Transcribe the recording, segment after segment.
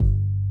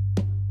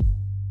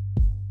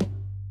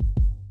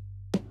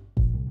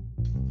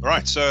All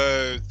right,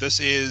 so this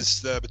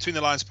is the Between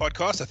the Lines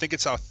podcast. I think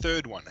it's our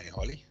third one, hey,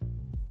 Holly?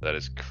 That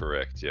is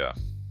correct, yeah.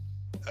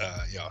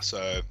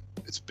 So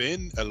it's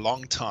been a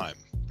long time,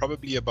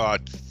 probably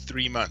about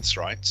 3 months,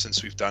 right,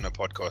 since we've done a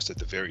podcast at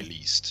the very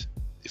least,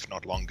 if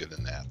not longer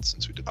than that,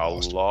 since we did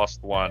the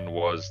last one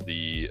was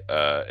the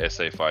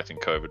SA Fighting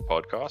COVID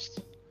podcast,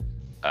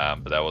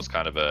 but that was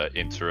kind of an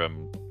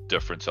interim,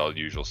 different to our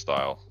usual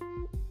style.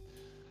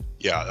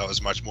 Yeah, that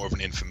was much more of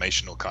an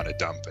informational kind of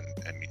dump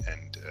and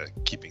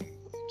keeping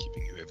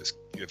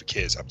whoever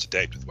cares up to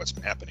date with what's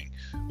been happening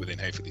within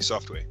Haefele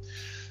Software.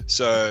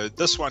 So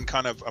this one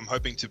I'm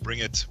hoping to bring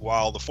it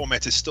while the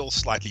format is still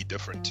slightly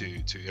different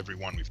to every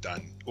one we've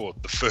done, or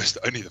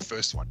only the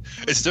first one.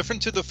 It's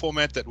different to the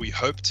format that we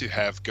hope to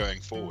have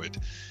going forward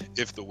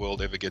if the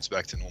world ever gets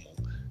back to normal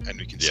and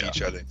we can see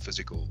each other in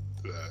physical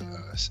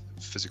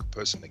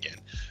person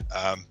again.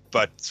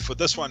 But for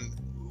this one,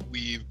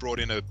 we've brought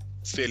in a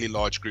fairly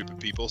large group of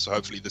people, so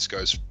hopefully this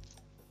goes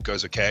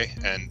okay,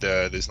 and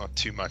there's not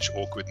too much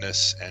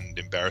awkwardness and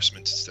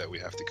embarrassment that we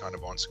have to kind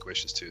of answer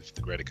questions to the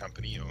greater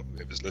company or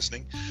whoever's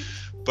listening.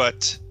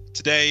 But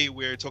today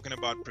we're talking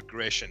about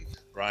progression,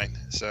 right?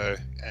 So,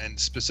 and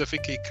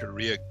specifically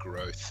career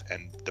growth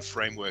and the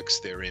frameworks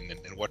therein,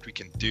 and what we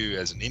can do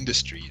as an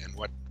industry, and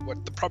what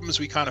the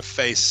problems we kind of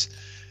face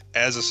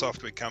as a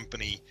software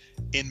company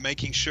in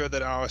making sure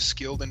that our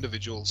skilled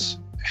individuals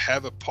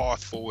have a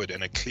path forward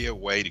and a clear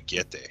way to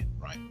get there,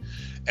 right?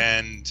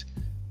 And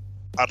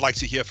I'd like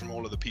to hear from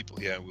all of the people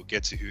here. We'll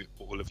get to who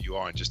all of you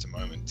are in just a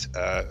moment,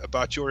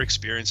 about your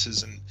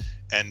experiences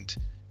and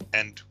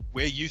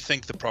where you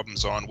think the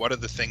problems are, and what are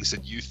the things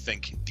that you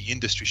think the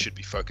industry should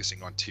be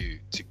focusing on to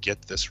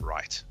get this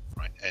right?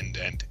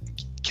 And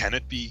can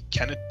it be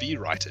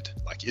righted?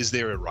 Like, is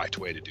there a right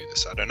way to do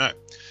this? I don't know.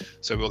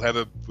 So we'll have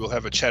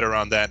a chat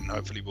around that, and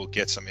hopefully we'll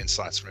get some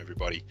insights from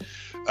everybody.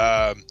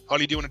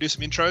 Harley, do you want to do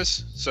some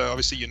intros? So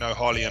obviously you know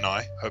Harley and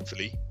I.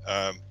 Hopefully,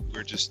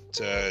 we're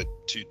just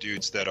two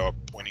dudes that are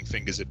pointing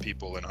fingers at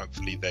people, and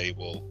hopefully they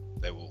will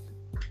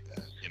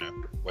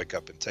wake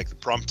up and take the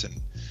prompt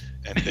and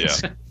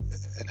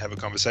have a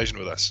conversation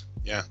with us.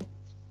 Yeah.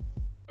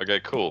 Okay,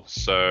 cool.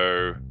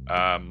 So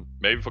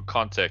maybe for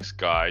context,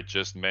 Guy,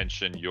 just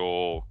mention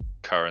your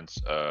current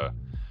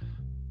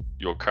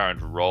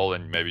role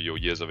and maybe your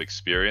years of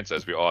experience,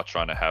 as we are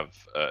trying to have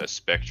a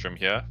spectrum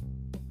here.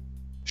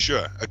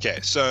 Sure. Okay.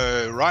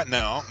 So right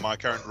now, my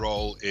current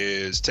role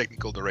is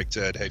technical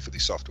director at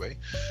Haefele Software.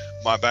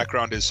 My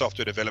background is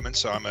software development,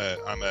 so I'm a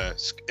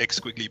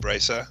ex-squiggly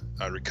bracer,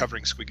 a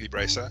recovering squiggly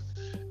bracer,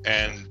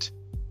 and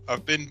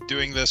I've been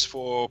doing this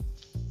for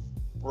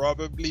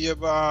probably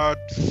about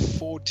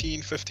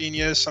 15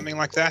 years, something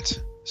like that.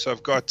 So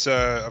I've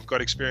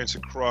got experience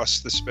across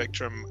the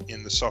spectrum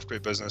in the software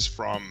business,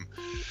 from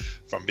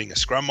being a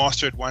Scrum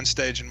Master at one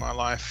stage in my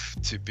life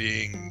to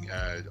being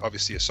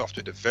obviously a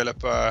software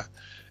developer,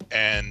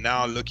 and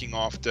now looking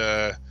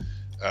after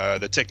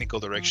the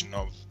technical direction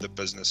of the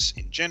business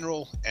in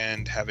general,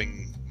 and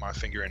having my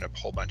finger in a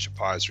whole bunch of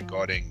pies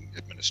regarding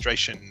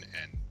administration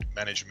and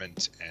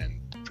management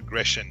and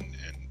progression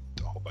and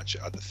a whole bunch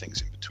of other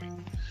things in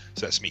between.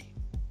 So that's me.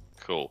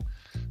 Cool.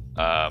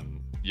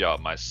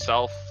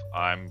 Myself,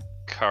 I'm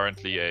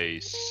currently a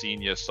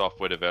senior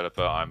software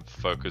developer. I'm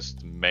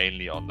focused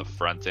mainly on the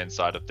front end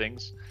side of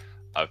things.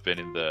 I've been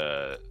in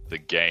the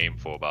game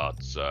for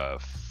about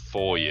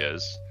 4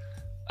 years.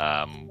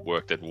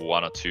 Worked at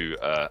one or two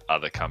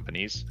other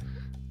companies.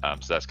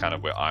 So that's kind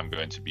of where I'm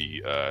going to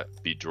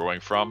be drawing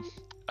from.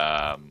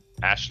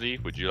 Ashley,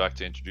 would you like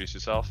to introduce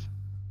yourself?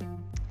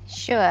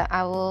 Sure,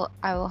 I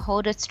will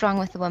hold it strong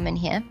with the woman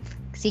here,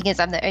 seeing as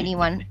I'm the only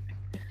one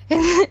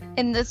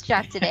in this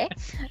chat today.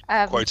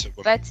 Quite a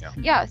woman, but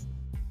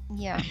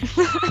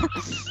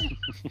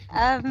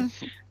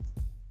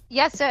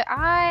yeah. So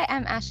I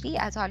am Ashley,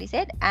 as Harley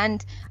said,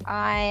 and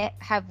I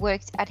have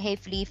worked at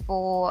Haefele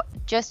for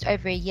just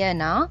over a year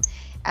now.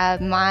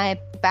 My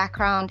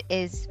background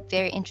is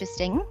very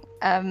interesting.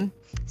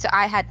 So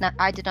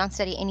I did not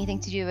study anything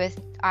to do with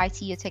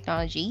IT or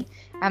technology.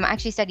 I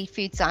actually studied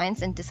food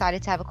science and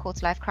decided to have a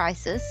quarter life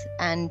crisis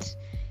and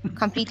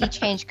completely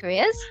change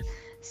careers.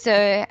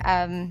 So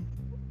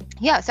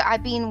so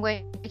I've been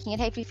working at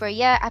Haefele for a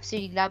year.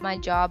 Absolutely love my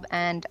job,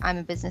 and I'm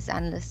a business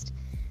analyst.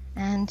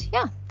 And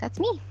yeah, that's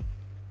me.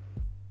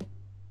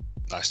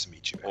 Nice to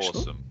meet you, Ash.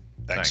 Awesome.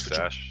 Thanks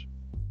Ash.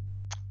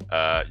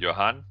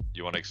 Johan,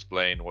 you want to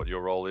explain what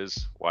your role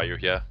is, why you're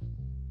here?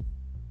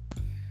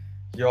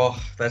 Yeah,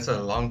 that's a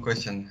long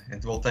question.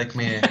 It will take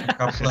me a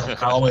couple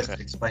of hours to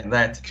explain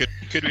that.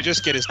 Could we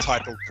just get his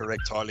title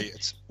correct, Harley?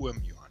 It's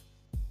Johan.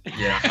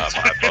 Yeah.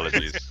 My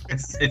apologies.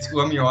 It's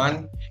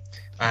Johan.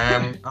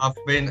 I've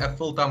been a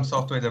full-time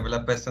software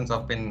developer since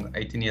I've been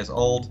 18 years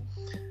old.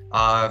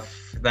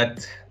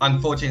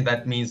 Unfortunately,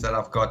 that means that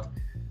I've got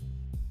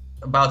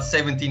about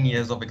 17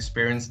 years of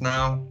experience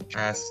now,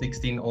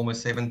 16,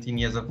 almost 17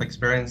 years of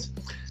experience.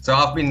 So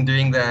I've been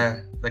doing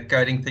the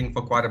coding thing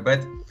for quite a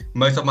bit.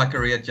 Most of my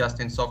career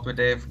just in software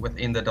dev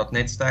within the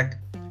 .NET stack,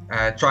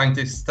 trying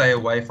to stay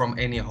away from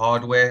any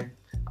hardware.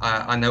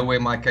 I know where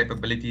my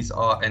capabilities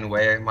are and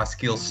where my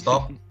skills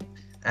stop.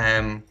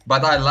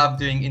 But I love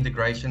doing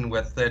integration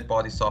with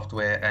third-party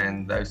software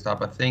and those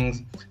type of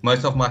things.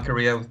 Most of my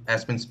career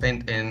has been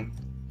spent in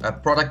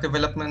product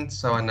development,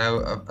 so I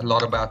know a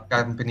lot about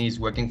companies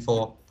working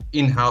for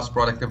in-house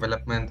product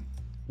development,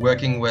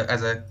 working with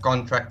as a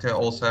contractor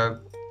also,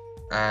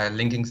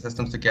 linking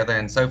systems together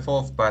and so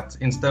forth. But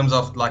in terms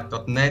of like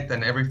 .NET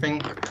and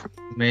everything,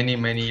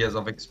 many years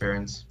of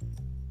experience.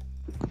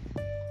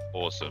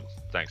 Awesome.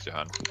 Thanks,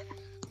 Johan.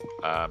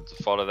 To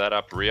follow that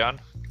up, Rian,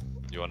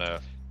 you want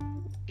to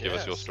give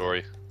us your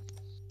story?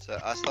 So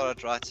I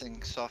started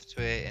writing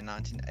software in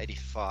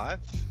 1985.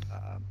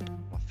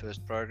 My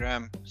first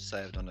program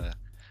saved on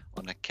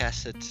a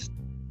cassette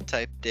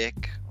tape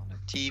deck on a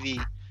TV.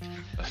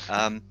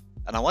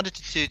 And I wanted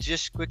to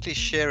just quickly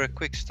share a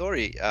quick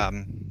story.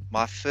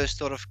 My first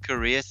sort of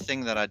career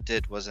thing that I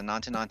did was in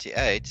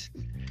 1998.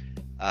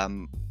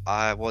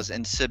 I was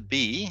in Sub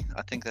B.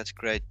 I think that's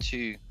grade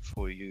 2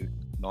 for you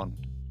non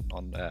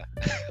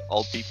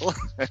old people.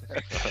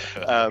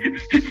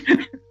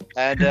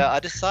 And I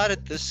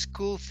decided this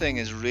school thing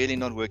is really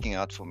not working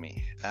out for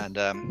me, and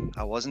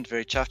I wasn't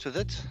very chuffed with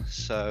it.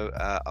 So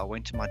I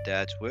went to my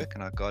dad's work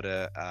and I got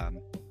a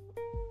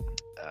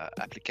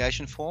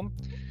application form,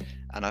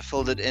 and I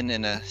filled it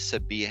in a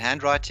Sub B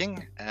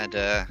handwriting, and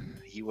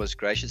he was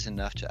gracious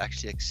enough to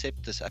actually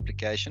accept this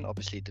application.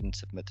 Obviously didn't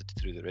submit it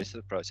through the rest of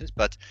the process,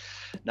 but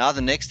now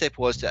the next step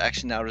was to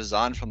actually now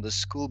resign from the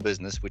school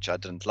business, which I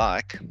didn't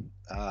like.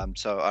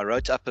 So I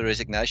wrote up a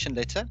resignation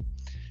letter,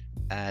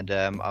 and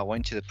I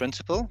went to the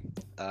principal.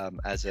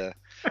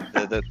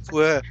 The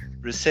poor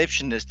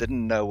receptionist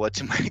didn't know what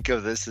to make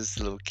of this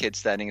little kid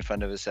standing in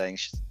front of her saying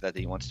that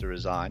he wants to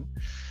resign.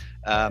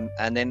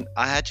 And then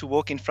I had to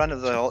walk in front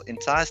of the whole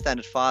entire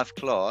Standard 5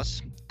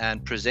 class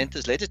and present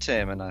this letter to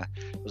him, and I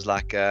was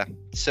like,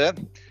 sir,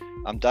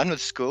 I'm done with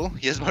school,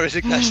 here's my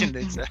resignation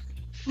letter.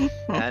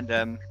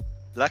 And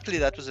luckily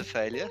that was a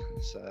failure,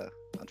 so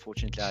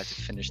unfortunately I had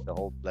to finish the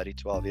whole bloody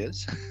 12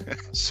 years.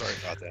 Sorry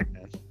about that,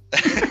 man.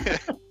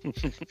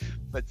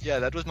 But yeah,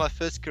 that was my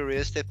first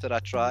career step that I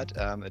tried.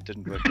 It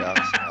didn't work out,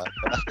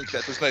 but I think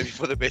that was maybe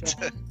for the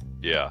better.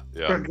 Yeah.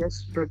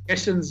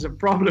 Progression's a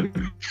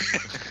problem.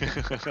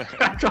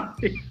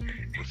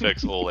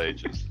 Affects all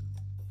ages.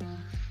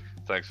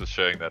 Thanks for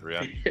sharing that,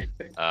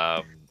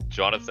 Rian.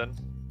 Jonathan,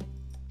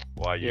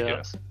 why are you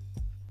here?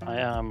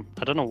 I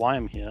don't know why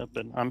I'm here,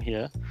 but I'm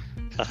here.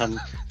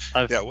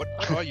 What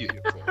are you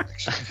here for,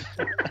 actually?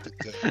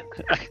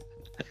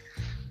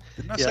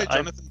 Didn't I say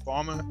Jonathan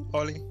Farmer,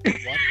 Ollie?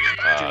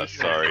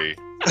 Sorry.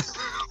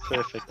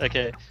 Perfect.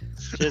 Okay.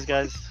 Cheers,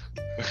 guys.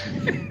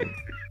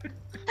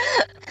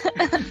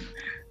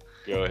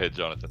 Go ahead,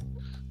 Jonathan.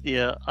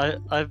 Yeah,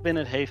 I've been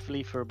at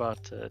Haefele for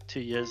about 2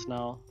 years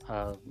now.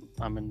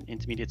 I'm an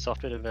intermediate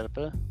software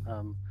developer,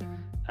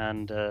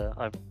 and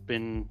I've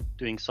been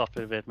doing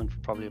software development for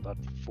probably about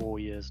 4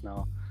 years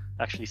now.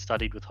 Actually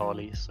studied with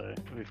Harley, so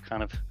we've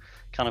kind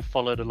of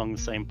followed along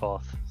the same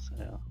path. So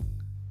yeah,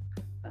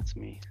 that's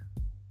me.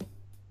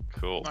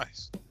 Cool.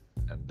 Nice.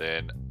 And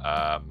then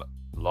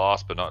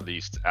last but not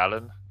least,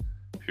 Alan.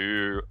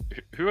 Who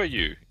are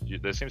you?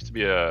 There seems to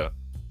be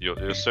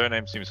your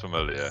surname seems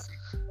familiar.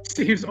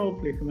 Seems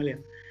awfully familiar.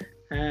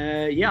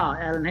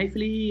 Alan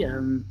Haefele,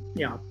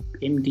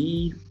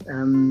 MD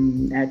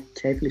at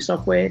Haefele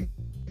Software.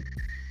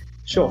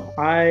 Sure,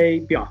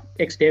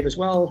 ex-dev as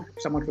well,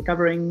 somewhat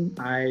recovering.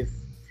 My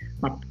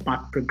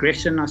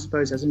progression, I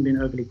suppose, hasn't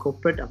been overly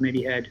corporate. I've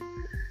maybe had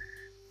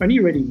only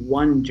really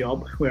one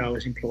job where I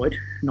was employed,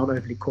 not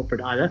overly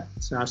corporate either.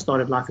 So I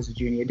started life as a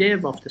junior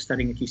dev after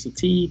studying at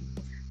UCT.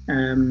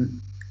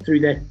 Through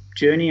that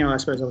journey, I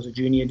suppose I was a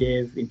junior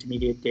dev,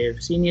 intermediate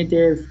dev, senior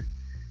dev,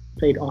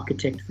 played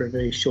architect for a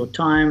very short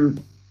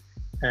time,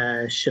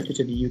 shifted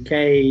to the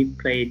UK,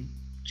 played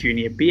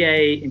junior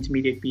BA,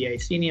 intermediate BA,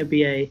 senior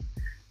BA,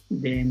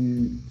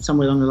 then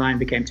somewhere along the line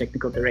became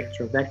technical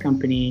director of that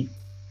company,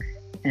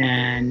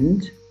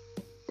 and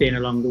then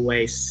along the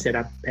way set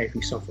up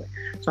Haefele Software.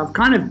 So I've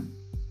kind of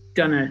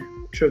done a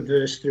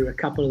traverse through a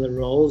couple of the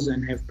roles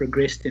and have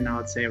progressed in, I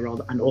would say, a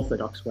rather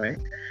unorthodox way.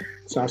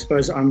 So I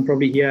suppose I'm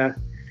probably here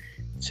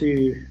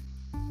to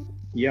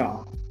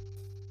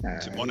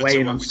weigh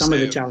in on some of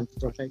the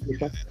challenges of Haefele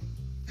Software.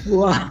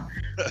 Well,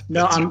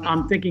 no,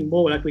 I'm thinking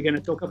more like we're going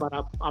to talk about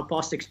our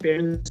past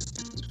experience,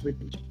 which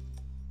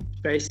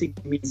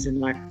basically means in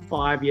like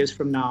 5 years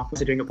from now, if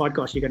we're doing a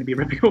podcast, you're going to be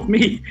ripping off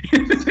me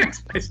in the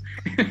next place.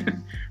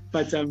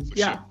 But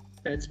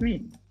that's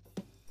me.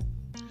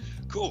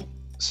 Cool.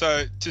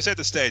 So to set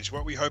the stage,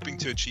 what we're hoping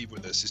to achieve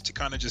with this is to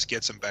kind of just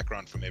get some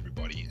background from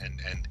everybody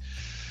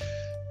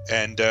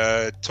and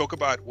talk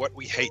about what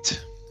we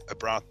hate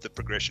about the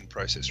progression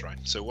process, right?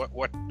 So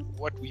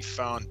what we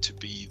found to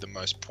be the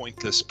most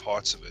pointless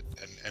parts of it,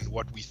 and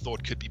what we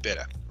thought could be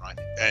better, right?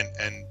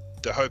 And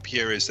the hope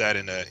here is that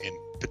in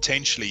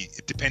potentially,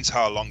 it depends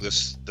how long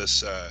this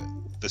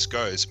this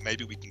goes,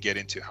 maybe we can get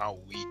into how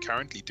we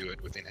currently do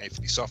it within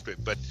Haefele Software.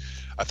 But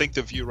I think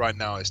the view right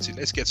now is to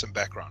let's get some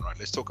background, right?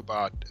 Let's talk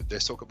about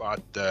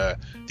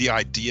the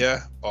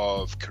idea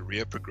of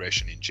career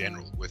progression in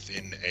general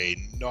within a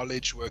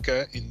knowledge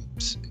worker,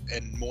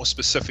 and more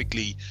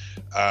specifically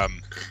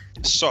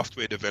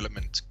software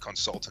development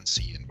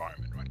consultancy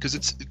environment, right?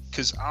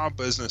 Because our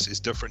business is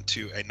different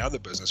to another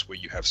business where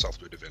you have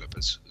software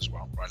developers as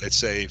well, right? Let's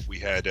say if we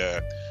had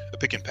a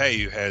Pick and Pay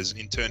who has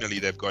internally,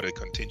 they've got a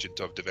contingent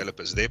of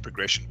developers, their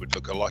progression would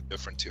look a lot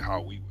different to how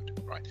we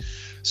would, right?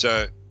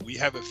 So we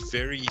have a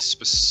very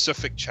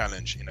specific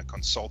challenge in a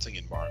consulting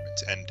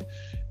environment,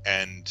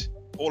 and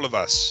all of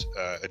us,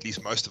 at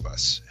least most of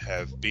us,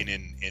 have been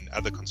in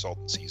other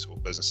consultancies or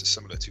businesses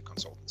similar to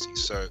consultancies.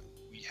 So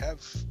we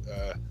have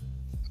a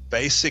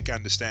basic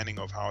understanding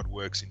of how it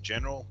works in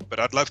general, but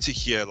I'd love to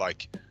hear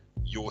like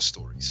your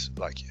stories,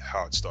 like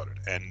how it started.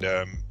 And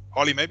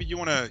Harley, maybe you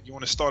wanna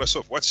start us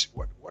off. What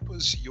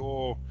was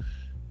your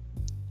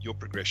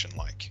progression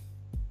like?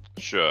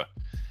 Sure.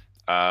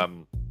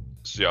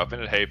 So yeah, I've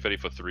been at Haefele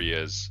for 3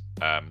 years.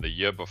 The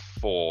year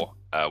before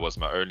was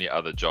my only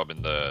other job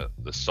in the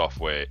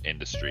software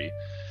industry,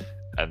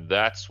 and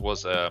that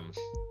was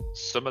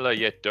similar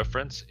yet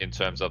different in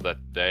terms of that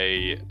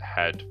they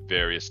had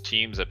various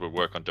teams that would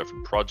work on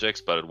different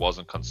projects, but it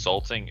wasn't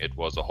consulting. It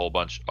was a whole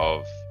bunch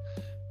of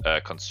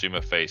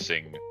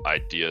consumer-facing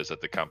ideas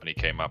that the company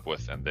came up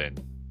with and then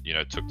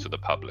took to the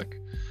public.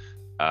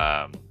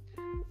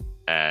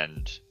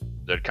 And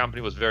the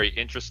company was very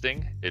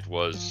interesting. It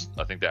was,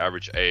 I think the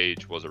average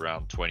age was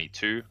around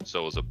 22,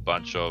 so it was a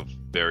bunch of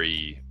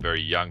very,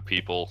 very young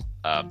people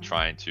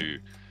trying to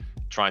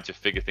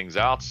figure things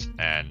out.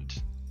 And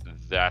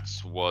that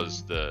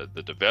was the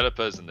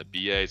developers and the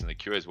BAs and the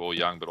QAs were all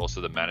young, but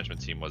also the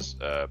management team was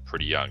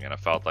pretty young, and I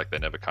felt like they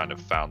never kind of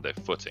found their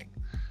footing.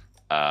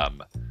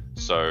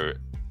 So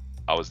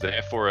I was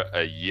there for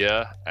a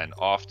year, and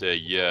after a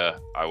year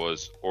I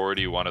was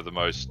already one of the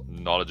most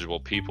knowledgeable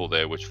people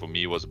there, which for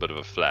me was a bit of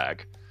a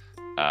flag.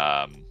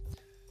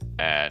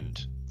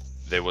 And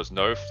there was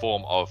no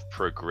form of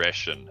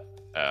progression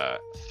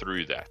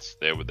through that.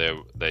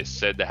 They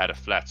said they had a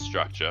flat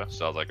structure,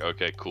 so I was like,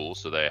 okay, cool.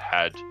 So they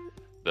had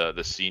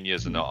the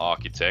seniors and the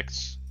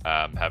architects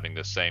having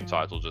the same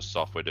title, just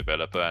software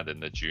developer, and then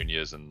the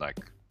juniors and like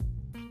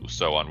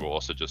so on were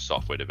also just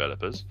software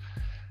developers.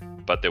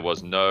 But there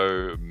was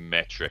no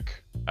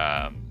metric.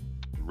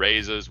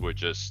 Raises were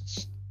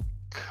just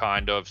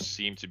kind of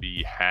seemed to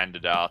be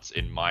handed out.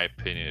 In my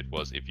opinion, it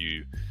was if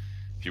you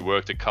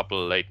worked a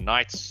couple of late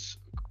nights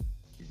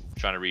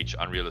trying to reach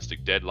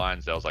unrealistic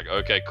deadlines, I was like,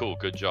 okay, cool,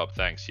 good job,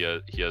 thanks,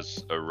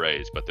 here's a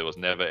raise. But there was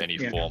never any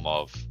form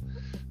of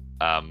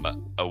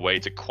a way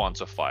to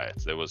quantify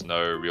it. There was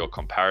no real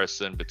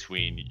comparison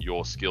between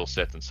your skill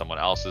set and someone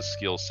else's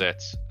skill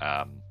set.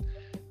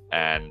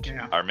 And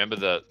I remember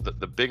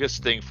the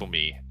biggest thing for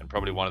me, and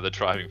probably one of the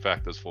driving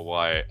factors for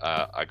why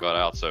I got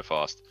out so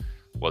fast,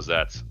 was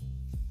that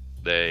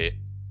they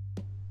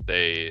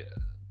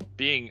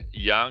being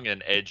young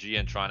and edgy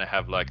and trying to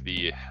have like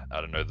the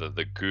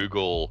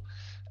Google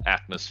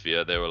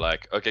atmosphere, they were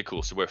like, okay,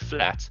 cool, so we're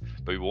flat,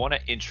 but we want to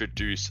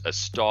introduce a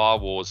Star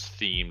Wars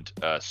themed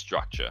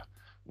structure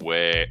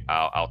where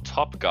our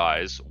top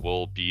guys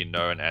will be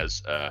known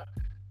as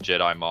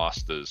Jedi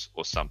Masters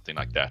or something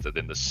like that, and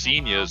then the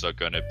seniors are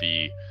going to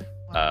be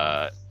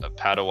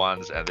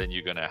Padawans, and then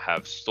you're going to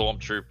have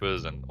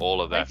stormtroopers and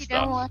all of that stuff. If you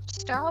stuff. don't watch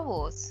Star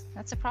Wars,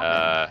 that's a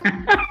problem.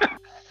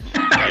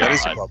 That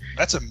is a problem.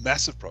 That's a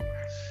massive problem.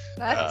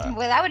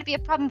 Well, that would be a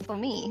problem for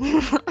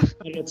me.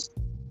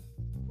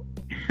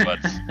 But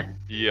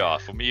yeah,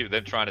 for me,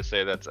 them trying to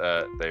say that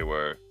they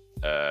were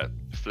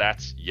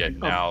flat, yet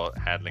now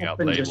handling out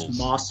labels. Just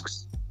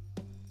masks.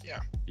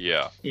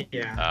 Yeah.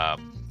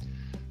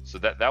 So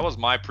that was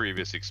my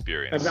previous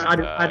experience. Out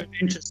of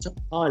interest,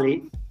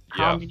 Harley,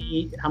 how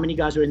many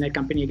guys were in that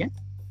company again?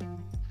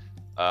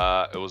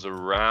 It was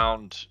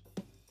around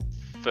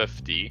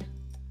 50.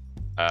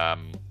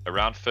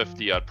 Around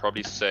 50, I'd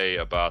probably say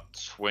about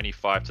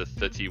 25 to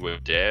 30 were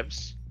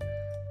devs.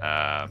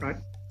 Right.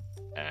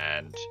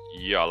 And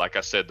yeah, like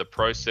I said, the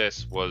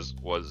process was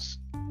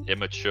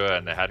immature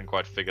and they hadn't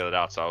quite figured it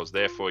out. So I was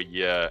there for a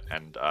year,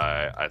 and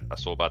I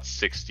saw about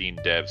 16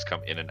 devs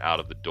come in and out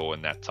of the door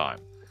in that time.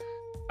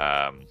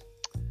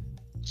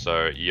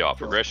 So yeah,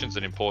 progression's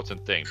an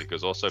important thing,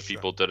 because also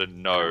people didn't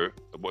know,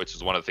 which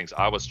is one of the things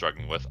I was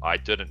struggling with. I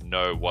didn't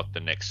know what the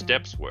next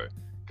steps were.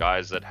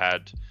 Guys that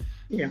had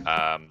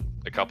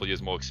a couple of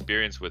years more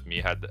experience with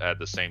me had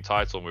the same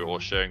title, and we were all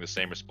sharing the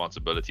same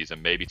responsibilities,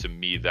 and maybe to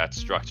me that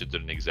structure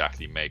didn't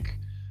exactly make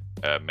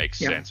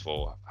sense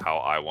for how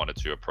I wanted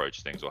to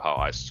approach things, or how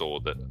I saw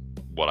that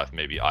what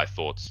I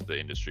thought the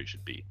industry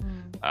should be.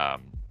 That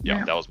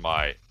was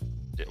my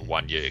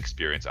 1 year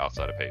experience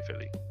outside of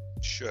Haefele.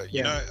 Sure.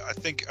 You know, I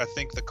think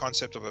the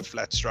concept of a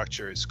flat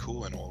structure is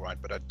cool and all right,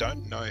 but I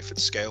don't know if it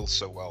scales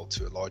so well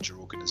to a larger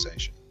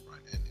organization,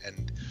 right?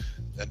 And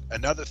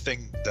another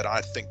thing that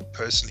I think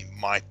personally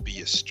might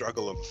be a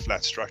struggle of a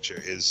flat structure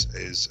is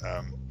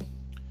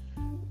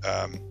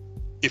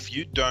if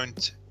you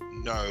don't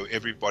know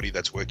everybody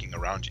that's working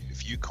around you,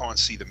 if you can't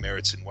see the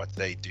merits in what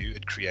they do,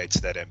 it creates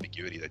that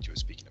ambiguity that you were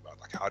speaking about.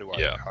 Like, how do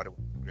I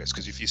progress?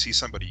 Because if you see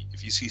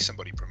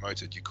somebody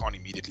promoted, you can't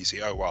immediately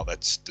say, oh wow,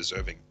 that's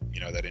deserving.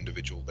 That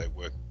individual, they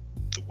work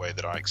the way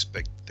that I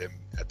expect them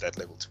at that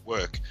level to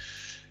work.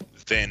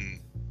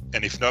 Then,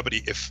 and if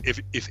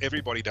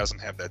everybody doesn't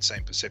have that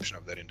same perception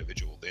of that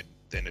individual,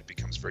 then it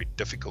becomes very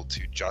difficult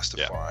to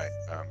justify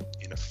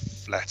in a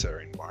flatter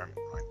environment,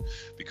 right?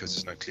 Because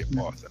there's no clear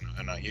path.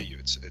 And I hear you,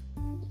 it's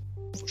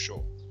for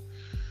sure.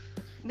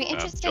 It'd be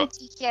interesting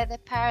to hear the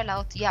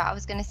parallel to, I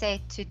was going to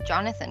say to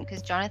Jonathan,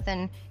 because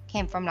Jonathan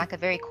came from like a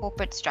very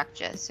corporate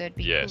structure, so it'd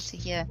be cool to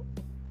hear.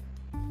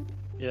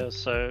 Yeah,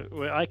 so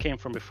where I came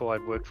from before,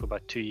 I'd worked for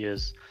about 2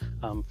 years,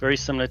 very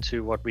similar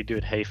to what we do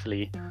at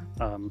Haefele,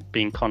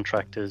 being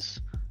contractors,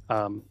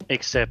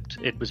 except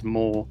it was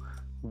more,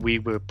 we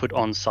were put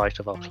on site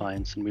of our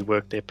clients and we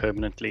worked there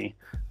permanently,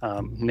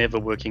 never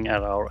working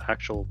at our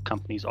actual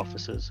company's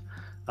offices.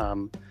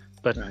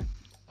 But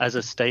as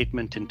a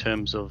statement in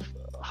terms of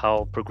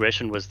how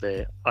progression was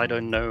there, I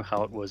don't know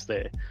how it was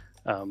there,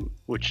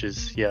 which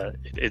is,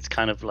 it's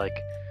kind of like,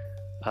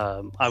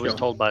 I was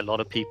told by a lot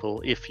of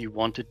people, if you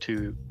wanted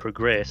to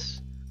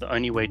progress, the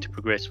only way to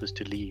progress was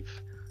to leave.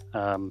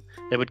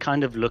 They would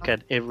kind of look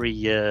at every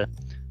year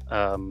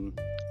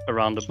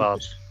around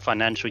about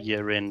financial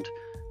year end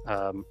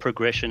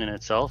progression in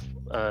itself,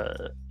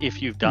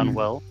 if you've done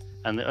well,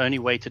 and the only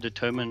way to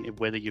determine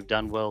whether you've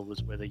done well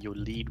was whether your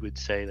lead would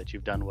say that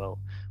you've done well,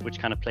 which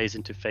kind of plays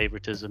into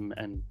favoritism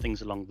and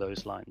things along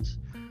those lines.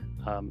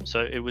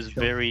 So it was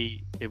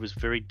very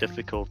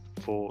difficult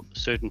for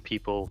certain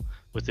people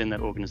within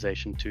that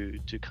organization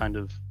to kind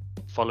of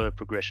follow a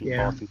progression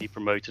path and be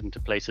promoted into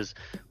places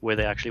where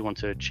they actually want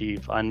to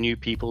achieve. I knew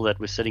people that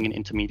were sitting in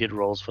intermediate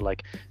roles for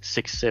like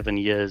 6-7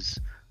 years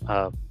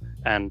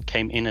and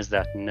came in as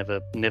that and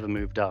never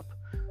moved up.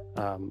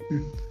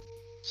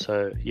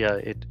 So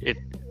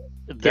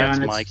that's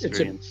my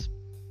experience.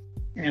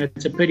 And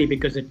it's a pity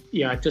because it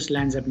just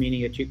lands up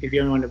meaning that if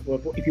you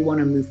want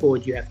to move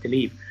forward, you have to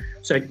leave.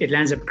 So it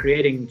lands up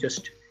creating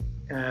just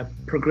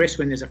progress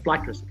when there's a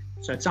flight risk.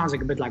 So it sounds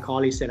like a bit like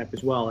Harley's setup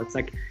as well. It's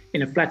like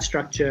in a flat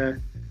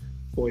structure,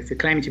 or if you're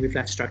claiming to be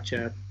flat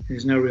structure,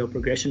 there's no real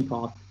progression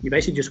path. You're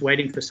basically just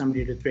waiting for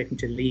somebody to threaten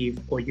to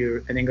leave,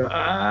 and then go,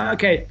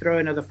 okay, throw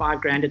another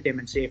 $5,000 at them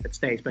and see if it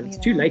stays. But it's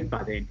too late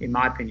by then, in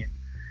my opinion.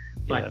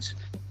 But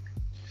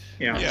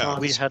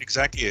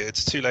exactly.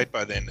 It's too late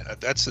by then.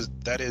 That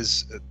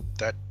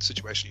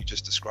situation you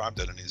just described,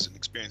 Ellen, is an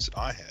experience that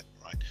I had,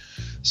 right?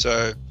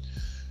 So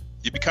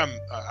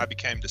I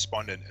became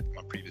despondent at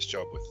my previous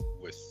job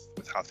with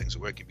how things are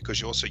working, because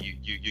you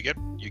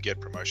get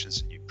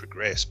promotions and you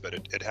progress, but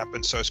it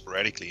happens so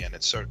sporadically and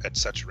it's at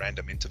such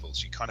random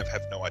intervals. You kind of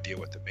have no idea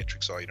what the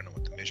metrics are. You don't know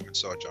what the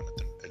measurements are.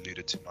 Jonathan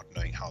alluded to not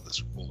knowing how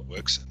this all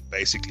works, and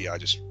basically I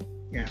just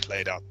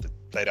played out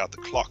the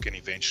clock and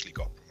eventually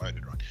got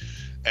promoted, right?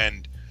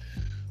 And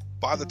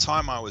by the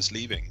time I was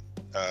leaving,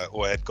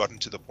 or had gotten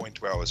to the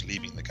point where I was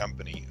leaving the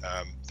company,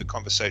 the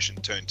conversation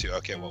turned to,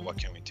 okay, well, what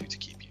can we do to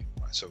keep you?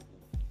 Right? So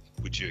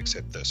would you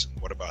accept this? And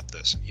what about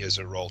this? And here's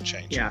a role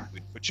change.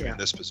 We'd put you in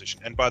this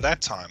position. And by that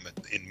time,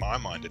 in my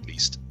mind at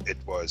least, it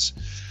was,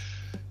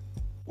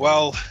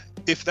 well,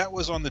 if that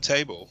was on the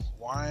table,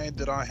 why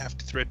did I have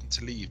to threaten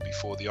to leave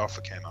before the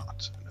offer came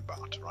out and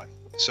about, right?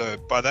 So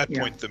by that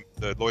point,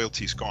 the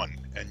loyalty's gone,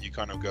 and you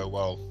kind of go,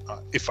 well,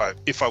 if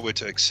I were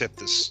to accept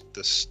this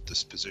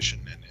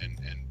position and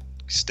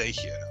stay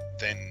here,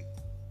 then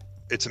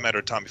it's a matter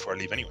of time before I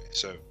leave anyway.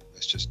 So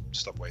let's just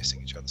stop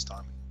wasting each other's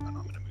time, and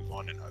I'm going to move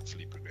on and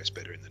hopefully progress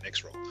better in the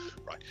next role,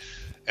 right?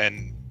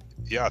 And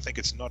I think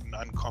it's not an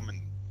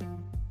uncommon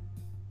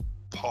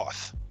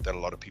path that a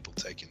lot of people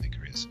take in their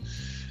careers,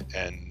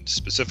 and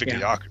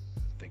specifically I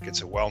think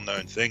it's a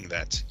well-known thing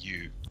that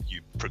you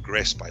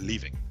progress by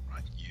leaving.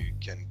 You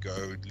can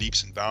go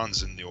leaps and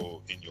bounds in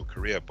your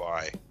career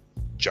by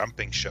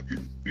jumping ship,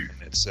 and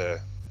it's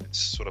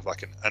sort of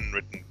like an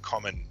unwritten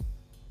common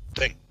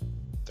thing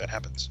that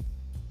happens.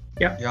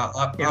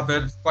 I've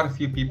heard quite a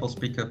few people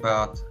speak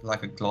about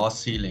like a glass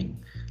ceiling,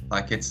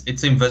 like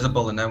it's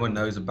invisible and no one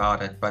knows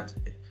about it, but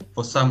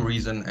for some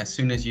reason, as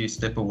soon as you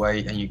step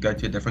away and you go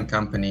to a different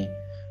company,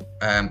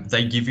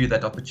 they give you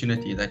that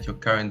opportunity that your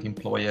current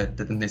employer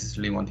didn't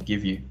necessarily want to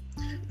give you.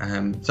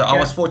 So I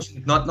was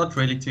fortunate not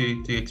really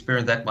to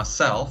experience that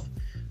myself,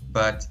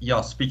 but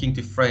speaking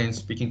to friends,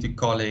 speaking to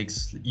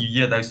colleagues, you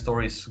hear those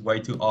stories way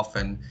too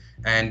often.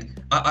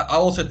 And I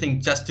also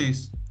think just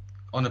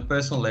on a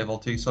personal level,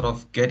 to sort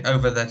of get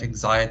over that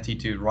anxiety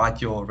to write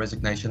your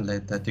resignation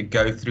letter, to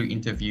go through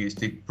interviews,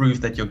 to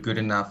prove that you're good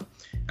enough,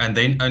 and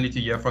then only to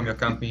hear from your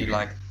company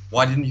like,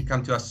 why didn't you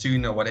come to us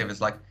sooner, or whatever.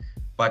 It's like,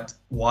 but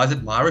why is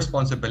it my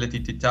responsibility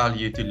to tell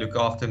you to look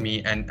after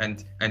me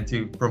and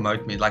to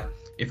promote me? Like,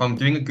 if I'm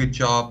doing a good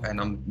job and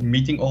I'm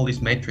meeting all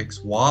these metrics,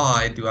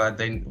 why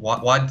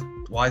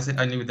is it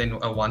only then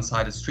a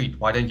one-sided street?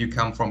 Why don't you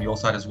come from your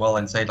side as well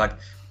and say like,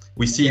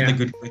 we see the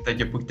good work that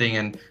you're putting,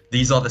 and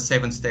these are the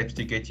 7 steps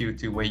to get you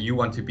to where you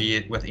want to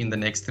be within the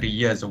next 3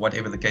 years or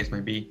whatever the case may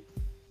be.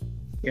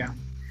 Yeah.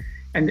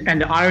 And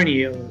the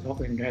irony,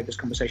 when I had this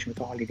conversation with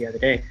Harley the other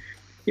day,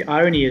 the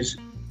irony is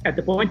at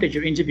the point that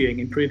you're interviewing,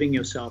 improving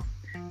yourself,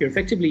 you're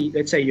effectively,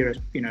 let's say you're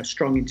a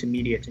strong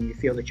intermediate and you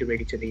feel that you're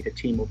ready to lead a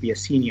team or be a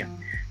senior.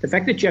 The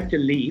fact that you have to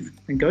leave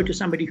and go to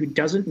somebody who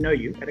doesn't know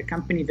you at a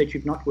company that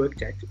you've not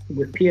worked at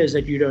with peers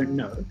that you don't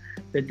know,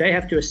 that they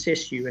have to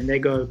assess you and they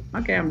go,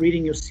 okay, I'm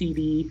reading your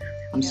CV,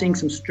 I'm seeing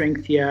some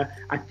strength here.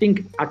 I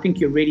think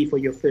you're ready for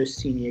your first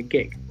senior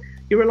gig.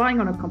 You're relying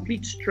on a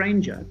complete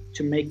stranger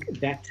to make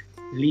that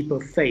leap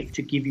of faith,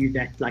 to give you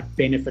that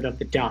benefit of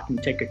the doubt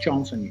and take a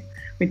chance on you.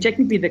 I mean,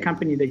 technically the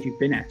company that you've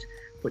been at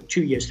for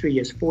 2 years, 3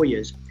 years, 4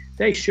 years,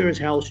 they sure as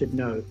hell should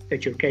know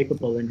that you're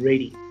capable and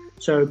ready.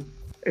 So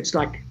it's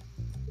like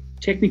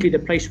technically the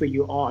place where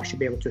you are should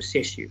be able to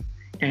assess you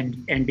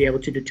and be able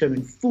to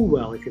determine full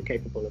well if you're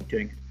capable of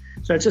doing it.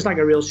 So it's just like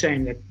a real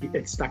shame that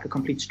it's like a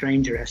complete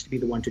stranger has to be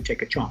the one to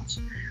take a chance.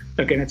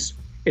 Look, and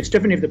it's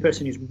different if the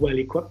person is well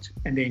equipped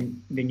and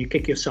then you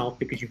kick yourself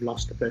because you've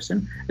lost the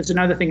person. It's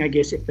another thing, I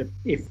guess, if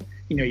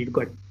you've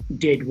got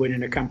dead wood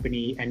in a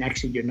company and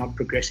actually you're not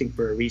progressing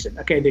for a reason.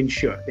 Okay, then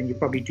sure, then you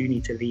probably do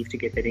need to leave to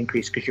get that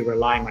increase because you're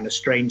relying on a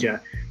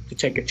stranger to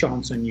take a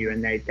chance on you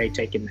and they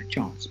take in that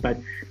chance. But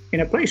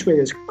in a place where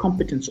there's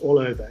competence all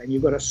over and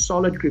you've got a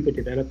solid group of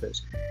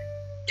developers,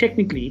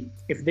 technically,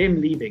 if them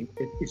leaving,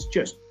 it's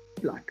just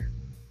like,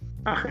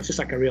 it's just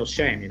like a real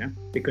shame,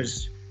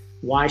 because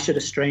why should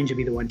a stranger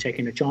be the one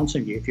taking a chance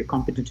on you if you're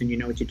competent and you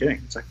know what you're doing?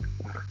 It's like,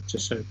 it's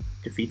just so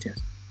defeatist.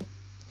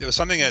 There was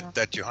something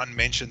that Johan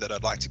mentioned that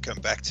I'd like to come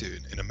back to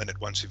in a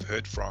minute once we've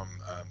heard from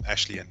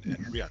Ashley and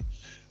Rian.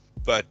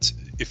 But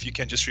if you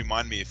can just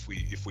remind me if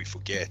we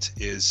forget,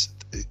 is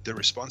the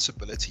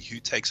responsibility, who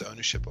takes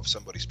ownership of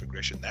somebody's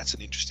progression? That's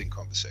an interesting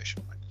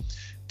conversation, right?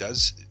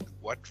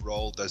 What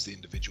role does the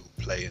individual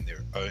play in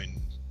their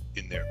own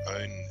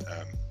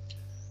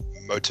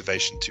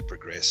motivation to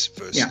progress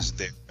versus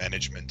their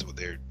management or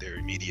their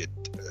immediate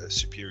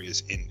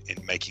superiors in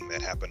making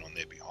that happen on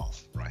their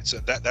behalf, right? So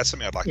that's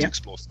something I'd like to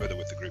explore further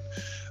with the group.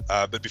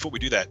 But before we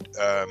do that,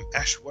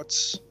 Ash,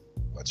 what's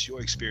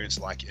your experience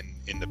like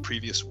in the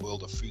previous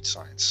world of food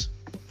science?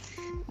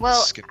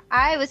 Well,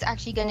 I was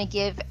actually going to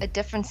give a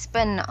different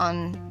spin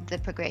on the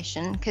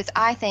progression because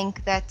I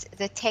think that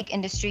the tech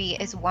industry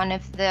is one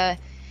of the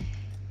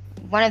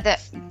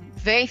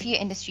very few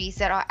industries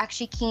that are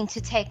actually keen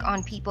to take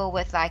on people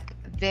with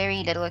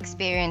very little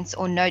experience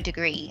or no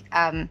degree.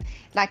 I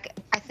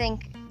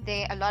think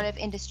there are a lot of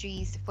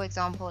industries, for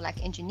example,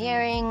 like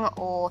engineering,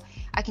 or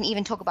I can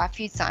even talk about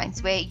food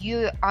science, where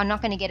you are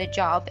not going to get a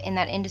job in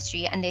that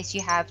industry unless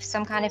you have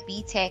some kind of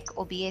BTech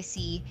or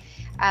BSc.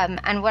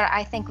 And what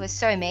I think was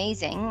so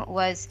amazing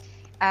was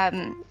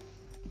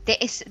there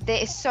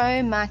is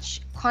so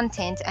much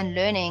content and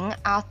learning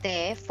out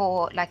there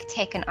for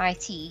tech and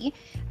IT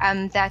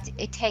that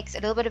it takes a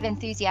little bit of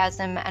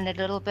enthusiasm and a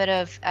little bit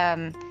of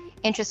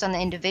interest on the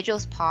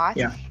individual's part,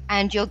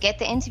 and you'll get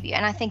the interview.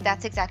 And I think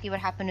that's exactly what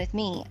happened with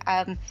me.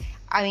 I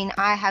mean,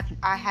 I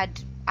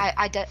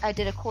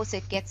did a course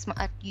at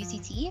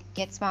UCT,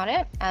 Get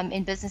Smarter,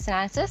 in business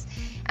analysis,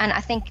 and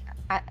I think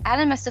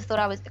Alan must have thought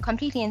I was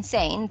completely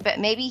insane, but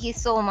maybe he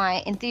saw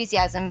my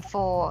enthusiasm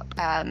for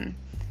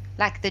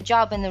the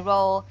job and the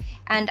role.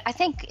 And I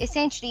think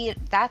essentially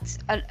that's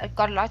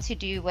got a lot to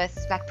do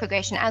with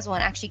progression as well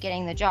and actually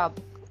getting the job.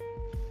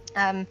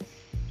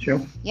 Sure.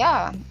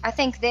 Yeah, I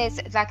think there's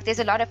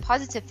a lot of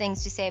positive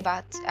things to say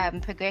about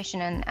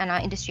progression and our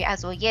industry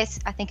as well. Yes,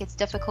 I think it's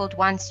difficult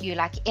once you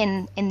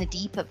in the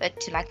deep of it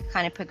to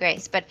kind of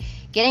progress, but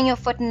getting your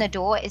foot in the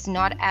door is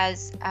not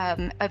as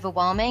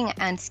overwhelming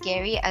and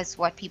scary as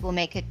what people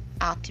make it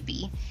out to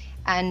be.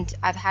 And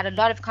I've had a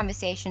lot of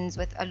conversations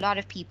with a lot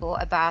of people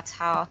about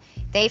how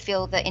they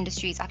feel the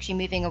industry is actually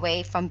moving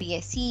away from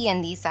BSc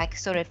and these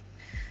sort of,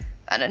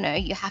 I don't know,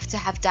 you have to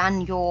have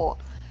done your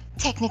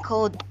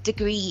technical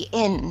degree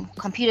in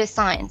computer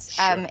science,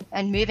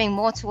 and moving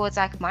more towards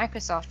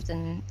Microsoft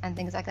and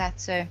things like that.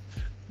 So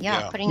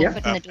putting your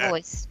foot in the door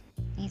is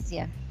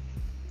easier.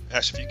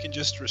 Ash, if you can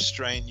just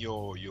restrain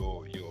your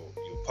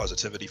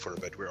positivity for a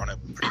bit. We're on a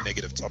pretty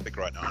negative topic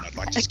right now, and I'd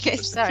like to okay,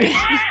 sorry.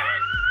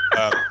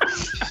 I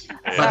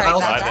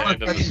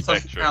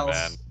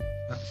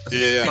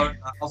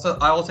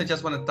also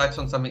just want to touch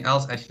on something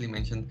else Ashley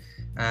mentioned.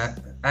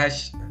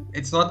 Ash,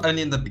 it's not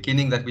only in the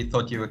beginning that we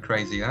thought you were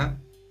crazy, huh?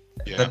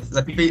 Yeah.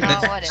 That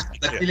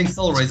feeling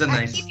still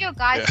resonates. Keep your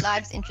guys'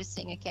 lives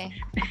interesting, okay?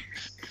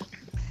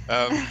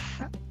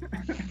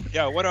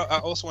 What I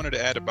also wanted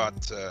to add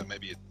about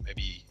maybe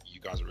you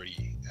guys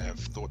already have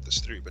thought this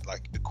through, but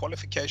the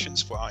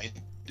qualifications for our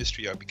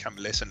industry have become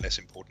less and less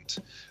important,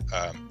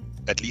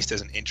 at least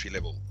as an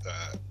entry-level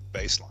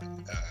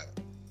baseline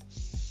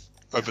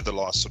over the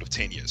last sort of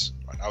 10 years.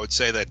 Right? I would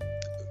say that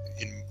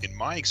in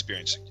my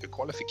experience, a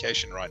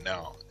qualification right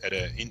now at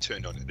an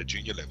intern or at a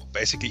junior level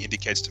basically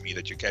indicates to me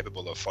that you're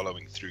capable of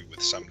following through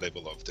with some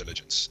level of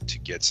diligence to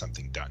get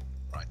something done.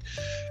 Right?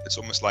 It's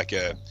almost like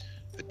a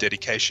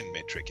dedication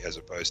metric as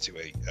opposed to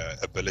a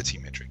ability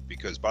metric,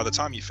 because by the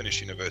time you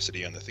finish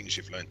university and the things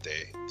you've learned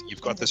there,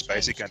 you've got this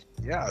basic,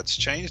 it's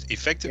changed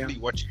effectively.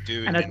 What you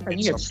do in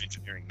software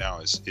engineering now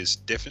is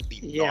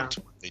definitely not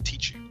what they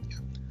teach you.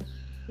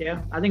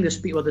 Yeah, I think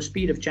the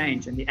speed of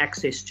change and the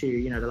access to,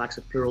 you know, the likes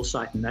of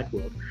Pluralsight in that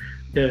world,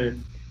 the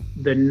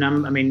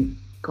I mean,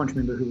 can't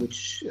remember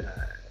which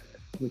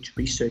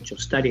research or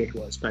study it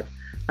was, but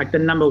like the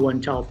number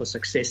one tell for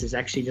success is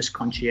actually just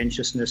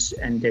conscientiousness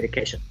and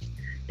dedication.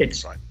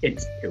 It's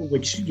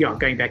which,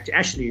 going back to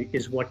Ashley,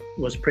 is what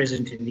was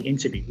present in the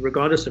interview,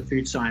 regardless of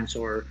food science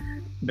or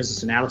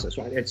business analysis,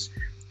 right? It's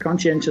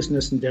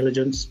conscientiousness and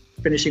diligence,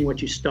 finishing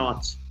what you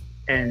start,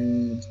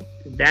 and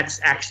that's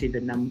actually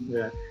the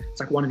number. It's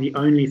like one of the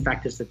only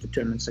factors that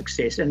determine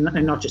success, and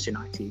not just in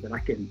IT, but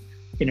like in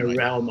a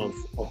realm of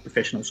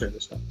professional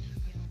service stuff.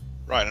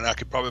 Right, and you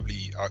could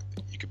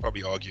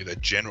probably argue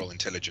that general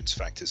intelligence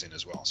factors in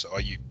as well. So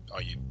are your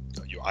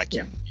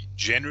IQ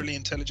generally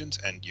intelligent,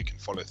 and you can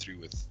follow through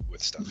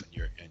with stuff,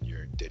 and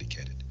you're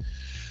dedicated.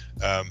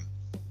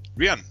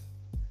 Rian,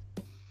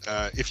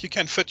 if you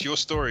can fit your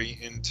story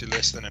into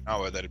less than an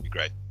hour, that'd be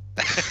great.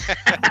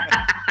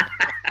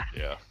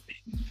 Yeah.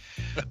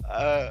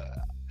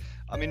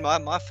 I mean,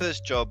 my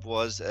first job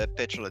was a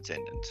petrol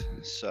attendant,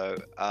 so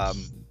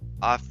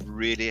I've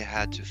really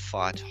had to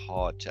fight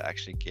hard to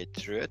actually get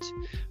through it.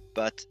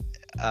 But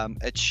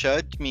it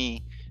showed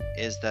me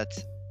is the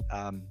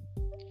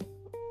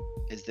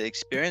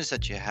experience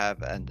that you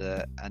have and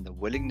the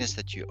willingness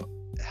that you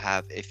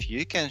have. If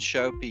you can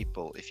show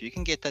people, if you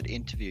can get that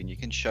interview and you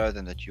can show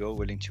them that you're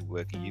willing to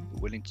work and you're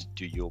willing to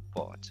do your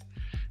part,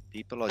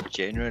 people are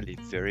generally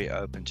very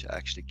open to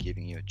actually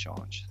giving you a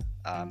chance.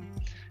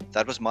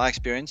 That was my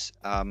experience,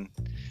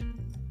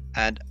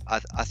 and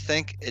I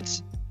think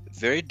it's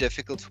very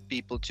difficult for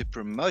people to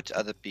promote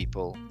other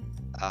people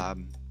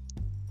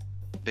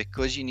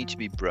because you need to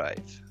be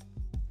brave.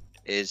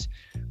 Is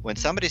when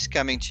somebody's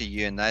coming to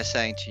you and they're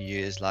saying to you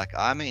is like,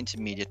 I'm an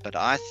intermediate, but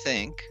I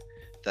think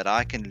that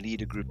I can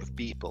lead a group of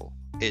people,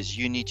 is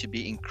you need to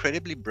be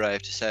incredibly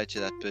brave to say to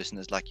that person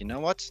is like, you know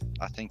what,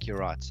 I think you're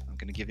right, I'm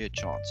going to give you a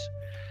chance.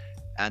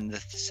 And the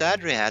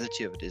sad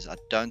reality of it is I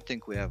don't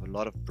think we have a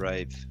lot of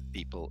brave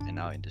people in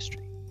our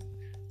industry.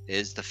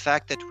 Is the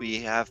fact that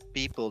we have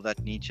people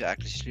that need to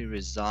actually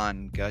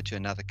resign, go to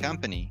another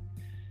company,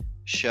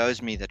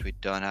 shows me that we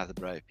don't have the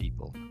brave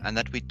people, and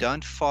that we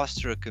don't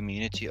foster a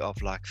community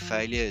of like,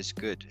 failure is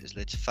good, is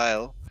let's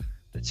fail,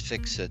 let's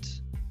fix it,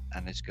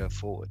 and let's go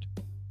forward.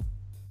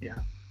 Yeah,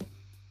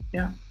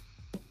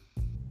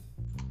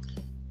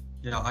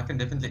 I can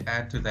definitely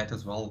add to that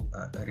as well,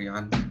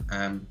 Rian.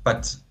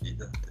 But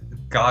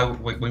Guy,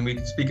 when we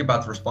speak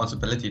about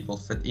responsibility, it will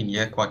fit in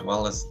here quite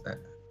well as.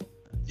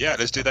 Yeah,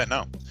 let's do that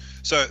now.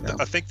 So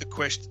I think the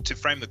question, to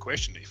frame the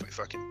question, if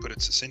I can put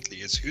it succinctly,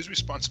 is whose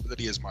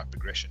responsibility is my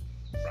progression,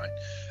 right?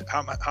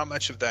 How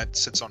much of that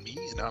sits on me,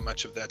 and how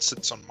much of that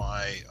sits on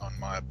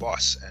my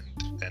boss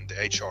and the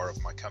HR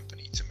of my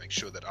company to make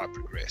sure that I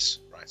progress,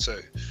 right? So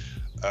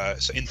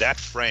in that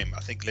frame,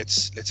 I think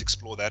let's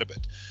explore that a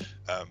bit.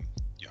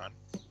 Johan,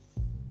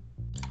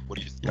 what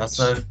do you think? Yeah,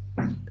 so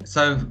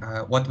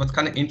what's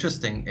kind of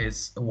interesting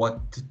is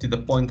to the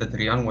point that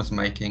Rian was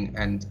making,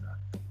 and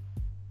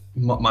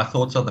my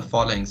thoughts are the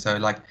following. So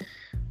like,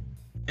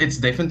 it's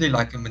definitely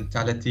like a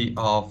mentality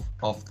of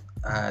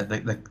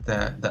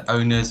the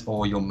owners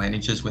or your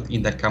managers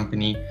within that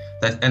company,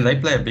 and they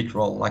play a big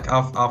role. Like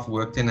I've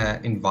worked in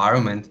an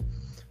environment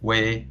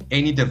where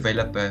any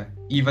developer,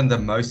 even the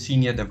most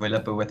senior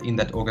developer within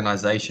that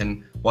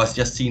organization, was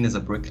just seen as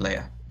a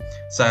bricklayer.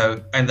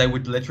 So, and they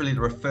would literally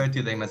refer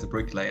to them as the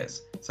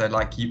bricklayers. So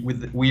like,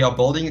 we are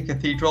building a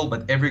cathedral,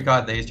 but every guy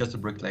there is just a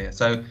bricklayer.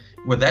 So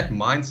with that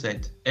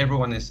mindset,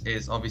 everyone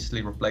is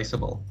obviously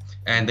replaceable.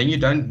 And then you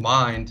don't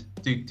mind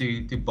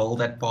to build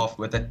that path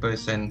with that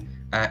person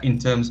in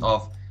terms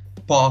of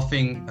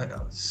pathing,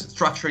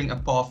 structuring a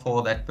path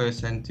for that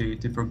person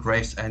to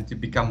progress and to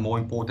become more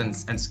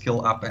important and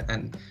skill up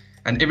and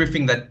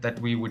everything that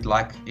we would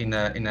like in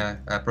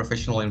a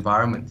professional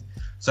environment.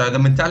 So the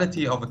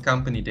mentality of a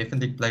company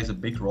definitely plays a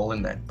big role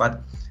in that.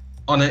 But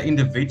on an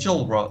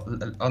individual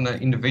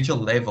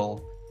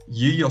level,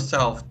 you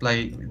yourself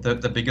play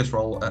the biggest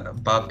role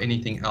above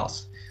anything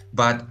else.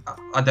 But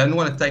I don't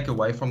want to take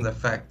away from the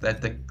fact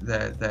that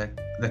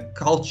the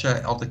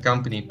culture of the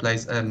company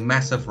plays a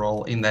massive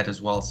role in that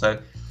as well. So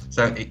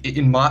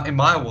in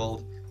my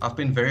world, I've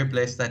been very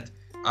blessed that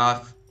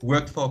I've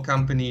worked for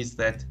companies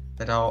that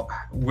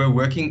were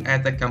working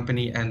at the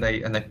company, and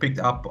they picked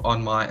up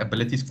on my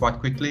abilities quite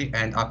quickly,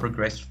 and I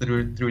progressed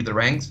through the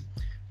ranks.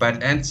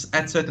 But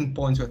at certain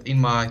points within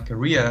my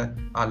career,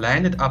 I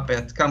landed up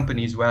at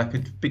companies where I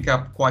could pick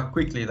up quite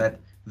quickly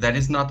that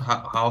is not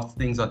how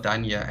things are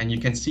done here, and you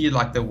can see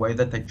like the way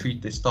that they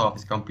treat their staff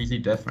is completely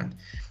different.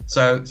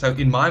 So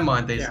in my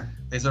mind,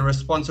 there's a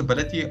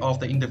responsibility of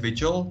the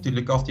individual to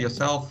look after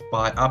yourself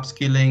by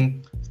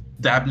upskilling,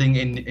 dabbling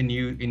in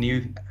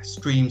new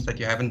streams that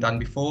you haven't done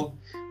before.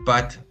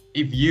 But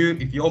if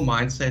your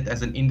mindset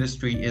as an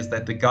industry is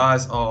that the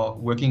guys are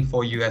working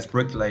for you as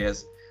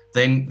bricklayers,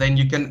 then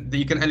you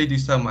can only do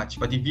so much.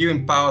 But if you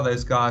empower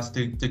those guys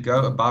to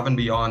go above and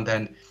beyond,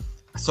 and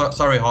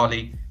sorry,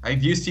 Harley,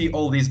 if you see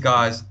all these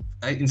guys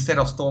instead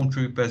of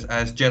stormtroopers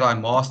as Jedi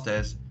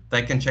masters,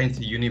 they can change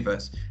the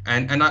universe.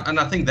 And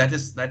I think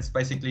that's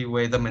basically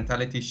where the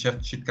mentality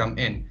shift should come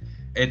in.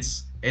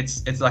 It's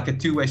like a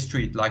two-way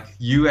street. Like,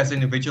 you as an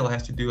individual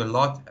has to do a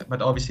lot,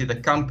 but obviously the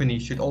company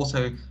should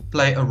also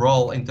play a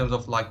role in terms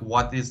of like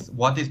what is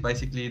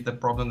basically the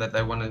problem that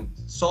they want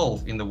to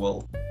solve in the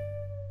world.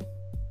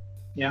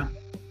 Yeah.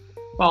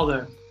 Well,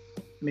 the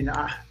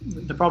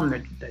problem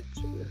that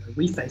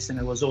we face, and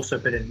it was also a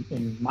bit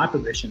in my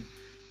progression,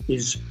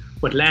 is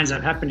what lands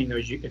up happening though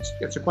is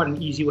it's quite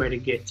an easy way to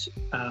get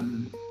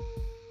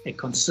a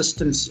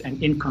consistency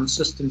and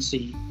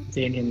inconsistency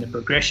then in the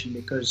progression,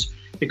 because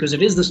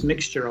it is this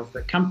mixture of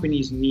the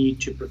company's need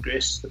to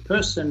progress the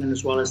person and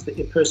as well as the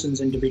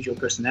person's individual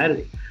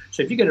personality.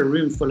 So if you get a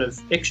room full of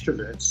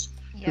extroverts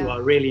who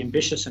are really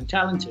ambitious and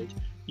talented,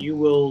 you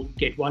will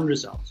get one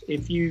result.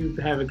 If you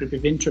have a group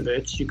of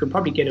introverts, you can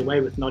probably get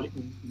away with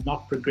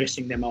not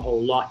progressing them a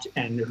whole lot,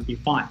 and it'll be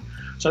fine.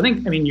 So I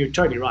think, you're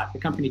totally right. The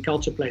company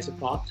culture plays a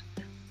part,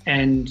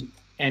 and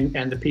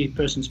the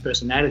person's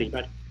personality.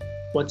 But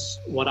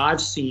what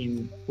I've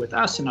seen with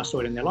us, and I saw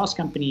it in their last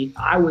company,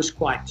 I was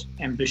quite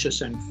ambitious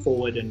and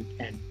forward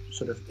and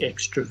sort of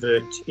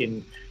extrovert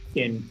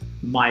in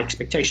my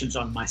expectations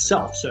on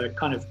myself. So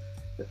kind of,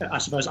 I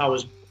suppose I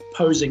was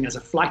posing as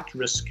a flight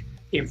risk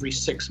every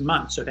 6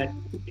 months. So that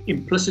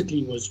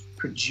implicitly was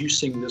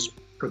producing this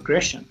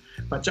progression.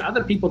 But to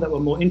other people that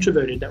were more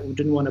introverted, that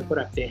didn't want to put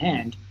up their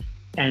hand,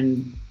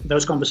 and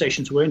those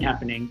conversations weren't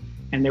happening,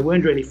 and they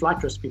weren't really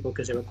flight risk people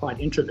because they were quite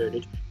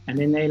introverted, and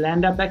then they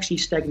land up actually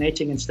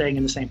stagnating and staying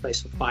in the same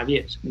place for 5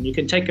 years. And you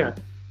could take a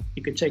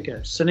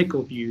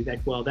cynical view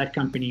that, well, that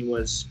company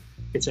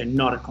it's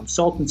not a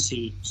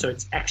consultancy, so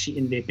it's actually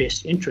in their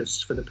best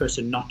interests for the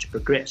person not to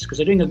progress, because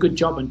they're doing a good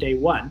job on day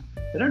one.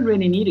 They don't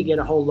really need to get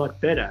a whole lot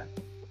better.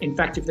 In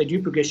fact, if they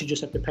do progress, you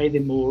just have to pay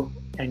them more,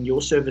 and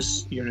your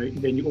service,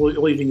 then all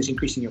you're doing is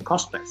increasing your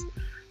cost base.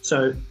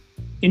 So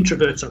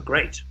introverts are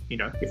great,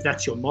 if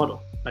that's your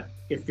model. But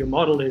if your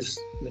model is,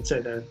 let's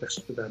say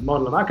the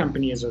model of our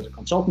company is as a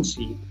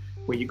consultancy,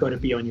 where you've got to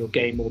be on your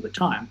game all the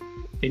time,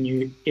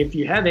 then if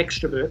you have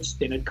extroverts,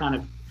 then it kind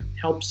of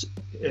helps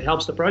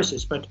the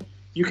process. But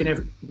you can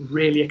have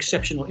really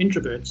exceptional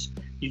introverts.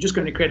 You're just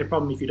going to create a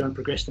problem if you don't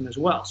progress them as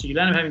well. So you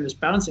end up having this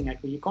balancing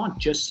act where you can't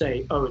just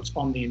say, oh, it's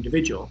on the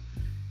individual.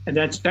 And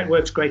that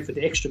works great for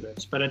the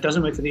extroverts, but it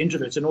doesn't work for the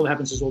introverts. And all that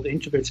happens is all the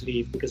introverts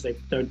leave because they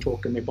don't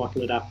talk and they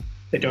bottle it up.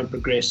 They don't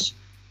progress.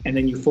 And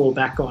then you fall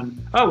back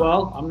on, oh,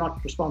 well, I'm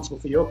not responsible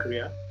for your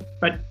career.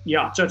 But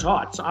yeah, so it's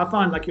hard. So I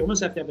find like you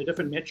almost have to have a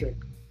different metric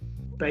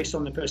based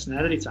on the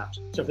personality types.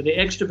 So for the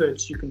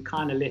extroverts, you can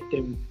kind of let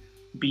them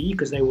be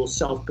because they will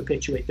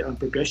self-perpetuate their own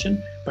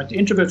progression. But the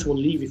introverts will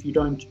leave if you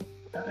don't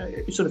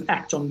sort of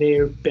act on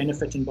their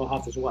benefit and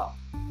behalf as well.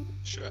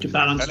 Sure. To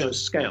balance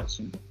those scales.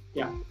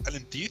 Yeah.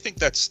 Alan, do you think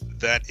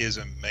that is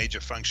a major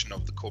function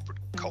of the corporate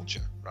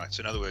culture, right?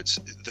 So in other words,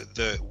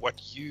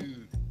 what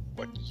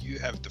you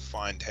have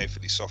defined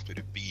Haefele Software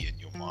to be in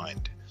your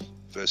mind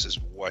versus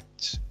what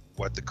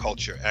the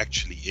culture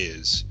actually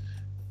is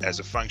as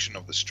a function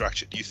of the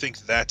structure, do you think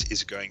that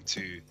is going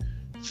to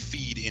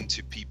feed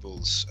into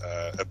people's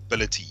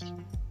ability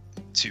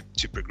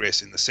to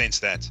progress, in the sense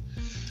that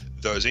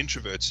those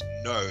introverts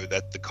know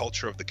that the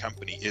culture of the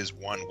company is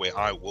one where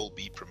I will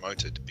be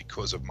promoted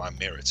because of my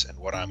merits and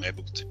what I'm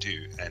able to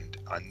do, and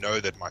I know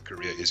that my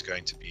career is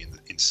going to be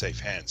in safe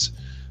hands,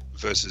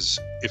 versus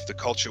if the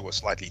culture was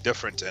slightly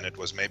different and it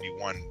was maybe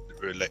one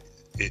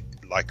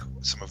like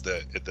some of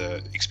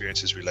the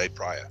experiences relayed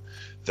prior,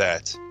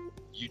 that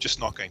you're just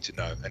not going to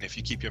know. And if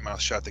you keep your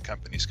mouth shut, the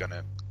company's going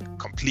to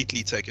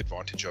completely take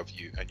advantage of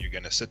you, and you're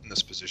going to sit in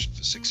this position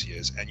for 6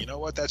 years. And you know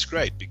what? That's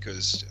great,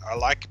 because I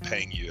like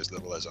paying you as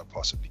little as I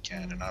possibly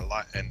can, and I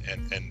like and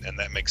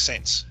that makes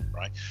sense,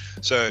 right?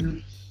 So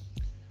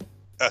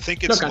I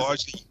think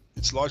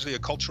it's largely a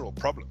cultural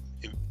problem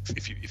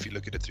if you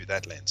look at it through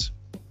that lens.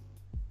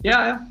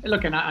 Yeah.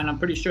 Look, and I'm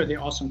pretty sure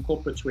there are some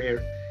corporates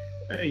where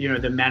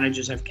the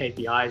managers have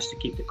KPIs to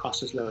keep the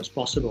costs as low as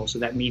possible. So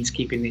that means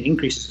keeping the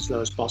increases as low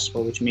as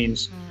possible, which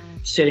means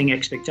setting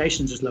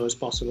expectations as low as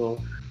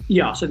possible.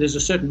 Yeah, so there's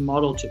a certain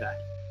model to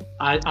that.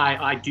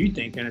 I do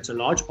think, and it's a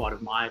large part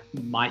of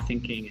my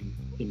thinking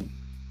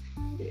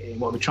in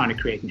what we're trying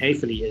to create in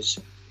Haefele, is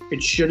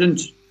it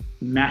shouldn't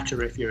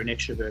matter if you're an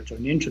extrovert or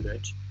an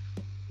introvert.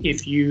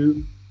 If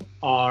you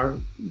are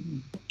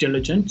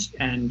diligent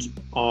and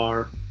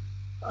are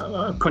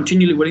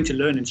continually willing to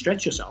learn and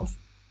stretch yourself,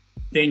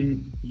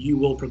 then you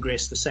will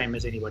progress the same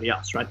as anybody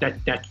else, right?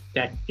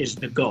 That is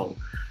the goal.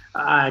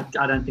 I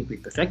don't think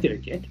we've perfected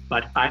it yet,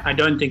 but I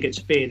don't think it's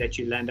fair that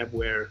you land up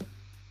where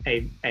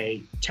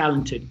a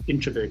talented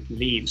introvert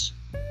leaves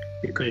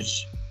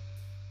because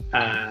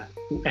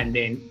and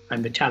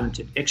the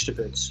talented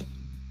extroverts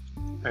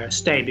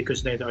stay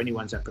because they're the only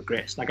ones that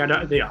progress.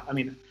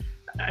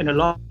 And a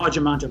large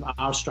amount of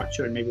our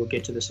structure, and maybe we'll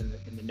get to this in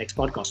the next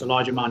podcast, a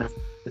large amount of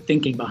the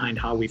thinking behind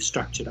how we've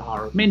structured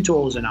our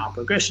mentors and our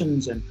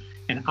progressions and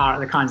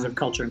the kinds of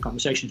culture and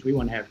conversations we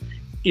want to have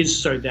is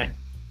so that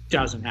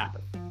doesn't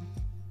happen.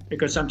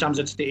 Because sometimes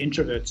it's the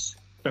introverts.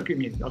 Look, I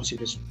mean, obviously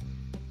there's,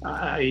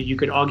 you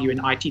could argue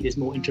in IT there's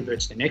more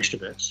introverts than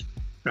extroverts,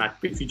 right?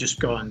 If you just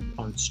go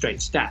on straight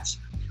stats,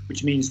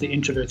 which means the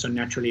introverts are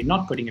naturally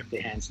not putting up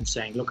their hands and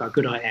saying, look how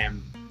good I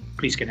am,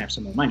 please can I have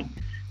some more money.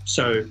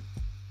 So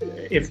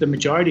if the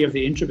majority of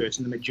the introverts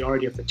and the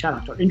majority of the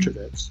talent are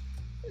introverts,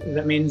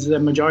 that means the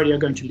majority are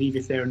going to leave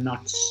if they're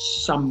not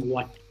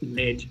somewhat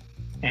led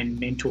and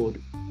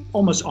mentored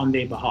almost on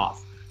their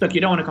behalf. Look,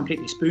 you don't want to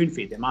completely spoon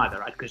feed them either,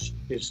 right? Because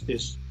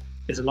there's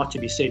a lot to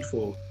be said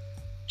for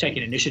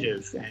taking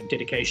initiative and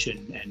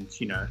dedication and,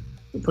 you know,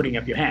 putting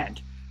up your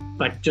hand.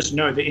 But just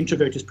know the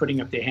introvert is putting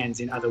up their hands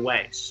in other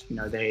ways. You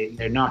know,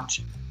 they're not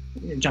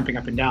jumping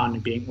up and down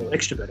and being all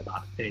extrovert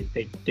about it.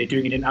 They're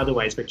doing it in other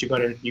ways, but you got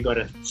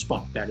to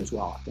spot that as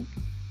well, I think.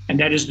 And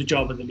that is the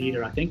job of the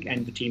leader, I think,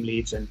 and the team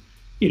leads, and,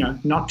 you know,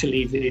 not to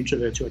leave the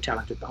introverts who are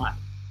talented behind.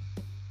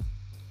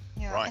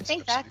 Yeah, Right, I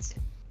think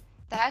absolutely.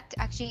 that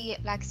actually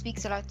like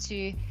speaks a lot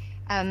to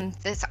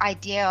this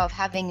idea of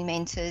having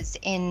mentors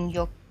in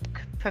your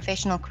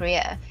professional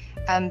career,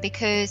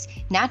 because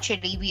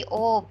naturally we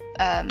all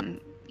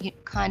you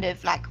kind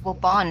of like will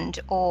bond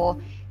or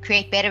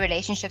create better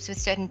relationships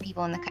with certain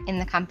people in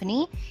the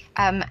company,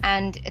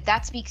 and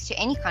that speaks to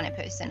any kind of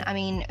person. I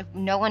mean,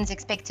 no one's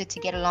expected to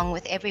get along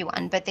with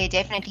everyone, but there are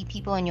definitely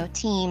people in your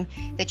team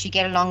that you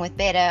get along with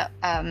better,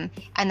 and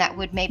that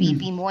would maybe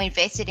be more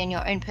invested in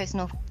your own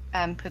personal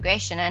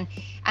progression, and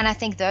I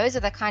think those are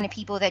the kind of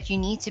people that you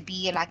need to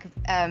be like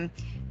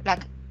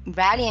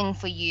rallying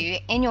for you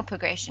in your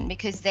progression,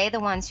 because they're the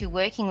ones who are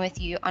working with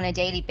you on a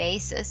daily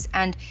basis.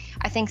 And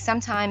I think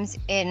sometimes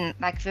in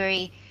like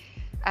very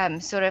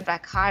sort of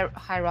like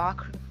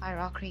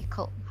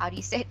hierarchical, how do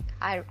you say it?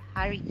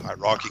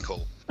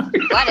 Hierarchical.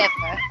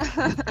 Whatever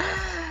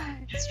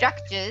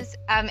structures,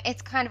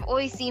 it's kind of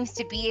always seems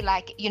to be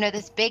like, you know,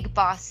 this big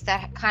boss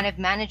that kind of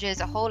manages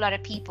a whole lot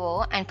of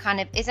people and kind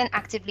of isn't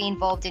actively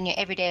involved in your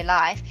everyday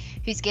life,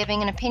 who's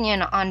giving an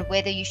opinion on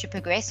whether you should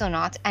progress or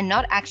not, and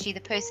not actually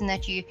the person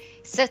that you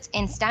sit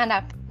in stand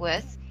up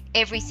with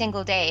every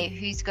single day,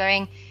 who's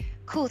going,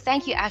 cool,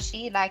 thank you,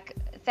 Ashley, like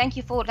thank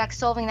you for like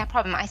solving that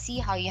problem, I see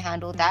how you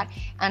handled that,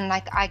 and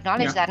like I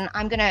acknowledge that, and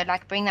I'm gonna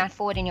like bring that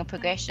forward in your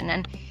progression.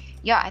 And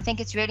yeah, I think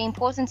it's really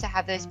important to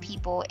have those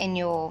people in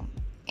your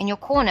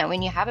corner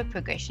when you have a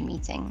progression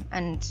meeting.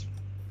 And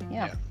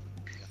yeah.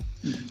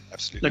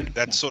 Absolutely.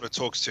 That sort of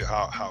talks to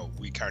how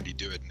we currently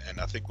do it, and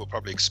I think we'll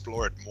probably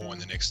explore it more in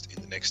the next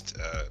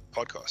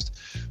podcast.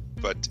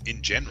 But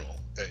in general,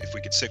 if we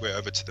could segue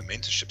over to the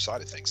mentorship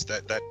side of things,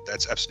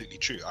 that's absolutely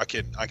true. I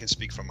can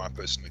speak from my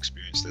personal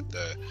experience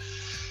that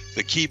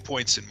the key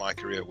points in my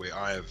career where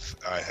I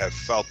have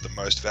felt the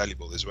most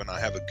valuable is when I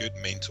have a good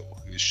mentor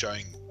who's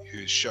showing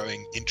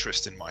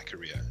interest in my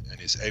career and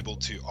is able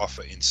to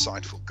offer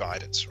insightful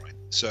guidance, right?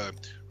 So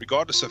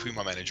regardless of who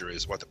my manager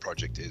is, what the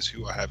project is,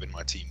 who I have in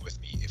my team with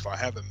me, if I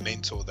have a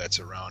mentor that's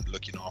around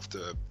looking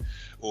after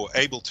or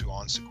able to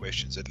answer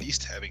questions, at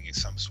least having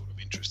some sort of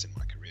interest in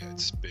my career,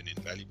 it's been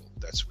invaluable.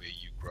 That's where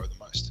you grow the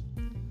most.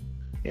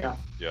 Yeah.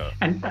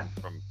 And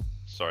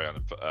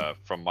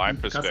from my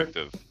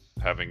perspective,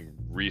 having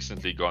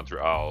recently gone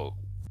through our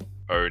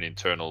own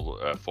internal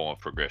form of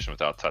progression,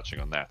 without touching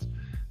on that,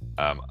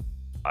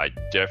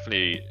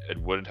 it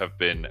wouldn't have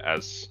been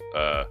as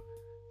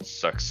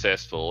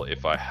successful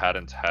if I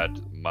hadn't had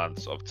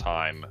months of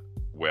time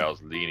where I was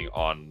leaning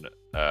on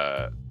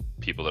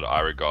people that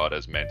I regard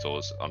as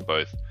mentors on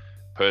both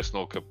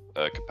personal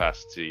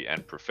capacity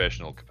and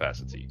professional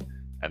capacity.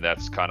 And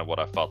that's kind of what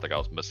I felt like I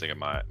was missing in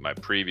my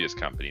previous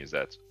companies,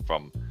 that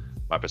from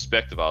my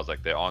perspective, I was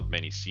like, there aren't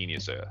many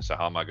seniors here, so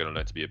how am I going to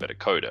learn to be a better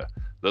coder?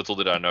 Little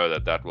did I know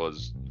that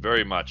was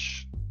very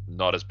much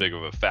not as big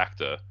of a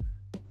factor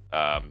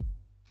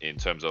in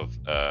terms of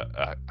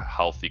a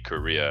healthy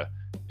career,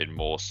 in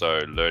more so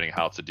learning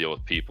how to deal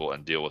with people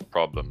and deal with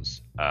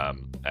problems,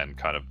 and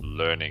kind of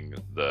learning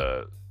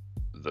the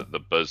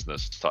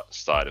business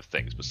side of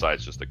things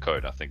besides just the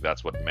code. I think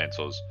that's what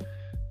mentors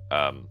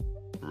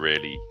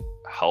really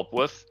help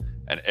with,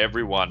 and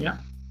everyone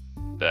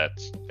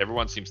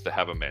seems to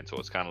have a mentor.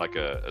 It's kind of like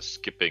a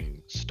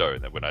skipping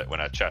stone. That when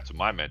I chat to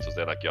my mentors,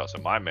 they're like, yeah, so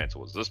my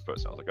mentor was this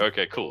person. I was like,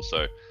 okay, cool.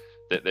 So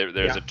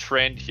there's a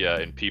trend here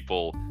in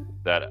people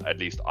that at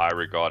least I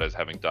regard as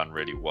having done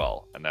really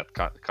well, and that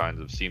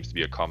kind of seems to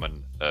be a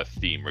common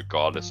theme,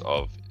 regardless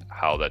of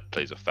how that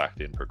plays a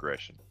factor in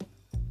progression.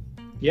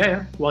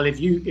 Yeah. Well, if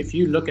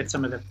you look at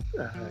some of the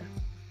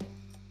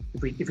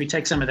if we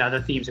take some of the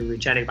other themes that we were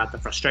chatting about, the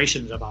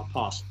frustrations of our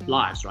past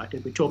lives, right?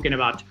 If we're talking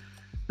about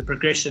the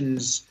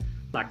progressions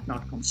like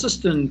not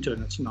consistent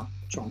and it's not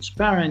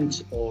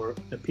transparent, or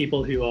the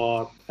people who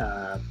are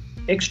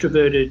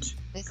extroverted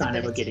kind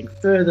of are getting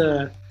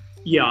further,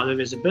 the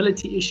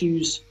visibility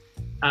issues,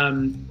 a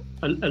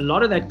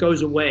lot of that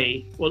goes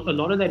away. Well, a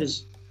lot of that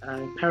is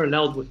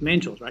paralleled with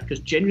mentors, right? Because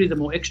generally the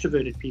more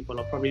extroverted people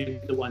are probably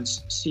the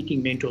ones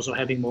seeking mentors or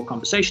having more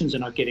conversations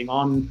and are getting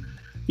on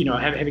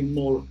having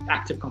more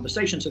active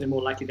conversations, so they're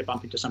more likely to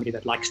bump into somebody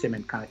that likes them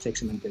and kind of takes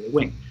them under their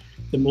wing.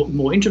 The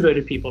more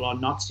introverted people are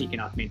not seeking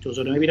out mentors,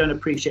 or maybe don't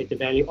appreciate the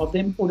value of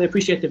them, or they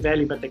appreciate the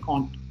value but they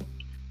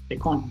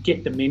can't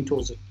get the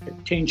mentor's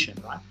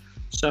attention, right?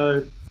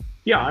 So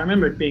yeah, I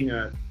remember it being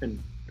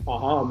an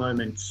aha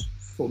moment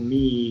for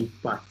me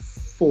about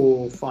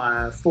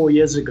 4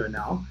 years ago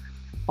now.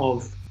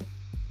 Of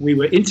we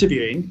were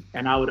interviewing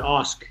and I would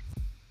ask,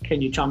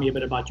 can you tell me a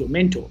bit about your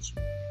mentors?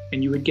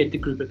 And you would get the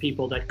group of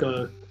people that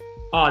go,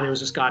 there was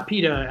this guy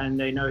Peter, and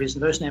they know his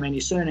first name and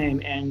his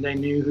surname, and they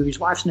knew who his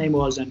wife's name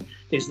was, and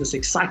there's this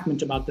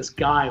excitement about this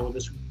guy or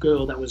this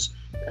girl that was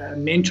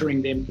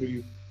mentoring them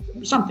through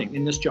something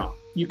in this job.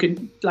 You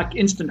can like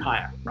instant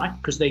hire, right?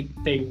 Because they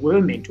were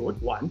mentored,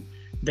 one,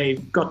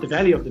 they've got the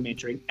value of the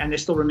mentoring, and they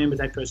still remember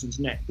that person's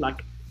name.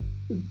 Like,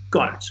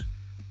 got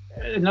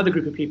it. Another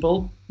group of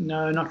people,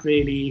 no, not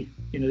really.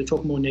 They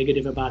talk more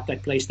negative about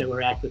that place they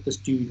were at with this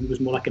dude who was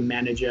more like a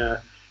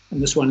manager,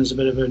 and this one is a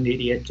bit of an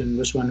idiot, and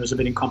this one was a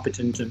bit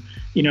incompetent, and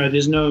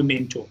there's no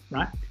mentor,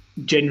 right?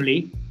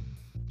 Generally,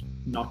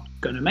 not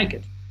going to make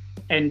it.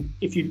 And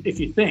if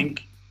you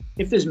think,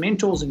 if there's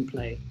mentors in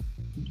play,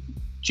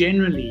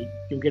 generally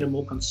you'll get a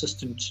more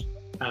consistent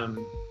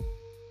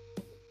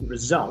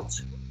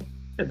result.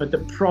 But the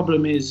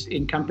problem is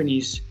in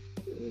companies,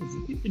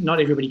 not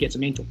everybody gets a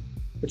mentor.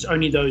 It's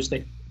only those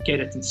that get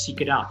it and seek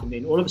it out, and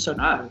then all of a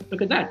sudden,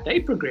 look at that, they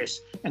progress,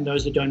 and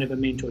those that don't have a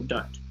mentor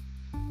don't.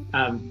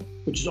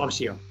 Which is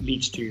obviously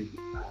leads to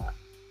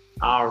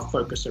our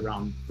focus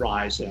around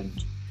Rise and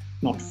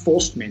not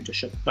forced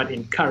mentorship, but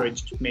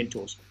encouraged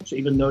mentors. So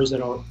even those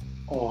that are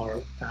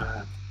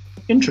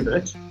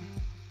introverts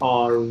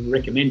are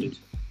recommended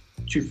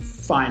to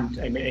find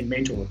a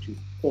mentor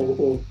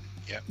or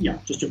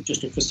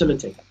just to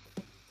facilitate.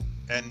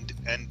 And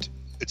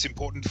it's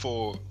important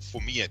for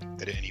me at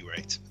any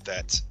rate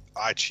that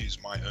I choose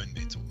my own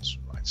mentors,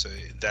 right? So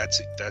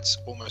that's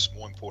almost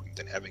more important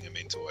than having a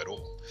mentor at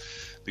all.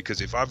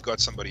 Because if I've got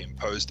somebody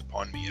imposed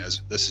upon me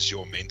as this is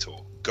your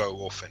mentor, go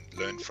off and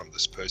learn from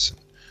this person,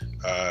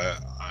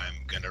 I'm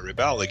going to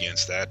rebel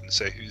against that and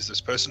say, who's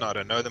this person? I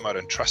don't know them, I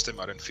don't trust them,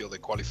 I don't feel they're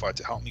qualified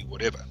to help me,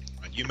 whatever.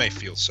 And you may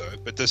feel so,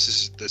 but this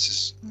is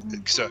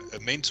so a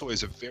mentor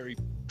is a very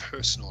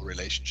personal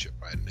relationship,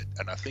 right?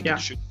 And I think it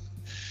should.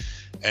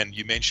 And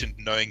you mentioned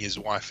knowing his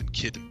wife and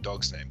kid and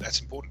dog's name. That's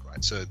important,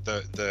 right? So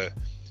the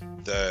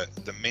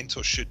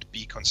mentor should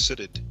be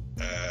considered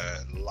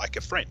like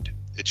a friend.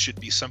 It should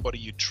be somebody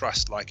you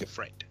trust like a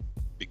friend,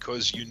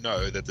 because you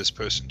know that this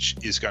person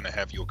is going to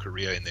have your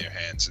career in their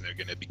hands and they're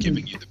going to be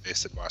giving you the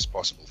best advice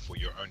possible for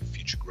your own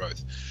future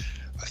growth.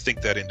 I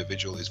think that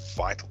individual is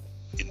vital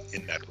in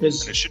that role.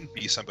 And it shouldn't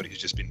be somebody who's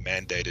just been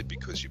mandated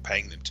because you're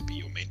paying them to be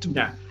your mentor.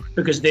 Yeah,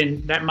 because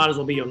then that might as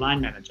well be your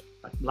line manager.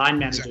 Like line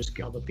managers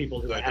are the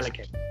people who are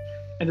allocated.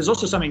 And there's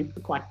also something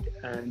quite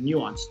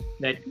nuanced,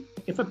 that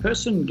if a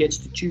person gets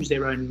to choose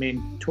their own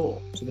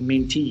mentor, so the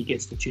mentee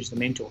gets to choose the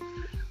mentor,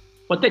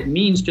 what that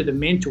means to the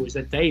mentor is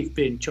that they've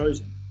been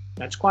chosen.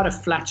 That's quite a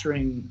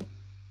flattering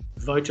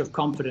vote of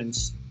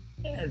confidence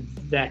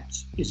that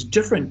is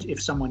different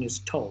if someone is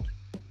told.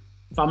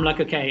 If I'm like,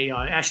 okay,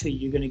 Ashley,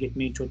 you're going to get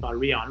mentored by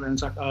Rian, and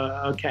it's like,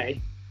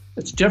 okay.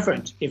 It's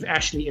different if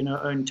Ashley, in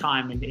her own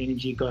time and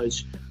energy,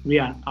 goes,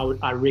 Rian,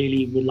 I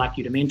really would like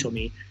you to mentor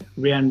me.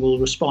 Rian will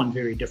respond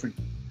very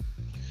differently.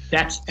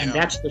 That's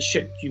the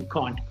shit you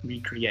can't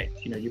recreate.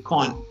 You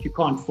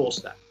can't force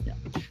that. Yeah.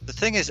 The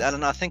thing is,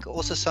 Alan, I think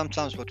also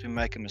sometimes what we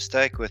make a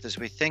mistake with is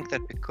we think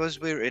that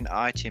because we're in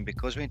IT and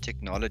because we're in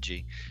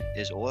technology,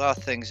 is all our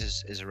things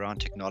is around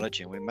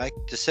technology, and we make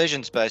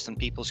decisions based on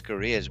people's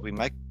careers. We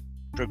make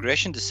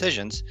progression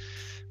decisions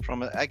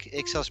from an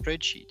Excel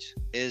spreadsheet.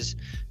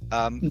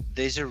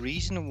 There's a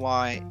reason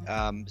why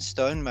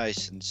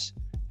stonemasons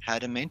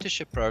had a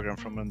mentorship program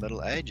from the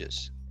Middle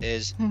Ages.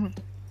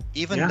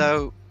 Even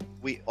though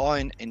we are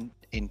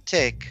in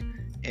tech,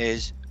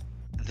 is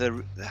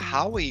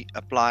how we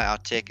apply our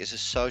tech is a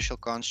social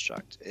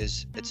construct.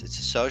 It's a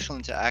social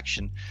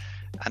interaction,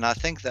 and I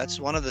think that's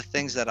one of the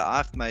things that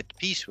I've made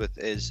peace with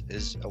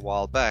is a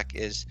while back,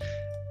 is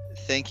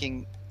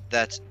thinking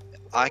that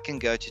I can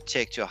go to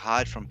tech to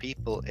hide from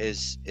people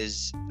is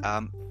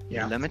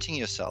limiting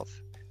yourself.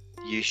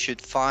 You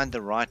should find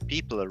the right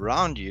people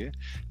around you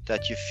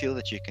that you feel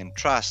that you can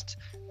trust,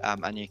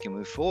 and you can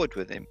move forward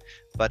with them.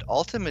 But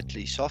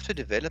ultimately, software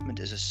development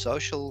is a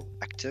social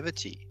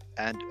activity,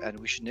 and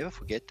we should never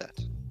forget that.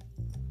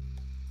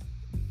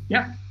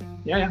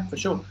 Yeah, for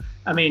sure.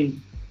 I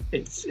mean,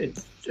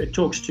 it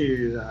talks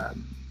to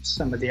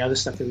some of the other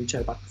stuff that we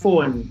chatted about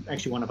before, and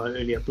actually one of our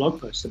earlier blog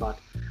posts about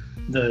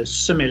the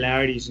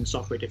similarities in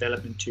software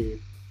development to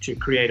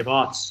creative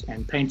arts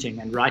and painting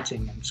and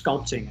writing and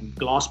sculpting and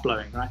glass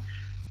blowing, right?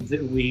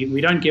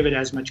 We don't give it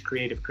as much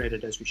creative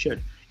credit as we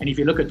should. And if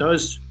you look at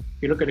those,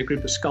 if you look at a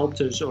group of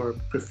sculptors or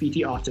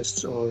graffiti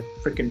artists or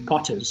freaking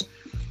potters,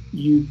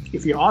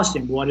 if you ask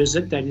them what is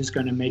it that is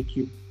going to make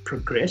you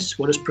progress,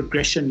 what does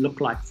progression look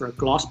like for a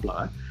glass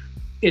blower?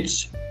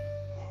 It's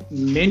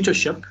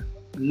mentorship,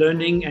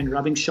 learning and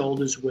rubbing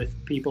shoulders with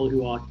people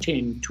who are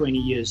 10, 20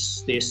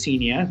 years their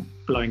senior,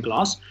 blowing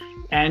glass,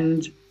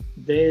 and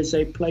there's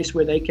a place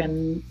where they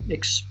can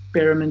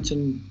experiment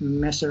and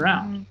mess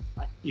around.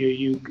 I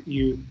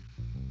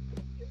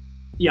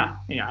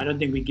don't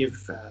think we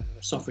give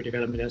software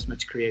development as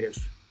much creative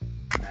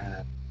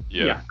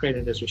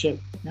credit as we should.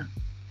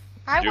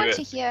 I want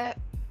to hear.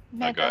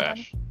 No, go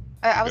Ash.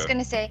 I was going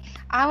to say,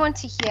 I want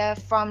to hear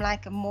from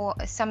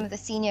some of the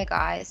senior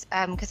guys,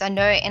 because I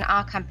know in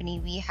our company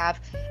we have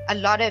a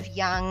lot of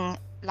young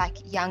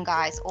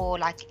guys, or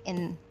like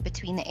in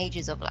between the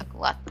ages of I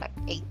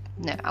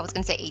was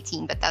going to say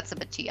 18, but that's a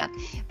bit too young.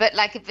 But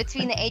like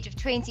between the age of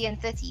 20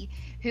 and 30,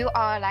 who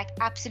are like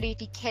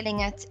absolutely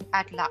killing it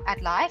at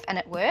life and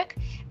at work,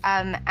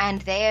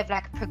 and they have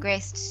like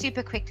progressed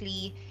super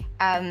quickly.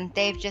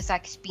 They've just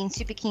like been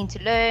super keen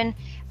to learn.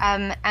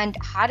 And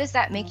how does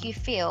that make you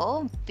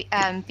feel,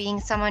 being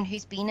someone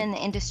who's been in the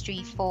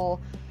industry for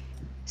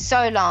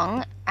so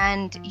long,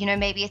 and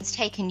maybe it's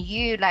taken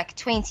you like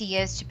 20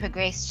 years to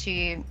progress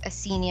to a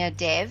senior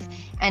dev,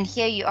 and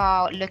here you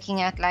are looking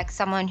at like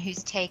someone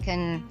who's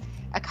taken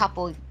a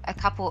couple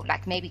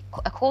like maybe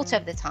a quarter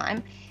of the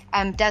time.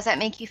 Does that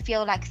make you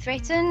feel like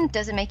threatened?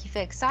 Does it make you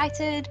feel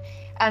excited?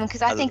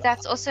 Because I think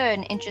that's also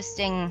an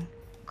interesting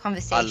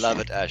conversation. I love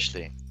it,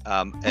 Ashley.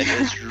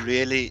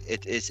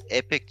 It is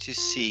epic to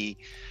see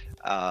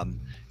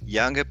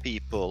younger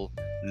people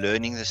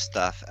learning this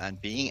stuff and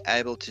being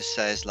able to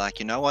say, is like,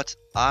 you know what,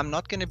 I'm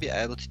not going to be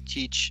able to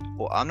teach,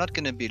 or I'm not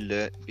going to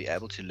be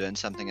able to learn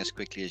something as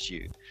quickly as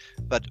you,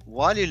 but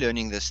while you're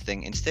learning this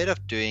thing, instead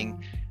of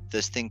doing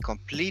this thing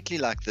completely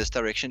like this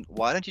direction,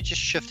 why don't you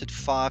just shift it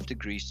 5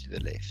 degrees to the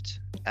left?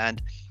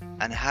 And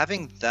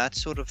having that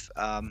sort of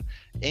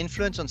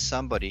influence on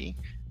somebody,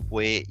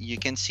 where you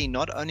can see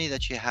not only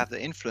that you have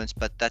the influence,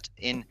 but that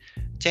in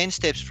 10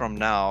 steps from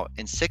now,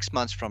 in 6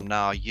 months from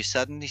now, you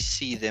suddenly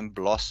see them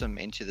blossom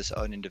into this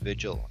own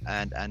individual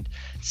and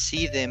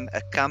see them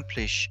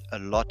accomplish a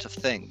lot of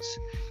things.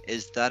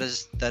 That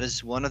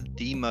is one of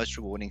the most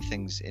rewarding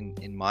things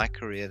in my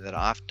career that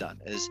I've done.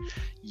 Is,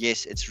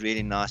 yes, it's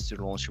really nice to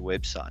launch a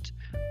website,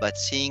 but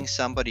seeing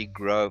somebody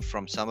grow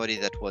from somebody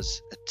that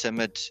was a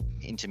timid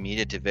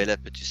intermediate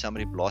developer to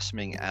somebody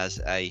blossoming as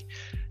a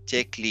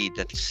tech lead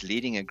that's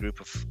leading a group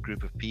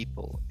of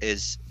people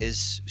is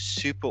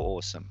super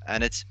awesome.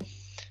 And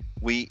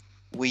we're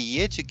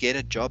here to get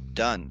a job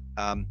done,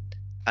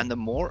 and the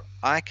more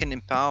I can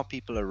empower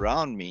people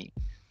around me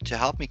to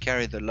help me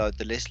carry the load,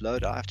 the less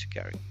load I have to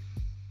carry.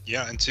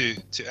 Yeah, and to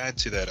add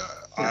to that,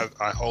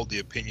 I hold the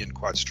opinion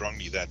quite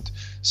strongly that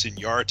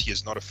seniority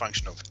is not a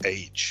function of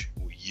age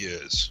or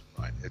years,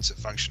 right? It's a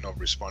function of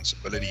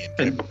responsibility and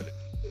capability.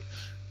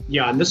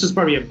 Yeah, and this is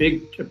probably a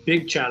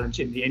big challenge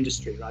in the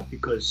industry, right?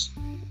 Because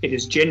it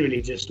is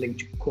generally just linked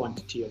to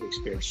quantity of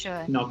experience,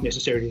 sure, not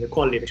necessarily the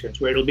quality of experience.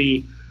 Where it'll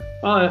be,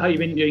 oh, have you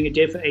been doing a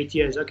dev for 8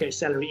 years? Okay,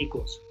 salary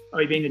equals. Oh,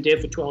 you've been a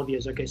dev for 12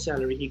 years. Okay,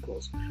 salary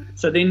equals.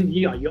 So then,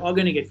 yeah, you are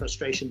going to get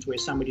frustrations where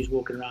somebody's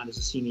walking around as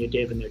a senior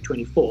dev and they're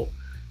 24.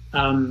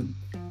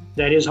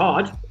 That is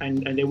hard,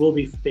 and there'll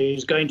be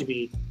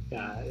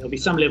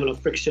some level of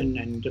friction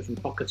and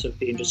different pockets of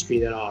the industry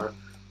that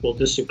will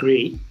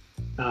disagree.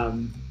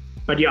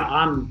 But yeah,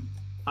 I'm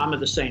of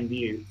the same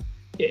view.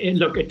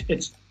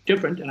 It's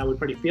different, and I would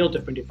probably feel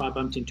different if I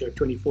bumped into a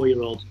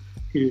 24-year-old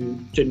who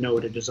didn't know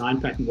what a design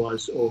pattern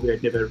was, or who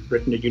had never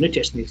written a unit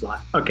test in his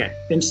life. Okay,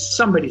 then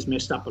somebody's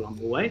messed up along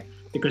the way,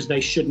 because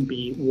they shouldn't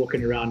be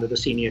walking around with a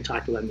senior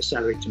title and the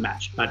salary to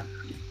match. But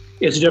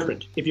it's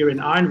different. If you're in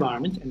our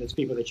environment and it's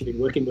people that you've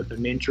been working with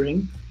and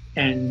mentoring,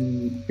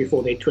 and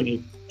before their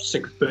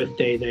 26th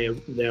birthday,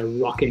 they're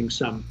rocking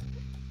some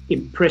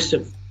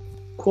impressive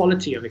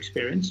quality of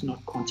experience,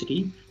 not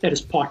quantity. That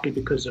is partly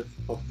because of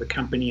the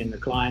company and the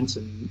clients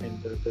and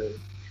the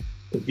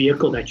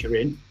vehicle that you're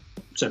in.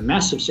 It's a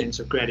massive sense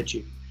of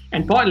gratitude.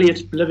 And partly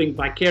it's living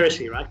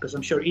vicariously, right? Because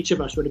I'm sure each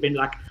of us would have been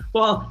like,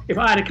 well, if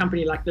I had a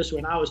company like this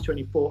when I was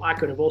 24, I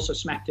could have also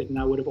smacked it, and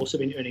I would have also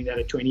been earning that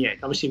at 28.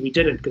 Obviously, we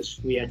didn't, because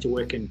we had to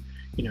work in,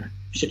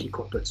 shitty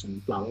corporates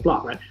and blah, blah,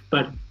 blah, right?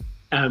 But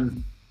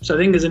so I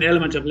think there's an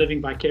element of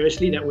living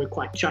vicariously that we're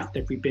quite chuffed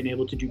that we've been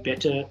able to do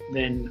better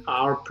than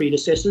our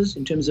predecessors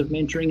in terms of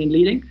mentoring and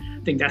leading. I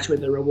think that's where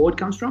the reward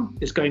comes from,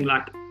 is going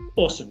like,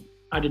 awesome,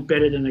 I did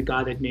better than the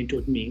guy that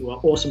mentored me. Or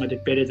awesome, I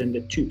did better than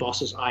the 2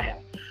 bosses I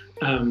had.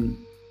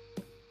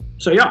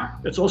 So yeah,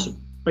 it's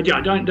awesome. But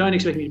yeah, don't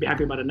expect me to be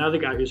happy about another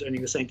guy who's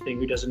earning the same thing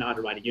who doesn't know how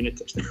to write a unit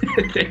test.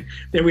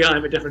 Then we all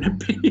have a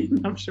different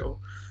opinion, I'm sure.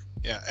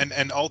 Yeah,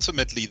 and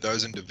ultimately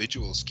those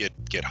individuals get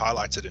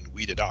highlighted and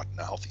weeded out in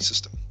a healthy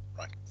system,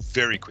 right?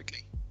 Very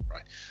quickly,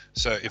 right?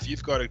 So if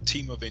you've got a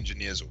team of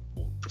engineers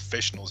or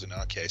professionals in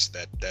our case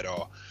that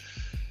are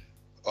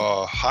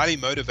highly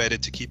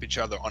motivated to keep each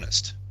other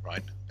honest,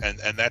 right?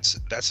 And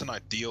that's an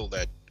ideal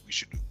that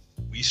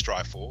we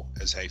strive for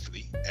as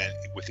Haefele and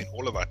within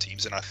all of our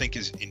teams, and I think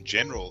is in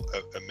general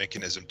a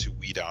mechanism to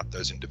weed out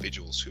those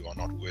individuals who are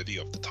not worthy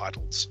of the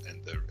titles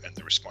and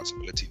the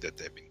responsibility that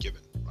they've been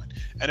given, right?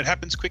 And it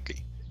happens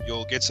quickly.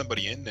 You'll get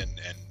somebody in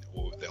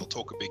or they'll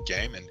talk a big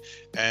game,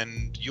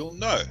 and you'll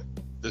know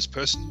this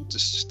person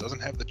just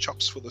doesn't have the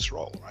chops for this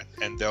role, right?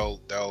 And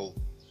they'll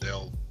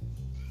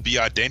be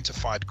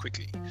identified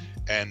quickly,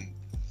 and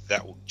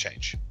that will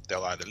change.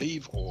 They'll either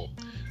leave or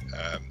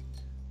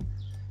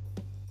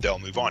they'll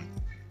move on,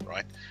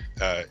 right?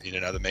 In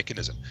another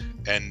mechanism.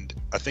 And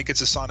I think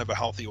it's a sign of a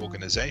healthy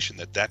organization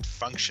that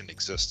function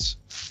exists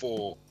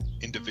for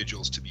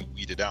individuals to be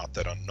weeded out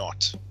that are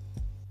not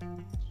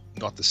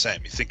the same.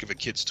 You think of a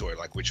kid's toy,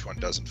 like which one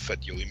doesn't fit,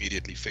 you'll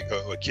immediately figure,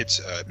 or a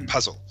kid's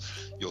puzzle,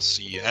 you'll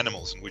see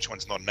animals, and which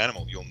one's not an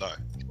animal, you'll know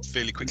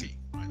fairly quickly.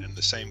 Right? And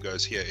the same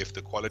goes here. If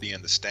the quality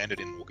and the standard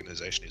in an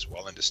organization is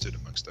well understood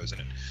amongst those in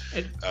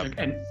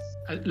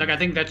it. Look, I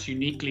think that's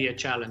uniquely a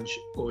challenge,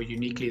 or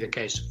uniquely the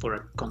case for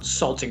a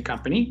consulting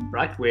company,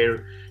 right?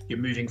 Where you're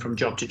moving from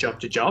job to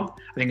job to job.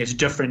 I think it's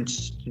different.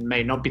 It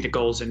may not be the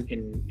goals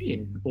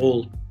in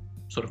all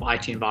sort of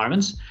IT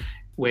environments,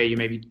 where you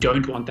maybe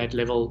don't want that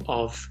level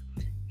of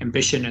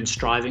ambition and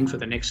striving for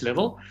the next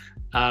level.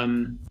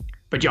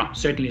 But yeah,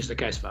 certainly is the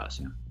case for us.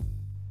 Yeah.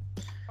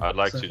 I'd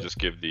like to just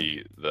give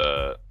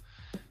the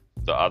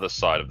other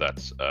side of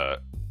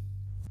that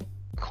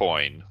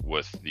coin,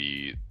 with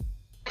the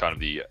kind of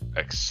the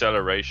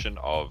acceleration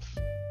of,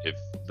 if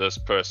this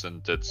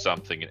person did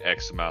something in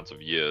X amount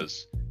of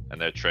years and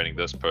they're training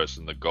this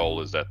person, the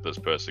goal is that this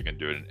person can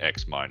do it in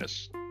X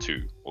minus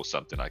 2 or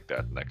something like that,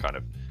 and that kind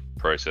of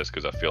process.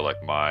 Because I feel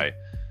like my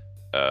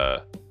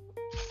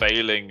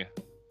failing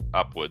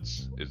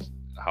upwards is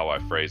how I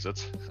phrase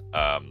it,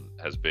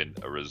 has been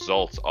a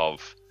result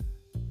of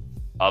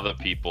other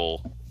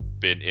people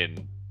been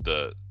in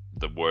the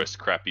worst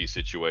crappy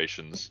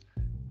situations,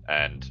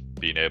 and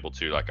being able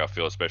to, like, I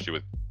feel especially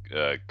with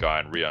Guy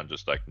and Rian,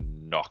 just like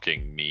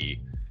knocking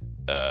me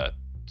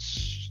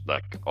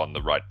like on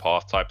the right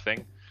path type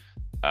thing.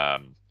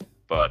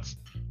 But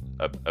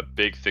a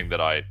big thing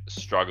that I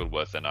struggled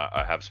with, and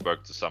I have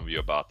spoken to some of you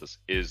about this,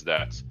 is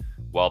that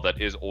while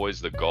that is always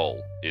the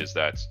goal, is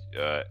that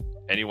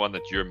anyone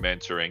that you're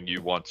mentoring,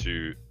 you want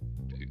to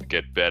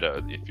get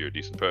better, if you're a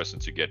decent person,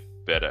 to get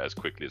better as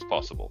quickly as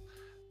possible.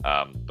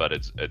 But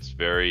it's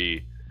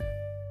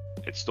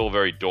still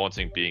very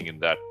daunting being in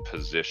that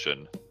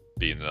position,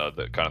 being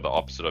the kind of the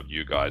opposite of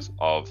you guys,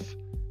 of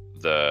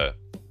the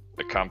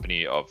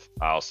company of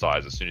our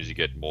size. As soon as you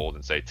get more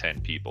than, say,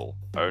 10 people,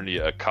 only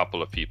a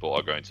couple of people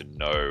are going to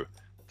know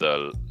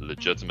the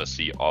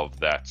legitimacy of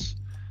that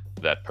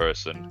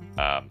person,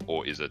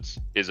 or is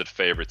it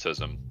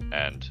favoritism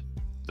and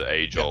the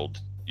age-old,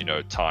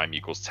 time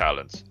equals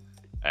talent.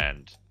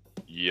 And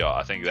yeah,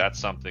 I think that's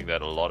something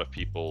that a lot of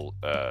people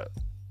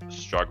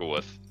struggle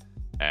with,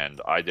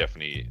 and I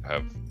definitely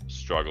have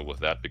struggled with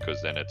that,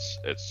 because then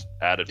it's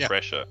added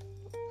pressure.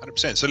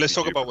 100%. So let's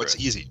talk about what's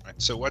easy,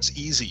 right? So what's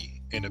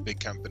easy in a big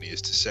company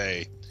is to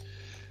say,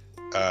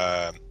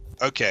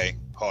 okay,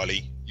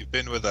 Harley, you've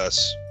been with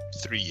us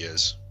 3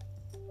 years.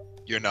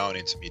 You're now an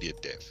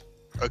intermediate dev.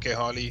 Okay,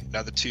 Harley,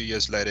 another 2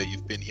 years later,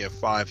 you've been here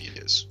 5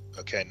 years.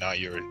 Okay, now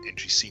you're an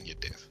entry senior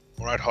dev.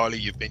 All right, Harley,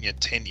 you've been here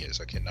 10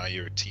 years. Okay, now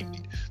you're a team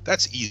lead.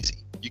 That's easy.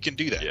 You can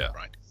do that,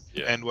 right?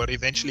 Yeah. And what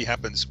eventually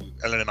happens,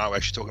 Ellen and I were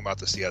actually talking about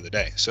this the other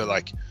day. So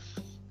like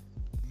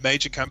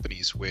major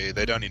companies where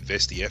they don't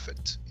invest the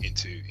effort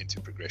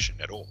into progression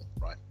at all,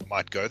 right,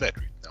 might go that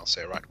route. They'll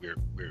say, right, we're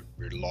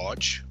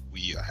large.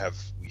 We have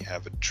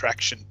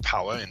attraction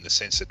power in the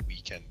sense that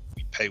we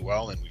pay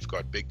well, and we've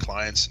got big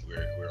clients, and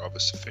we're of a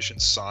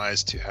sufficient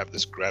size to have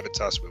this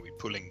gravitas where we're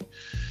pulling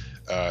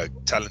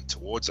talent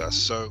towards us.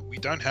 So we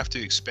don't have to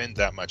expend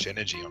that much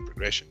energy on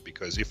progression,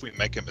 because if we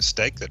make a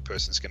mistake, that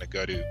person's going to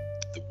go to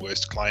the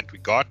worst client we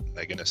got, and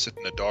they're going to sit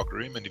in a dark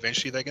room, and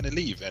eventually they're going to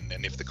leave. And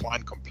if the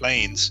client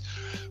complains,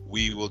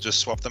 we will just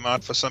swap them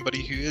out for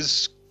somebody who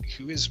is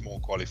more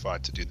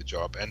qualified to do the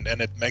job, and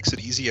it makes it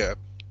easier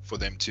for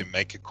them to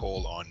make a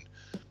call on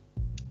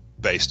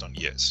based on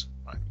years.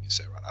 Right? You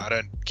say, right, I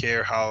don't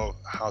care how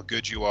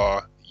good you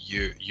are.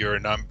 You're a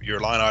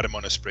line item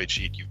on a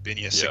spreadsheet. You've been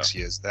here 6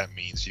 years. That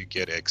means you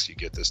get X. You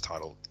get this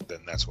title. Then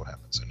that's what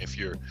happens. And if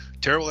you're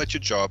terrible at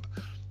your job,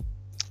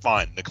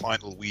 fine. The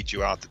client will weed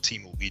you out. The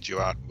team will weed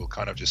you out. We'll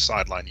kind of just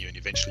sideline you, and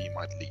eventually you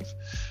might leave.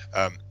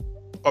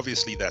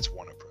 Obviously, that's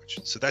one approach.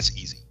 So that's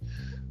easy.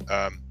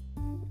 But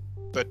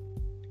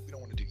we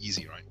don't want to do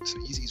easy, right? So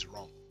easy is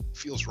wrong. It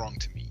feels wrong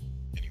to me,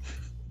 anyway.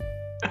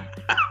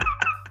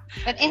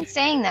 But in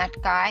saying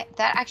that, Guy,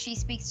 that actually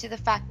speaks to the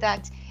fact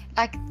that,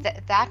 like,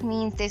 that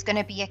means there's going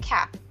to be a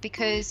cap.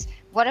 Because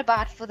what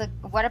about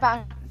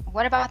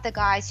the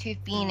guys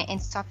who've been in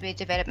software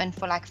development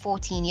for like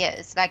 14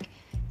 years? Like,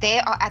 they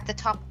are at the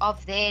top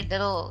of their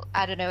little,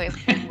 I don't know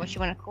what you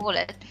want to call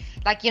it.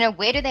 Like,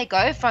 where do they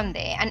go from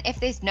there? And if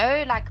there's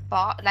no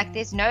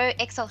there's no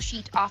Excel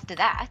sheet after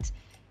that,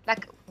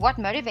 like, what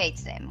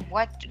motivates them?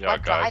 What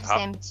drives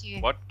them to?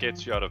 What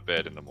gets you out of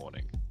bed in the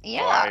morning?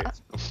 Yeah.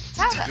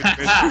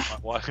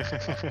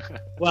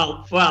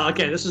 Well,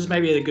 okay. This is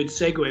maybe a good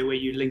segue where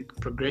you link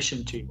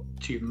progression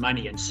to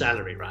money and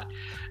salary, right?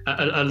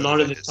 A lot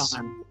of the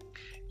time,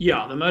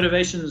 the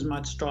motivations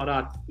might start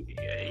out,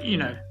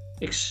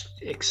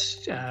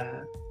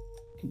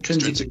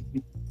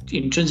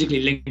 intrinsically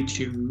linked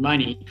to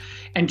money.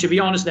 And to be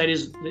honest, that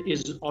is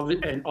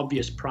an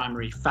obvious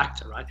primary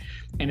factor, right?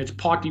 And it's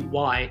partly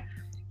why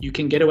you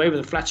can get away with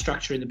a flat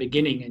structure in the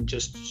beginning and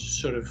just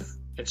sort of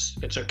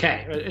it's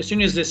okay. As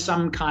soon as there's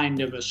some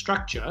kind of a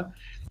structure,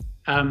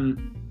 the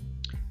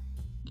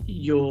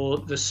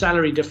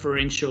salary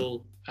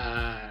differential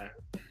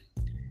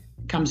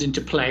comes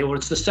into play, or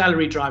it's the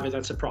salary driver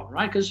that's a problem,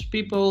 right? Because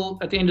people,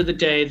 at the end of the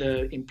day,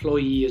 the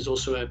employee is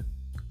also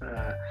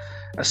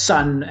a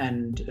son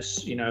and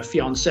a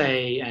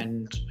fiance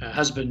and a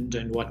husband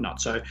and whatnot.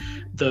 So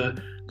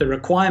the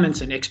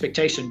requirements and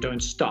expectation don't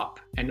stop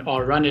and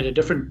are run at a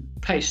different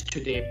pace to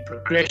their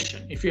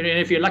progression. If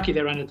you're lucky,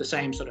 they run at the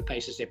same sort of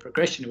pace as their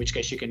progression, in which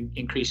case you can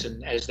increase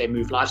as they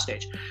move life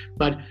stage.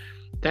 But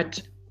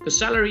that the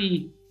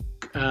salary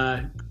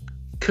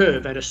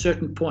curve at a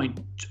certain point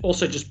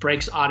also just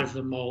breaks out of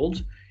the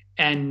mold,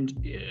 and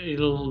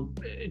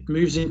it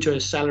moves into a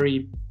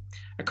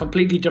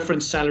completely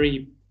different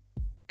salary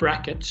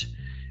bracket,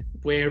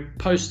 where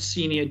post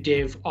senior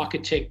dev,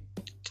 architect,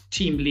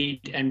 team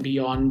lead and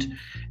beyond,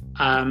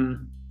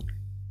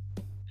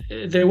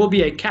 there will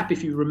be a cap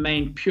if you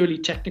remain purely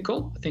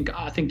technical.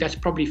 I think that's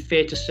probably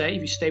fair to say.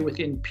 If you stay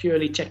within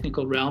purely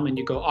technical realm and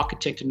you go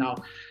architect, and now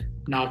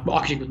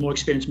architect with more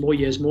experience, more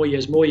years,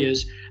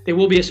 there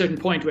will be a certain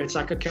point where it's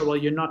like, okay, well,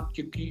 you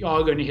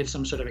are going to hit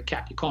some sort of a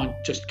cap. You can't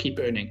just keep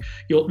earning.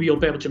 You'll be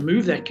able to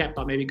move that cap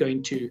by maybe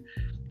going to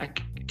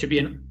be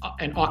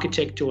an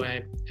architect or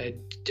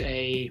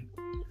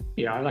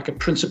like a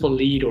principal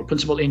lead or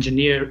principal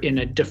engineer in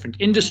a different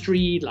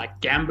industry, like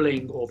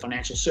gambling or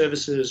financial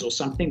services or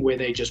something, where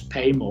they just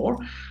pay more,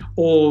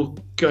 or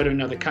go to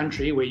another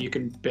country where you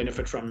can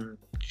benefit from,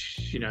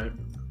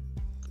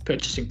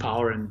 purchasing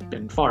power and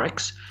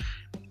Forex.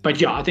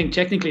 But yeah, I think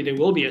technically there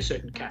will be a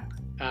certain cap.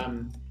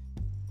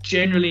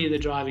 Generally, the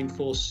driving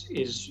force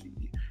is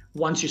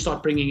once you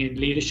start bringing in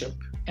leadership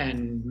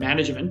and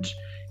management,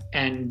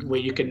 and where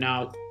you can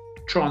now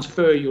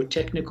transfer your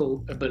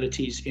technical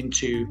abilities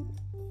into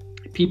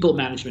people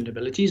management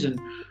abilities and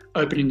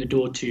opening the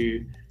door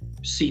to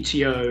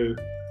CTO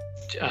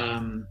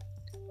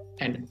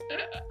and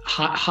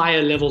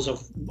higher levels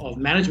of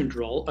management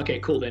role. Okay,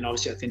 cool. Then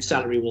obviously I think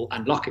salary will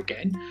unlock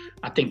again.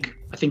 I think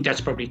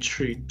that's probably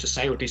true to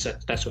say, or at least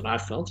that's what I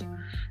felt.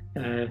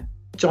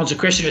 To answer the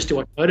question as to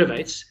what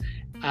motivates,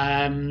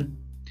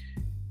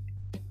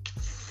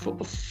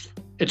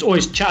 it's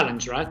always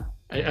challenge, right?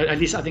 At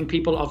least I think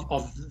people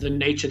of the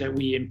nature that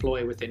we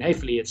employ within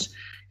Haefele,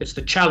 it's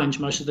the challenge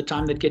most of the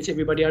time that gets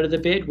everybody out of the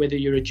bed, whether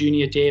you're a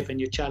junior dev and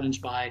you're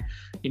challenged by,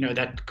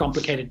 that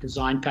complicated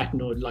design pattern,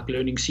 or like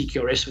learning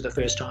CQRS for the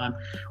first time,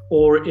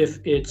 or if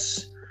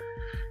it's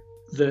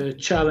the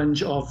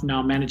challenge of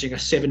now managing a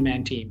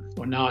 7-man team,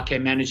 or now,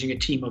 managing a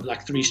team of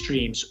like 3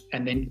 streams.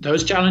 And then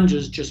those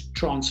challenges just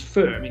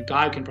transfer. I mean,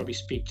 Guy can probably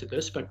speak to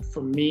this, but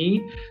for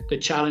me, the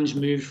challenge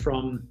moved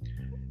from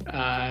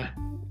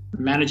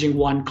managing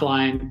 1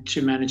 client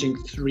to managing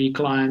 3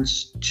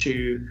 clients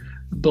to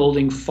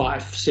building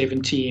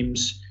 5-7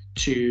 teams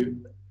to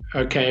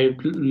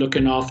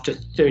looking after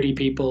 30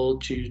 people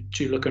to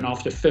looking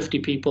after 50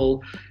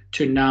 people,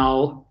 to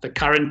now the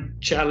current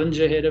challenge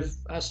ahead of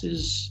us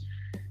is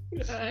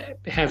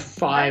have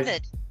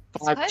 5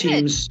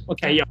 teams.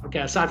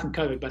 Aside from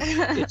COVID, but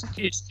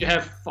it's to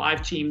have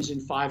 5 teams in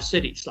 5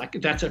 cities.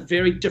 Like, that's a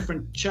very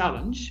different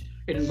challenge.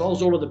 It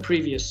involves all of the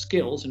previous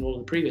skills and all of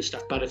the previous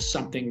stuff, but it's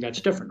something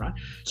that's different, right?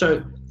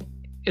 So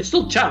it's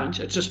still a challenge.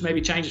 It just maybe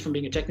changes from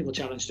being a technical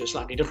challenge to a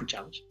slightly different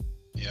challenge.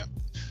 Yeah.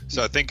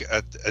 So I think,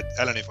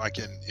 Alan, if I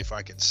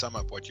can sum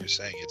up what you're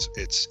saying,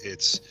 it's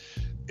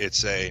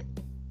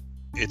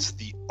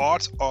the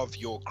art of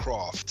your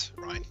craft,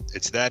 right?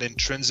 It's that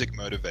intrinsic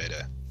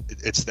motivator.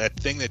 It's that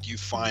thing that you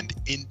find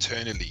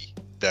internally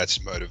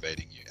that's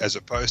motivating you, as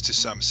opposed to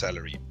some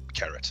salary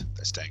carrot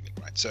that's dangling,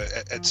 right? So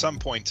at some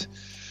point,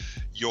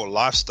 your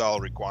lifestyle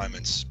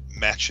requirements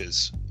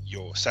matches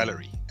your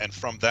salary, and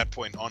from that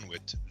point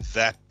onward,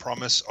 that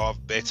promise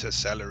of better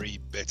salary,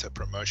 better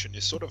promotion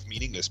is sort of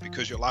meaningless,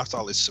 because your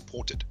lifestyle is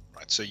supported,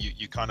 right? So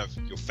you kind of,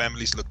 your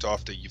family's looked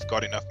after, you've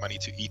got enough money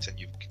to eat, and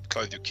you can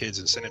clothe your kids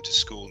and send them to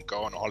school and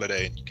go on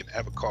holiday, and you can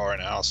have a car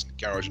and a house and a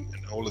garage and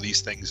all of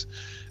these things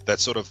that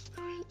sort of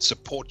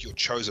support your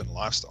chosen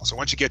lifestyle. So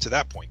once you get to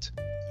that point,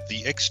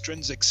 the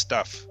extrinsic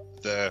stuff,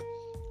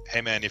 hey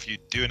man, if you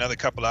do another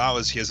couple of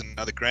hours, here's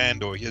another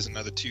 $1,000, or here's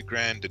another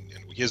 $2,000, and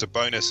here's a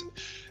bonus.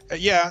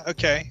 Yeah,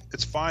 okay,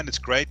 it's fine, it's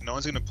great. No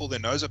one's going to pull their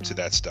nose up to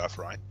that stuff,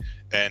 right?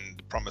 And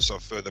the promise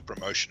of further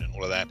promotion and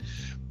all of that.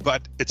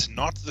 But it's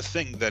not the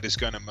thing that is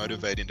going to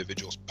motivate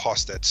individuals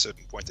past that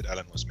certain point that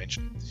Alan was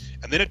mentioning.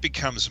 And then it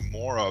becomes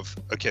more of,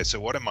 okay, so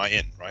what am I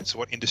in, right? So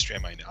what industry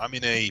am I in? I'm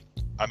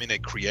in a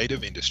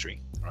creative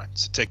industry, right?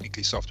 So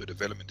technically, software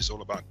development is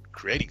all about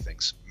creating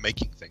things,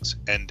 making things.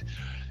 And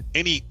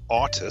any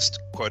artist,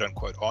 quote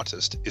unquote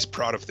artist, is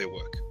proud of their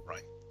work,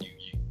 right?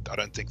 I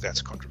don't think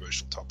that's a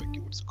controversial topic.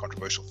 It's a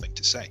controversial thing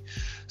to say.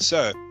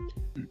 So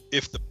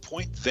if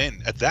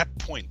at that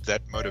point,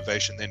 that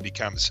motivation then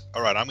becomes,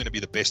 all right, I'm going to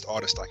be the best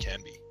artist I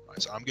can be,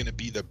 right? So I'm going to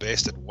be the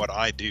best at what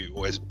I do,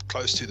 or as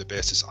close to the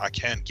best as I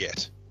can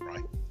get,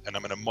 right? And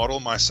I'm going to model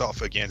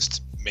myself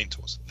against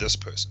mentors, this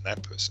person,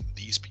 that person,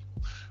 these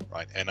people,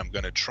 right? And I'm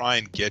going to try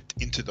and get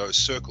into those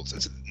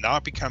circles. Now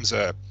it becomes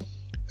a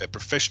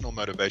professional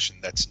motivation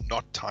that's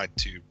not tied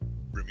to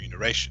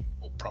remuneration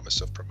or promise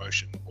of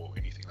promotion or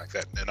anything like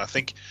that. And I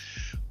think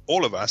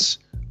all of us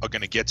are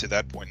going to get to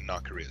that point in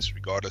our careers,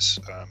 regardless.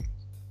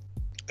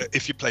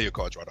 If you play your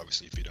cards right,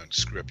 obviously, if you don't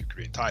screw up your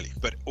career entirely.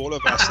 But all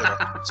of us that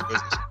are in this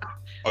business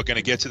are going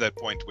to get to that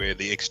point where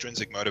the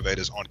extrinsic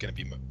motivators aren't going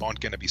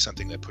to be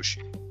something that push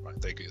you.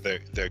 Right?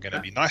 They're going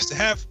to be nice to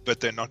have, but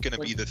they're not going to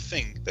be the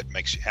thing that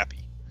makes you happy.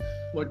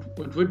 What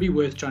would be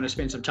worth trying to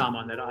spend some time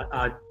on that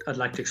I'd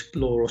like to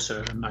explore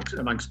also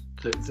amongst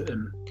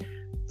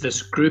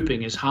this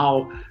grouping is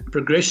how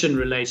progression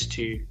relates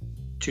to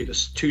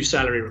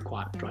salary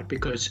requirement, right?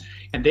 Because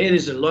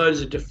there's loads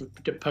of different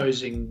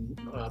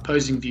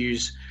opposing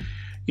views.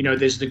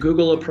 There's the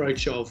Google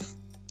approach of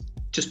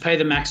just pay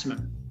the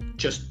maximum,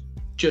 just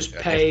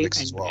pay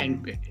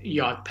and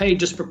pay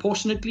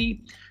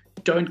disproportionately.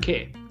 Don't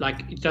care.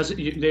 Like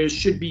there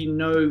should be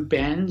no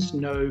bands,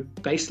 no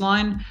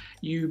baseline.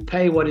 You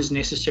pay what is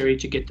necessary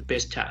to get the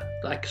best talent.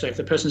 Like, so if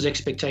the person's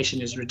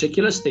expectation is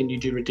ridiculous, then you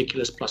do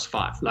ridiculous plus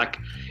 5. Like,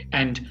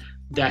 and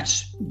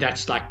that's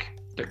like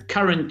the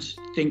current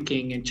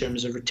thinking in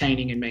terms of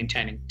retaining and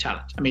maintaining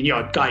talent. I mean,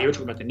 Guy, you're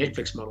talking about the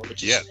Netflix model,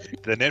 which is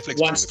the Netflix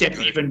one step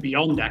even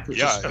beyond that. Which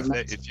is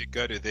if you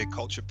go to their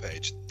culture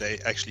page, they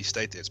actually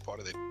state that it's part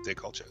of their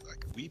culture.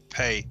 Like, we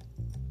pay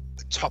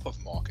the top of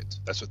market.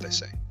 That's what they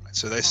say. Right?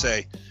 So they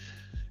say,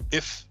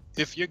 if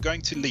you're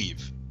going to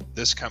leave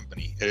this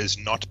company, it is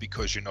not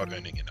because you're not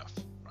earning enough.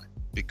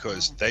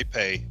 Because they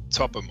pay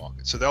top of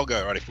market. So they'll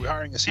go, right, if we're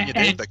hiring a senior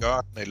dev, they go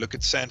out and they look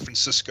at San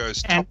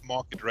Francisco's top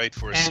market rate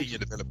for a senior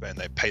developer, and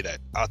they pay that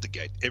out the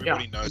gate.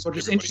 Everybody knows. What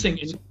is interesting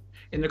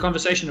in the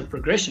conversation of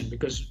progression,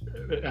 because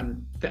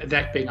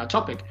that being our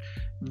topic,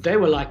 they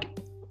were like,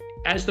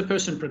 as the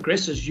person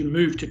progresses, you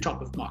move to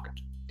top of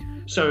market.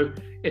 So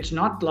it's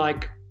not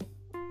like,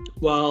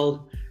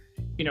 well,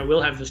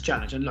 we'll have this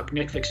challenge. And look,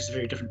 Netflix is a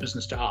very different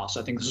business to ours.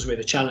 So I think this is where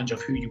the challenge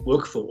of who you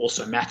work for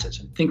also matters.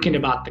 And thinking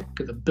about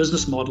the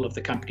business model of the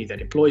company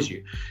that employs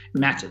you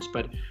matters.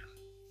 But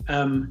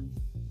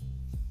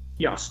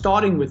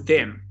starting with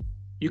them,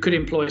 you could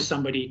employ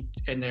somebody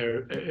and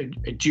they're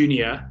a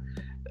junior.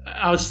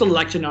 I would still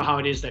like to know how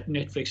it is that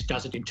Netflix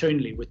does it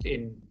internally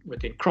within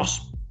cross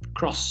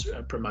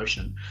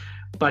promotion.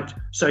 But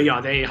so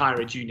they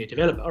hire a junior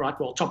developer. All right,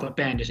 well, top of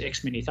band is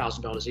X many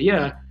 $1,000s a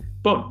year.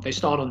 Boom, they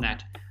start on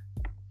that.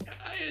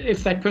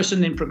 If that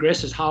person then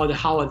progresses, how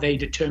are they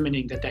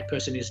determining that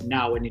person is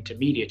now an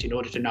intermediate in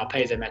order to now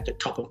pay them at the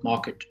top of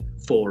market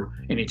for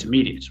an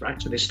intermediate, right?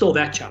 So there's still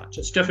that challenge.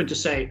 It's different to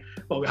say,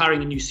 well, we're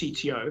hiring a new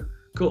CTO.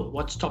 Cool.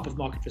 What's top of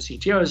market for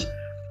CTOs?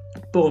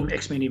 Boom,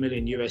 X many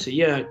million US a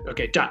year.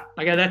 Okay, done.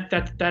 Like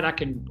that I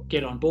can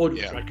get on board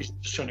with, right? Because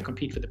you're just trying to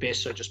compete for the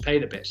best, so just pay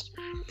the best.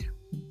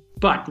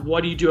 But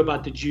what do you do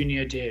about the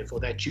junior dev or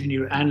that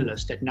junior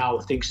analyst that now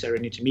thinks they're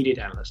an intermediate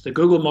analyst? The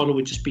Google model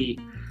would just be,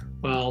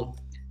 well,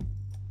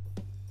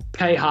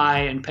 pay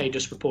high and pay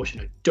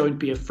disproportionate. Don't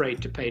be afraid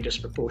to pay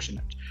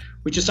disproportionate,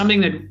 which is something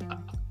that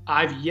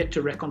I've yet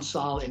to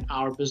reconcile in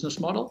our business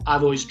model.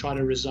 I've always tried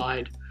to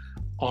reside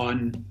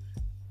on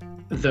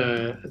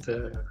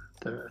the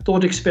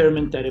thought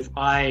experiment that if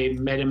I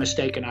made a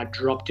mistake and I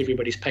dropped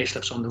everybody's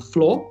payslips on the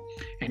floor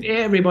and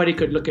everybody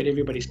could look at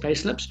everybody's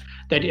payslips,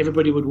 that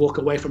everybody would walk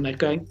away from that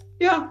going,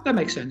 yeah, that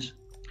makes sense.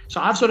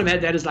 So I've sort of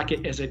had that as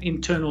an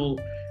internal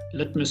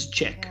litmus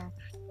check.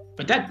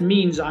 But that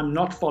means I'm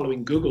not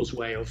following Google's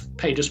way of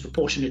pay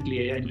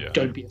disproportionately and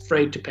don't be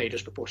afraid to pay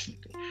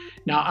disproportionately.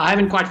 Now, I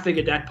haven't quite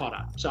figured that part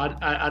out. So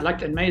I'd like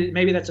to, and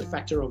maybe that's a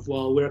factor of,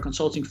 well, we're a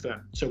consulting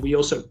firm. So we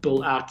also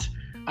bill out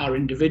our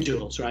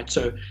individuals, right?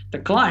 So the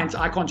clients,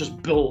 I can't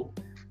just bill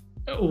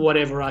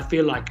whatever I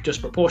feel like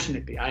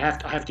disproportionately. I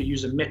have to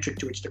use a metric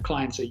to which the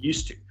clients are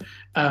used to.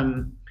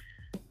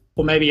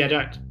 Or maybe I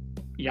don't.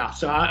 Yeah,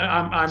 so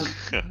I'm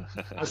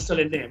still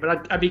in there,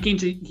 but I'd be keen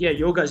to hear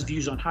your guys'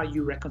 views on how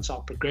you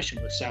reconcile progression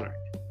with salary,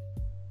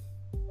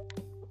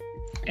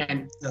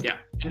 and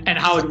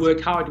how it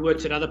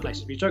works at other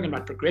places. We're talking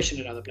about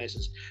progression at other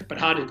places, but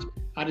how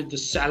did the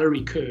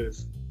salary curve,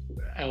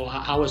 or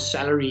how was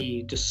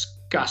salary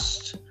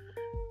discussed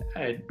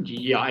at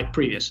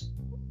previous?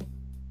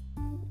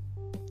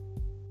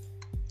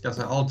 Yeah,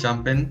 so I'll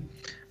jump in.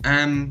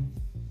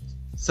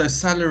 So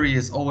salary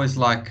is always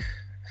like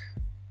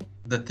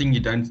the thing you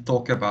don't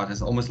talk about.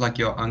 Is almost like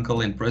your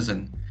uncle in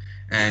prison,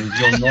 and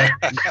you're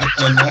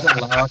not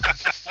allowed.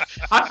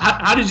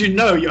 How did you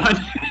know, Johan?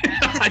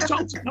 I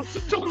told you not to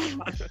talk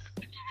about it.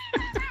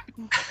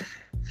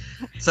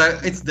 So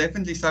it's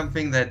definitely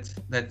something that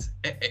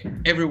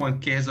everyone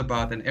cares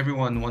about, and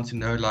everyone wants to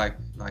know. Like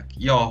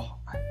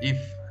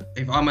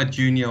if I'm a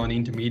junior or an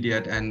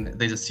intermediate, and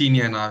there's a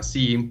senior, and I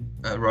see him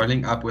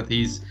rolling up with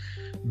his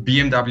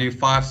BMW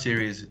 5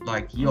 Series,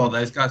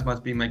 those guys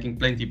must be making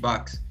plenty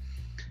bucks.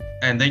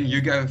 and then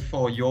you go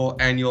for your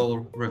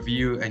annual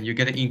review and you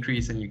get an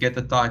increase and you get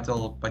the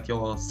title, but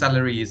your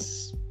salary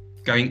is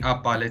going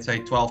up by, let's say,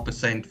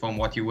 12% from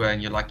what you were,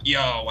 and you're like,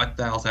 yo, what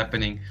the hell's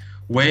happening?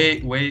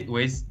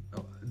 Where's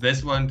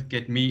this won't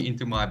get me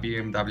into my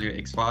BMW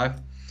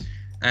X5?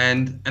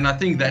 And I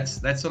think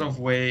that's sort of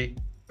where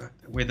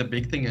the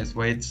big thing is,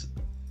 where it's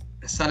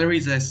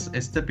salaries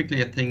is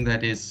typically a thing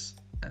that is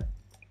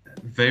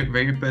very,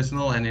 very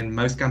personal, and in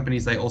most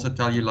companies they also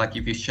tell you, like,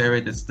 if you share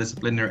it, it's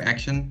disciplinary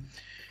action,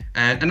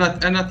 and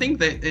I think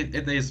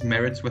that there's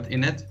merits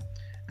within it,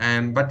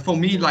 but for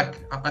me, like,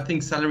 I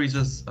think salaries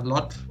is a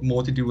lot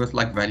more to do with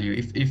like value.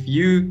 If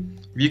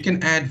you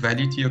can add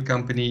value to your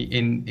company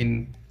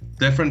in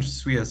different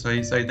spheres,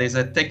 so there's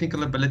a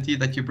technical ability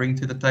that you bring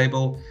to the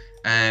table,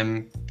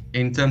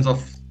 in terms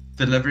of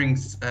delivering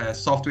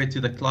software to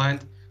the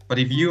client, but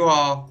if you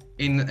are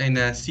in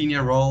a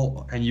senior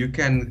role and you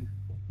can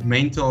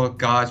mentor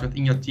guys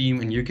within your team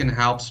and you can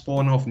help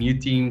spawn off new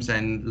teams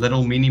and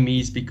little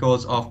mini-me's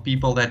because of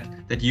people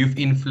that you've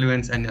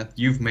influenced and that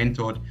you've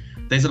mentored,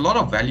 there's a lot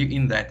of value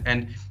in that.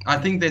 And I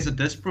think there's a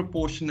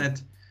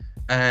disproportionate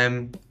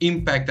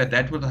impact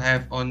that will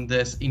have on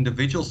this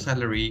individual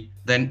salary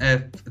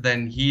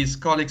than his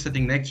colleague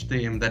sitting next to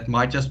him that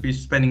might just be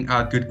spinning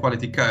out good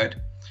quality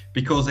code,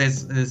 because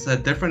there's a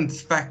different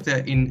factor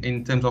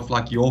in terms of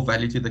like your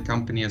value to the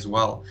company as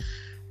well.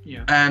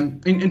 Yeah.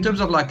 In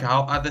terms of like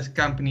how other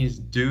companies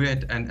do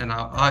it, and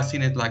I've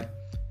seen it, like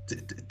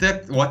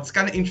what's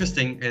kind of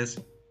interesting is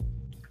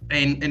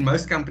in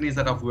most companies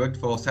that I've worked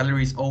for,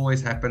 salaries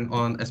always happen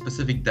on a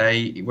specific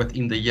day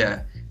within the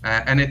year,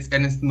 and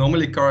it's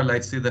normally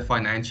correlates to the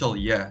financial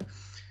year.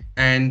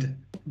 And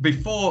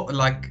before,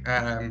 like,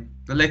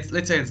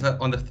 let's say it's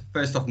on the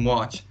 1st of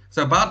March,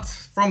 so about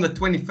from the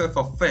 25th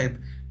of Feb,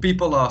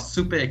 people are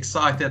super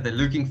excited. They're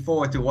looking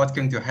forward to what's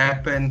going to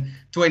happen.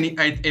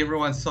 28th,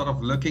 everyone's sort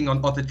of looking on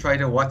Auto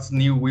Trader, what's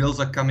new wheels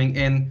are coming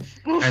in.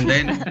 And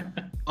then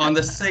on the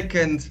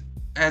 2nd,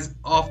 as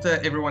after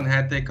everyone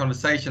had their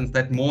conversations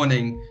that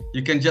morning,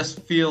 you can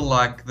just feel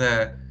like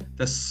the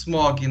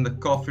smog in the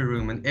coffee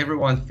room, and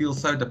everyone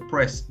feels so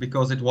depressed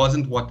because it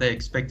wasn't what they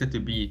expected to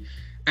be.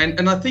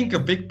 And I think a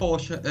big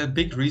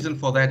reason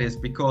for that is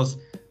because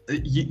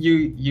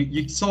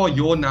you saw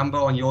your number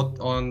on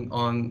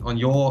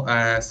your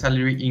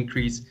salary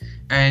increase,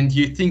 and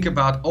you think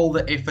about all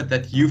the effort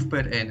that you've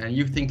put in, and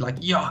you think like,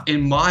 yeah,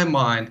 in my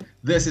mind,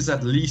 this is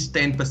at least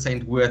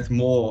 10% worth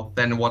more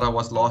than what I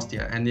was last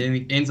year. And then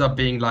it ends up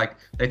being like,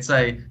 let's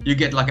say you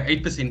get like an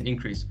 8%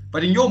 increase,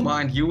 but in your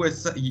mind, your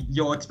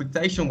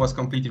expectation was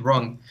completely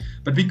wrong.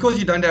 But because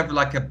you don't have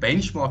like a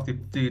benchmark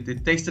to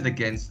test it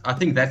against, I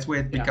think that's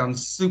where it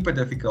becomes super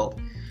difficult.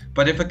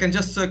 But if I can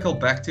just circle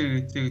back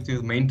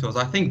to mentors,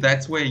 I think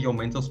that's where your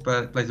mentors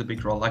plays a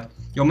big role. Like,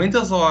 your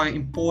mentors are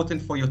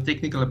important for your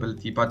technical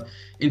ability, but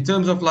in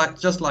terms of like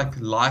just like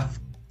life,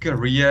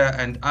 career,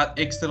 and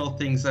external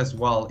things as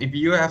well, if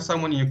you have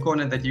someone in your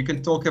corner that you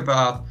can talk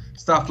about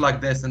stuff like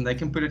this and they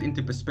can put it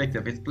into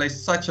perspective, it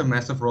plays such a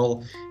massive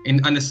role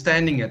in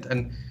understanding it.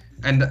 And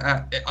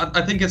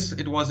I think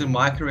it was in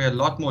my career a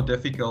lot more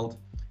difficult.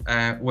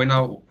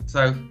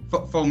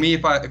 For me,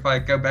 if I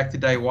go back to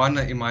day one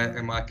in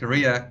my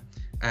career,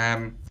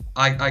 I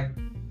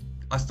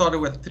started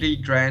with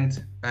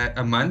 $3,000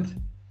 a month,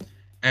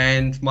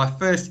 and my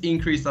first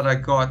increase that I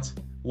got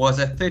was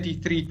a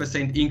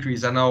 33%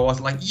 increase, and I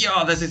was like,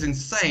 yeah, this is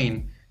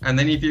insane. And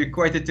then if you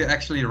equate it to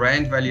actually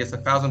rand value, it's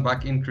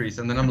 $1,000 increase,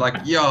 and then I'm like,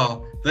 yeah,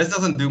 this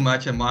doesn't do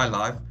much in my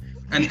life.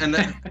 And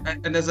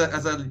as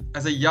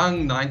a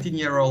young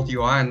 19-year-old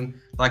Johan,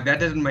 like, that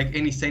didn't make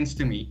any sense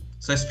to me.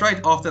 So straight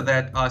after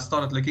that, I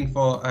started looking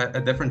for a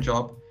different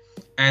job,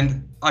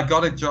 and I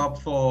got a job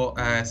for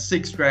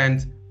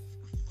 $6,000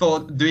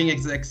 for doing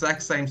the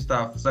exact same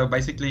stuff. So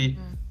basically,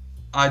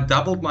 I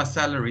doubled my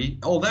salary,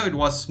 although it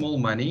was small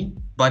money,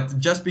 but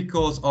just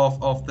because of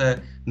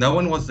no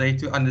one was there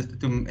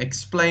to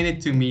explain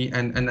it to me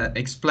and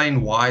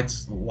explain why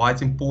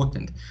it's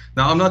important.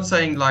 Now, I'm not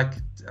saying like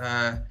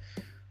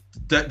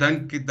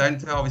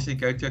don't obviously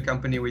go to a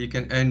company where you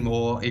can earn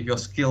more if your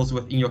skills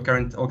within your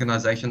current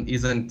organization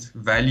isn't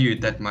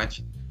valued that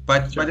much.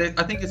 But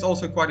I think it's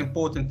also quite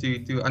important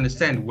to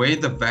understand where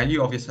the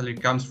value of your salary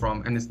comes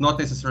from, and it's not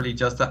necessarily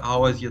just the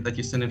hours that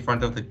you sit in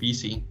front of the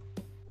PC.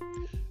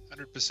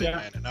 100%,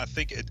 man. And I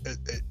think it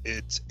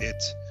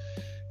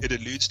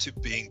alludes to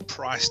being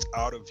priced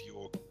out of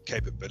your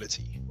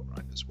capability,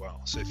 right, as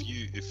well. So if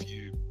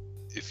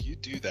you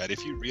do that,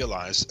 if you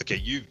realize, okay,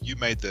 you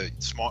made the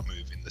smart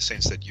move in the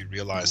sense that you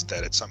realized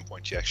that at some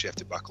point you actually have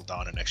to buckle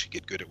down and actually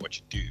get good at what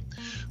you do.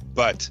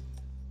 But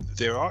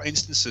there are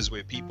instances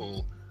where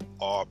people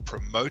are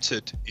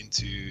promoted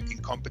into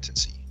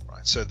incompetency,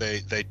 right? So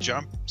they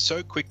jump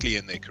so quickly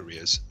in their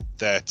careers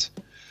that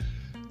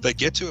they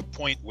get to a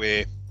point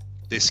where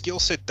their skill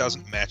set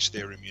doesn't match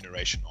their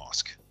remuneration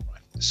ask,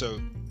 right? So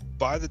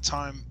by the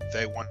time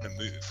they want to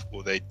move,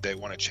 or they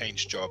want to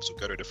change jobs or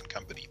go to a different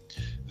company,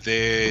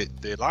 their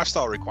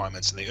lifestyle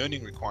requirements and their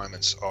earning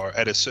requirements are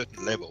at a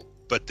certain level,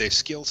 but their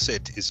skill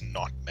set is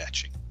not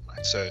matching,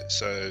 right?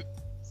 So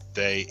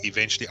they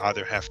eventually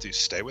either have to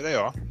stay where they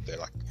are, they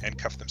like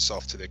handcuff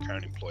themselves to their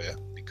current employer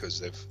because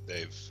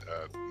they've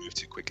moved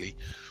too quickly,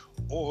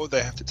 or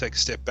they have to take a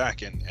step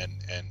back and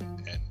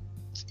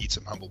eat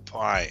some humble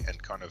pie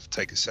and kind of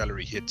take a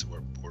salary hit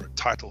or a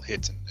title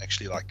hit and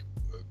actually like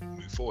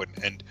move forward.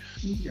 And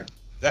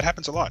that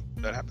happens a lot.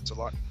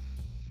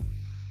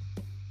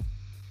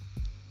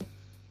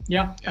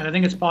 Yeah, and I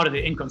think it's part of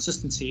the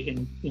inconsistency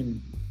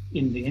in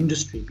the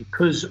industry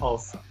because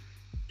of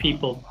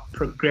people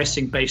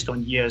progressing based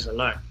on years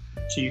alone.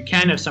 So you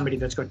can have somebody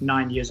that's got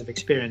 9 years of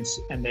experience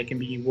and they can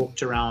be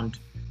walked around,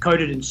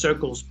 coded in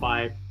circles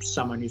by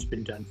someone who's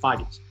been doing 5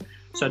 years.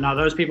 So now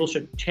those people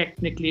should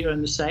technically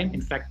earn the same.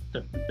 In fact,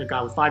 the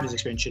guy with 5 years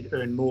experience should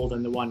earn more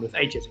than the one with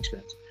 8 years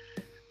experience.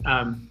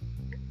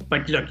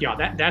 But look,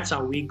 that's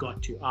how we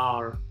got to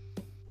our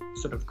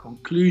sort of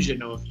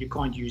conclusion of you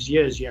can't use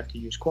years, you have to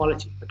use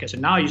quality. Okay, so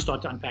now you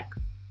start to unpack,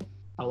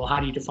 well, how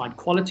do you define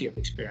quality of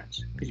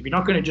experience? Because if you're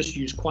not going to just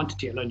use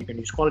quantity alone, you're going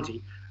to use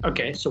quality.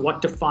 Okay, so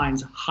what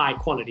defines high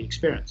quality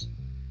experience?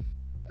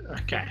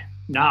 Okay,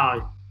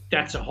 now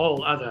that's a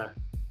whole other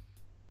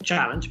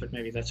challenge, but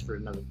maybe that's for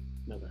another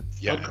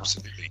podcast.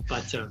 Absolutely.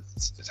 But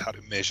it's how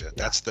to measure.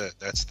 That's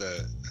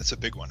a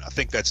big one. I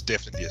think that's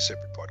definitely a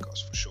separate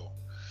podcast for sure.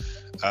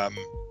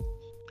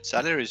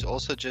 Salary is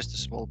also just a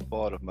small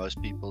part of most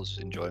people's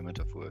enjoyment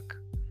of work.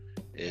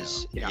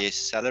 Yes,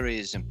 salary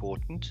is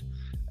important,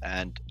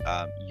 and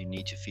you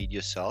need to feed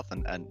yourself,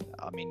 and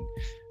I mean,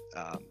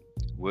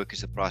 work is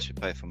the price we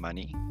pay for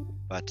money.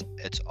 But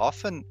it's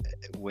often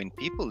when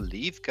people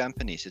leave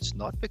companies, it's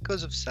not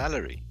because of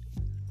salary.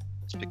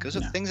 It's because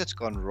of things that's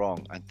gone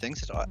wrong and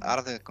things that are out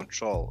of their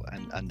control,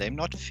 and them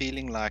not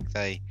feeling like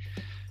they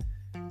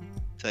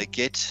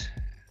get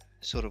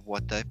sort of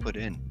what they put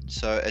in.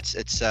 So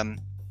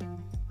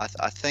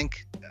I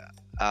think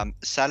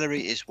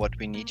salary is what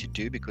we need to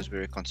do because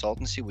we're a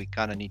consultancy. We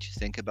kind of need to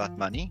think about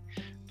money,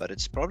 but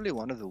it's probably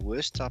one of the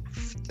worst type of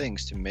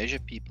things to measure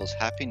people's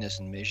happiness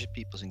and measure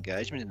people's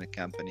engagement in the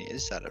company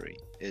is salary.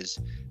 It's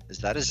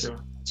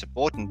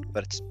important,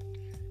 but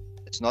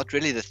it's not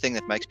really the thing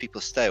that makes people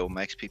stay or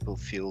makes people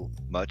feel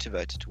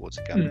motivated towards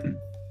a company.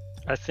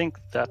 I think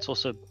that's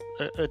also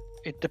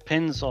it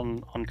depends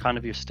on kind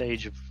of your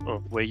stage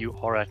of where you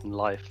are at in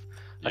life.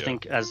 I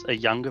think as a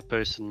younger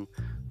person,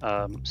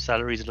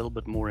 salary is a little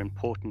bit more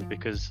important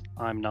because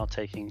I'm now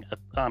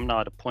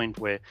at a point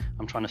where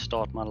I'm trying to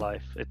start my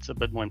life. It's a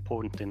bit more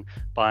important than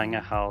buying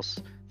a house,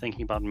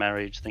 thinking about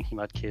marriage, thinking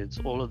about kids.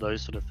 All of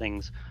those sort of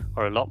things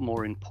are a lot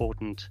more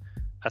important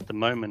at the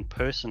moment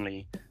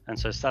personally, and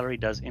so salary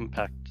does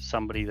impact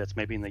somebody that's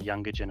maybe in the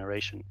younger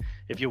generation.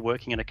 If you're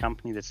working at a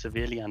company that's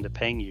severely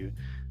underpaying you,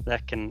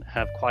 that can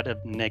have quite a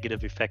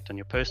negative effect on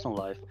your personal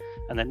life,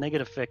 and that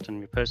negative effect on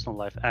your personal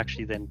life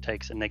actually then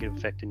takes a negative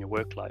effect in your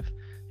work life,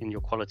 in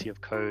your quality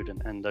of code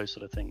and those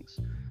sort of things.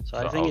 So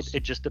I think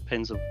it just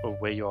depends of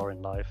where you are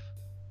in life.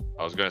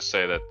 I was going to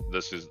say that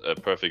this is a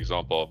perfect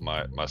example of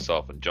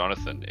myself and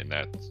Jonathan in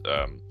that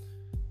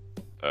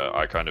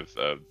I kind of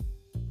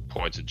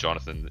pointed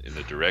Jonathan in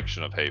the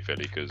direction of Haefele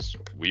because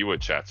we were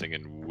chatting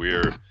and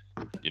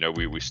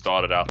we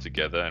started out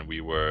together and we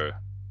were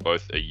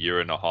both a year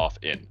and a half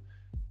in,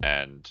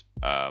 and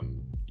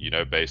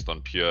based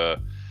on pure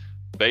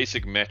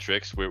basic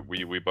metrics,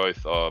 we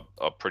both are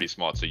pretty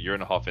smart. So a year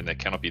and a half in, there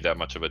cannot be that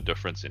much of a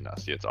difference in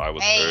us yet. I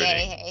was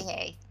earning.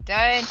 Hey!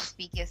 Don't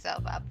speak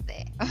yourself up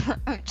there.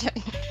 I'm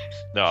joking.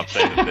 No,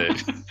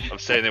 I'm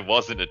saying there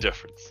wasn't a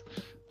difference.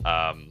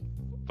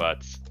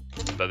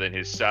 But then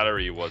his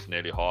salary was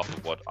nearly half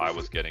of what I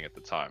was getting at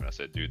the time. And I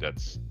said, dude,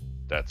 that's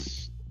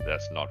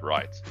not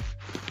right.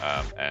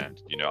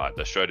 And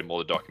I showed him all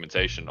the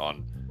documentation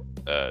on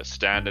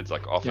standards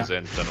like Office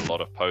Ends, done a lot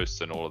of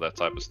posts and all of that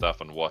type of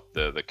stuff on what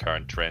the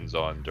current trends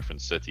are in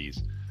different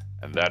cities,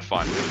 and that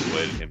finally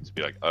persuaded him to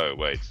be like, oh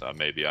wait,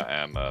 maybe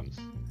I am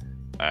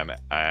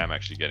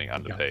actually getting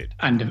underpaid,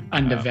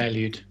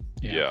 undervalued.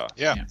 Yeah.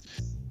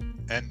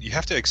 And you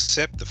have to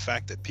accept the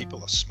fact that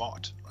people are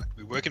smart, right?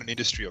 We work in an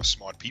industry of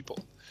smart people,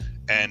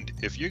 and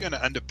if you're going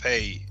to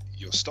underpay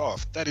your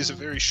staff, that is a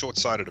very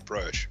short-sighted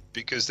approach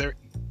because they're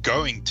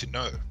going to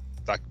know.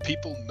 Like,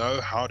 people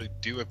know how to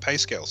do a pay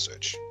scale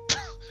search.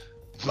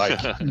 Like,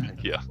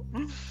 yeah.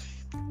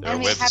 And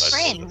we have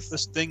friends.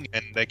 This thing,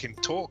 and they can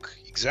talk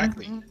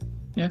exactly.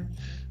 Mm-hmm. Yeah.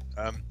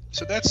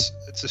 So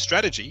it's a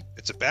strategy.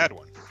 It's a bad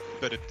one,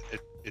 but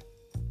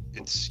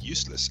it's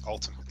useless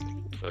ultimately.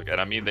 Look,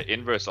 and I mean the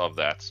inverse of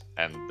that,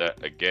 and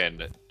that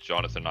again,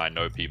 Jonathan and I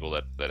know people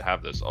that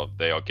have this.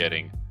 They are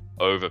getting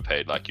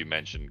overpaid, like you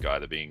mentioned, Guy.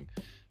 They're being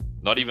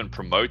not even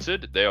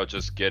promoted. They are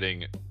just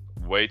getting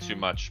way too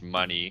much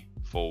money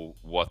for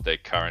what they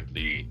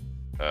currently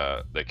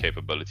their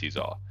capabilities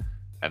are,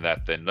 and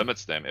that then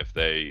limits them if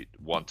they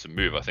want to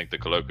move. I think the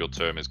colloquial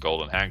term is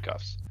golden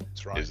handcuffs.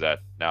 That's right. Is that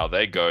now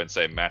they go and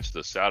say match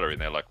the salary,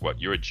 and they're like,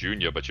 what, you're a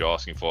junior but you're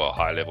asking for a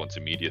high level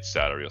intermediate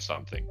salary or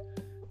something.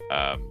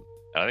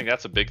 And I think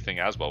that's a big thing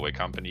as well, where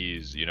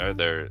companies,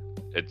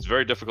 it's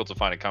very difficult to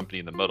find a company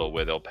in the middle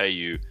where they'll pay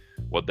you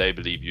what they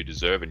believe you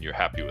deserve, and you're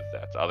happy with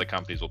that. Other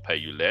companies will pay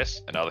you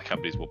less, and other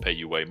companies will pay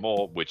you way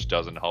more, which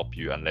doesn't help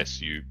you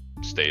unless you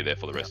stay there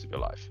for the rest of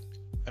your life.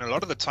 And a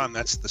lot of the time,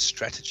 that's the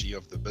strategy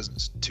of the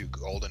business, to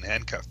golden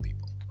handcuff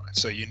people. Right?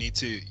 So you need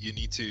to,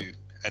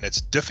 and it's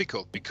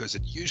difficult because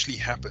it usually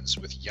happens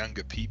with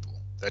younger people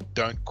that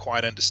don't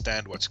quite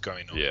understand what's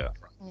going on. Yeah.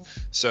 Right?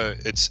 So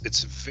it's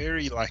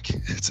very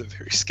it's a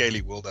very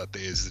scaly world out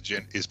there.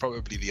 Is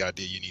probably the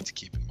idea you need to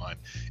keep in mind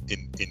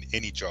in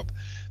any job,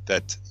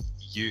 that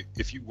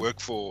if you work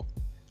for,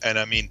 and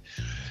I mean,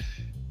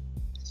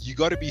 you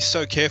got to be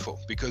so careful,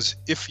 because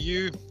if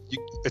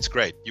it's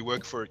great, you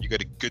work for it, you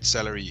get a good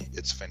salary,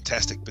 it's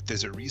fantastic, but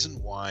there's a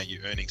reason why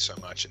you're earning so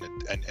much,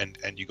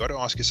 and you got to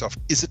ask yourself,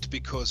 is it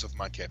because of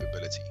my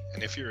capability?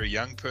 And if you're a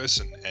young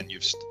person and you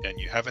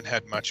haven't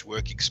had much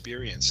work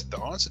experience, the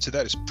answer to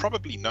that is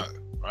probably no,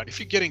 right? If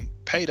you're getting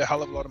paid a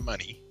hell of a lot of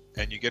money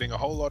and you're getting a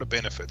whole lot of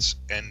benefits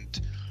and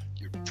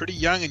you're pretty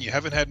young and you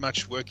haven't had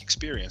much work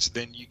experience,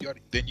 then you got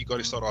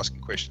to start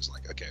asking questions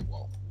like, okay,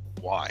 well,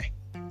 why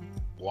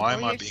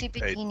am I being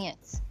paid?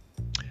 Genius.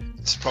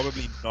 It's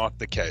probably not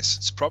the case.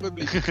 It's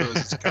probably because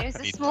it's a company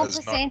There's a small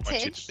does not want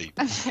you percentage.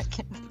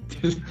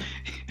 to leave.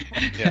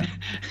 Yeah,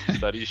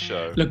 studies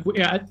show. Look,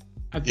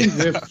 I think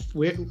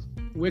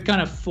we're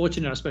kind of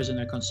fortunate, I suppose, in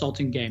the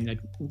consulting game, that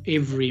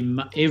every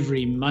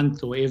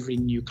month or every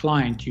new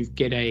client, you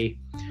get a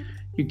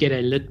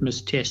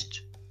litmus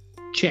test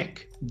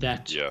check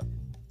that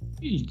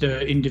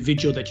the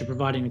individual that you're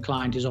providing the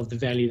client is of the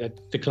value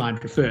that the client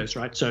prefers,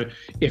 right? So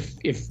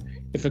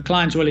if a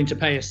client's willing to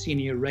pay a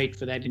senior rate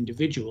for that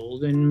individual,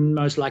 then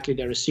most likely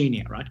they're a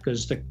senior, right?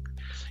 Because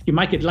you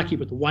might get lucky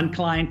with one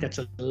client that's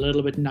a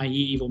little bit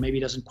naive or maybe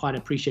doesn't quite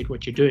appreciate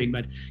what you're doing.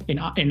 But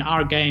in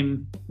our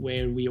game,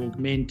 where we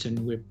augment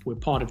and we're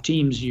part of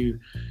teams,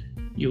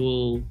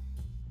 you'll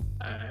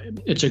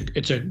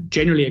it's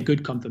generally a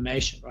good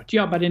confirmation, right?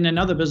 Yeah, but in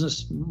another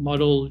business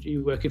model,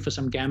 you're working for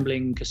some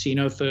gambling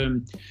casino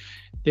firm,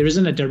 there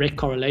isn't a direct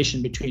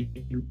correlation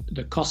between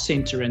the cost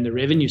center and the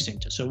revenue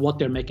center. So what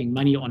they're making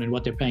money on and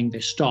what they're paying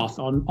their staff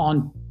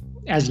on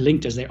as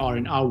linked as they are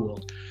in our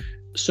world.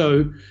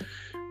 So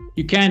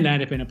you can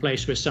end up in a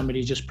place where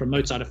somebody just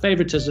promotes out of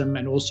favoritism,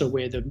 and also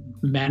where the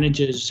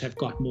managers have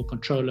got more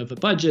control over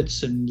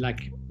budgets, and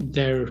like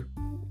they're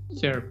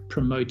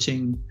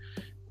promoting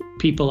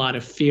people out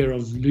of fear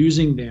of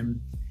losing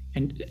them.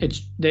 And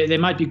they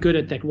might be good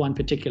at that one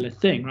particular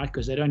thing, right?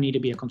 Because they don't need to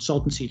be a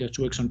consultancy that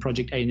works on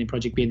project A and then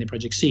project B and then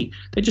project C.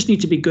 They just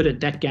need to be good at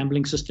that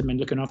gambling system and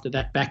looking after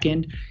that back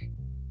end.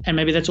 And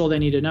maybe that's all they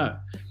need to know.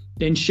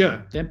 Then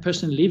sure, that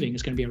person leaving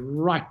is going to be a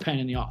right pain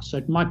in the ass. So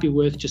it might be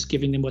worth just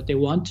giving them what they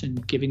want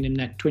and giving them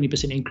that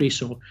 20% increase,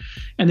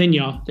 and then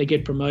they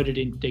get promoted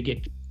and they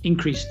get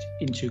increased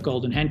into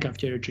golden handcuff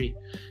territory.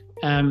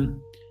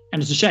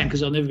 And it's a shame,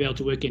 because they'll never be able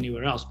to work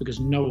anywhere else, because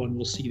no one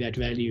will see that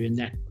value in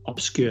that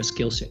obscure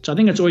skill set. So I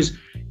think it's always,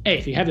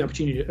 if you have the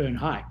opportunity to earn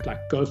high, like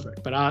go for it.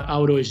 But I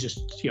would always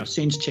just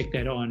sense check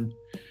that on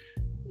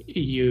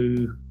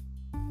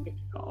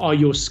are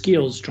your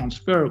skills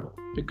transferable,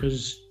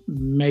 because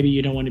maybe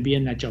you don't want to be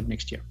in that job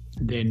next year.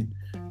 Then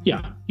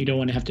you don't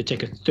want to have to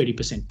take a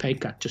 30% pay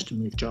cut just to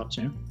move jobs.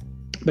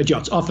 But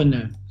it's often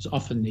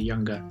the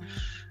younger.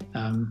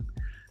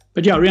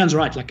 But Rian's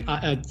right. Like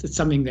it's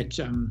something that.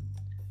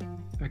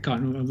 I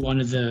can't remember one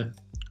of the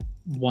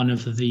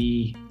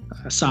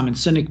Simon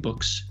Sinek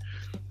books,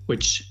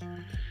 which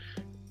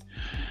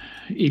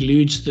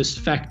eludes this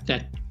fact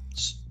that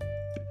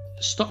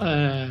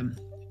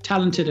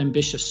talented,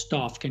 ambitious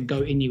staff can go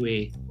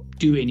anywhere,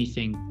 do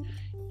anything,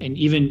 and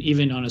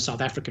even on a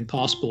South African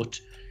passport,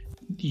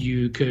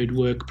 you could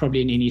work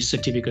probably in any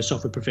city, because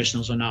software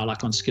professionals are now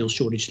like on skills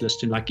shortage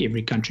list in like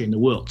every country in the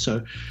world.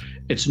 So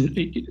it's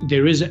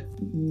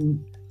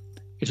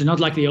not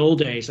like the old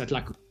days that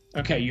like,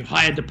 okay, you've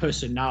hired the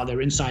person, now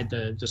they're inside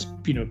this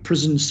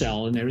prison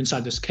cell and they're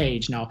inside this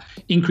cage. Now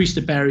increase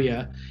the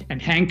barrier and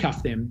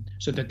handcuff them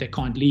so that they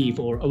can't leave,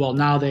 or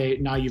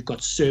now you've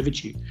got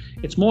servitude.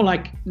 It's more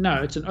like,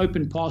 no, it's an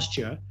open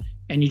pasture,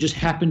 and you just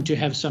happen to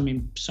have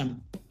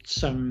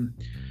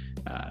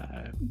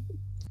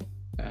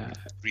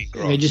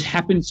they just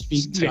happen to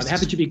be they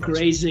happen to be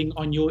grazing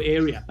on your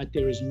area, but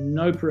there is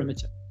no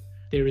perimeter.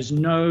 There is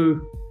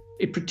no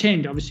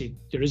pretend. Obviously,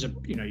 there is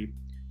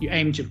you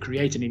aim to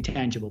create an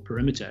intangible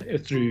perimeter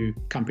through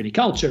company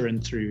culture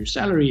and through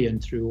salary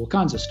and through all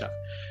kinds of stuff.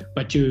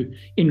 But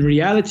in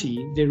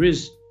reality, there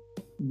is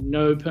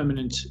no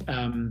permanent,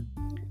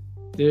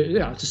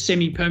 it's a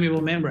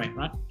semi-permeable membrane,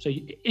 right? So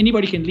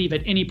anybody can leave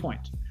at any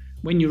point.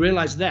 When you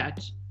realize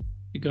that,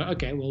 you go,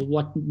 okay, well,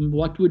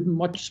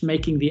 what's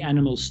making the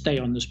animals stay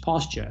on this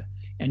pasture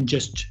and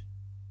just,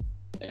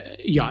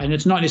 and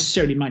it's not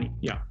necessarily money.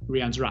 Yeah,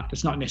 Rian's right.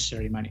 It's not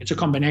necessarily money. It's a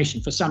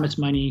combination. For some, it's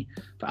money.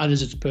 For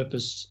others, it's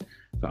purpose.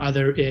 For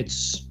other,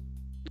 it's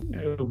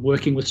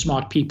working with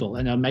smart people,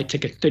 and they may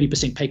take a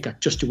 30% pay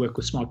cut just to work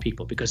with smart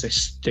people, because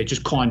they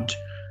just can't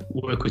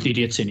work with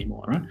idiots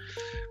anymore, right?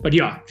 But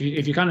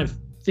if you kind of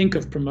think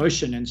of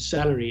promotion and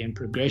salary and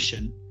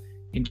progression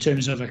in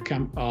terms of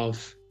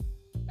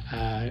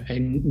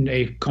in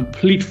a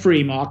complete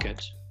free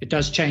market, it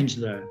does change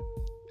the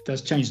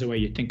way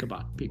you think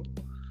about people.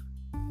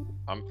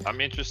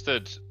 I'm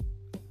interested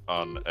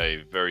on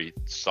a very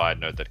side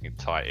note that can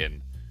tie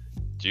in.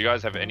 Do you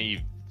guys have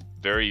any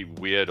very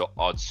weird or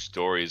odd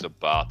stories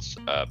about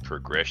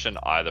progression,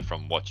 either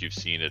from what you've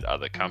seen at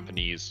other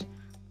companies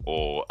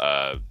or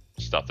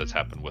stuff that's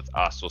happened with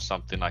us or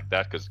something like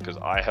that? Because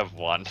I have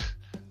one,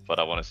 but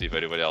I want to see if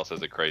anybody else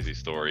has a crazy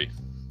story.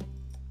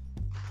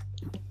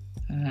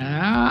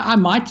 I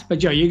might, but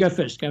Joe, you go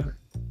first. Go for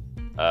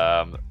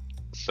it.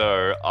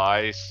 So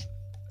I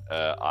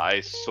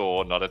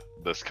saw, not at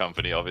this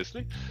company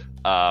obviously,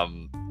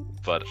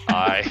 but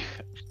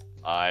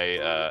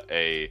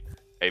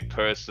a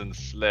person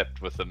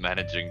slept with the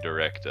managing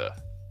director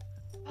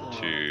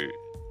to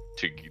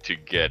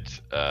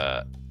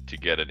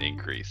get an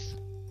increase.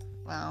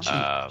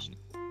 Wow.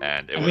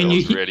 And it I was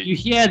mean, really. you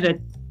hear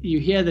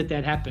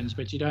that happens,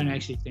 but you don't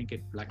actually think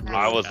it like. Really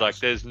I was does. like,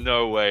 there's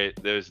no way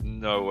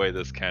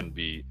this can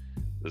be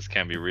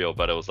real.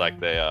 But it was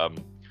like I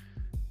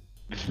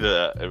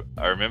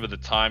remember the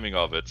timing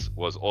of it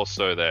was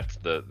also that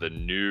the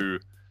new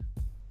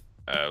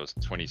it was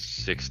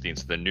 2016,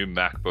 so the new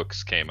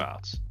MacBooks came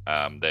out.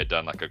 They'd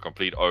done like a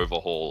complete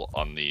overhaul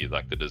on the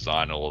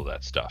design and all of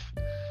that stuff.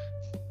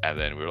 And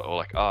then we were all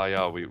like, oh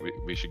yeah,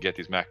 we should get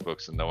these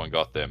MacBooks, and no one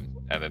got them.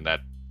 And then that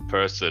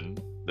person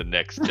the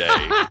next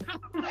day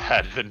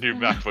had the new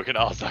MacBook, and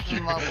I was like,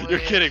 you're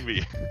kidding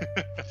me.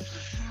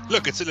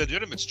 Look, it's a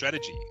legitimate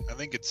strategy. I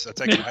think I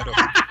take your hat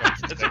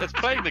off. It's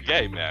playing the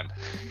game, man.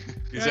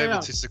 He's able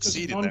to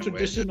succeed in that way.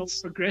 Non-traditional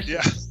progression.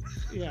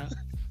 Yeah.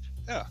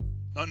 Yeah.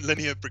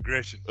 Non-linear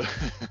progression.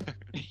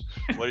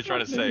 What are you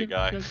trying to say,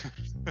 guy?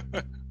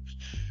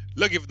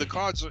 Look, if the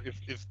cards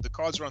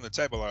are on the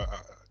table,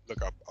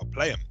 I'll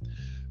play them.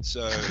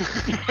 So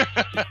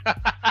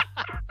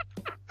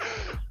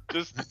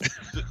just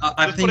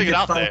I think putting it it's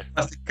out time there. for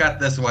us to cut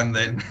this one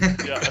then.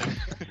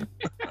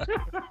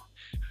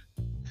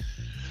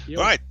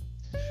 Yeah. Right.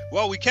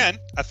 Well, we can.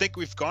 I think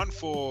we've gone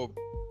for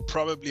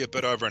probably a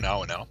bit over an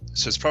hour now,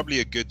 so it's probably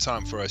a good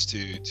time for us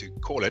to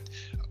call it.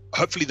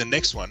 Hopefully, the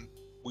next one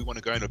we want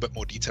to go into a bit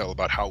more detail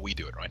about how we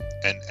do it, right?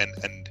 And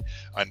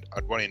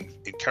I'd want to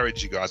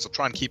encourage you guys. I'll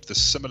try and keep this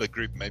similar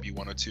group, maybe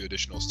one or two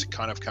additionals, to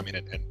kind of come in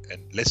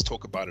and let's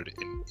talk about it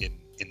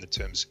in the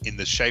terms, in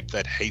the shape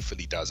that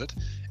Haefele does it,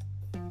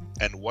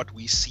 and what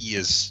we see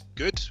as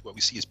good, what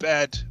we see as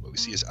bad, what we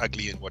see as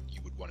ugly, and what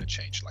you would want to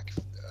change, like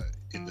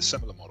in the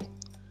similar model.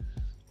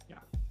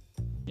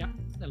 Yeah,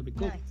 that'll be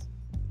cool. Nice.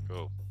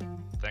 Cool.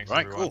 Thanks,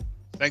 Right, everyone. cool.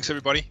 Thanks,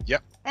 everybody.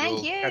 Yep. Thank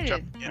we'll you. catch up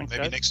again, Thanks,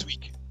 maybe guys. next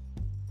week.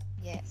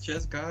 Yes.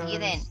 Cheers, guys. See you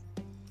then.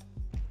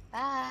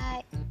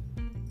 Bye.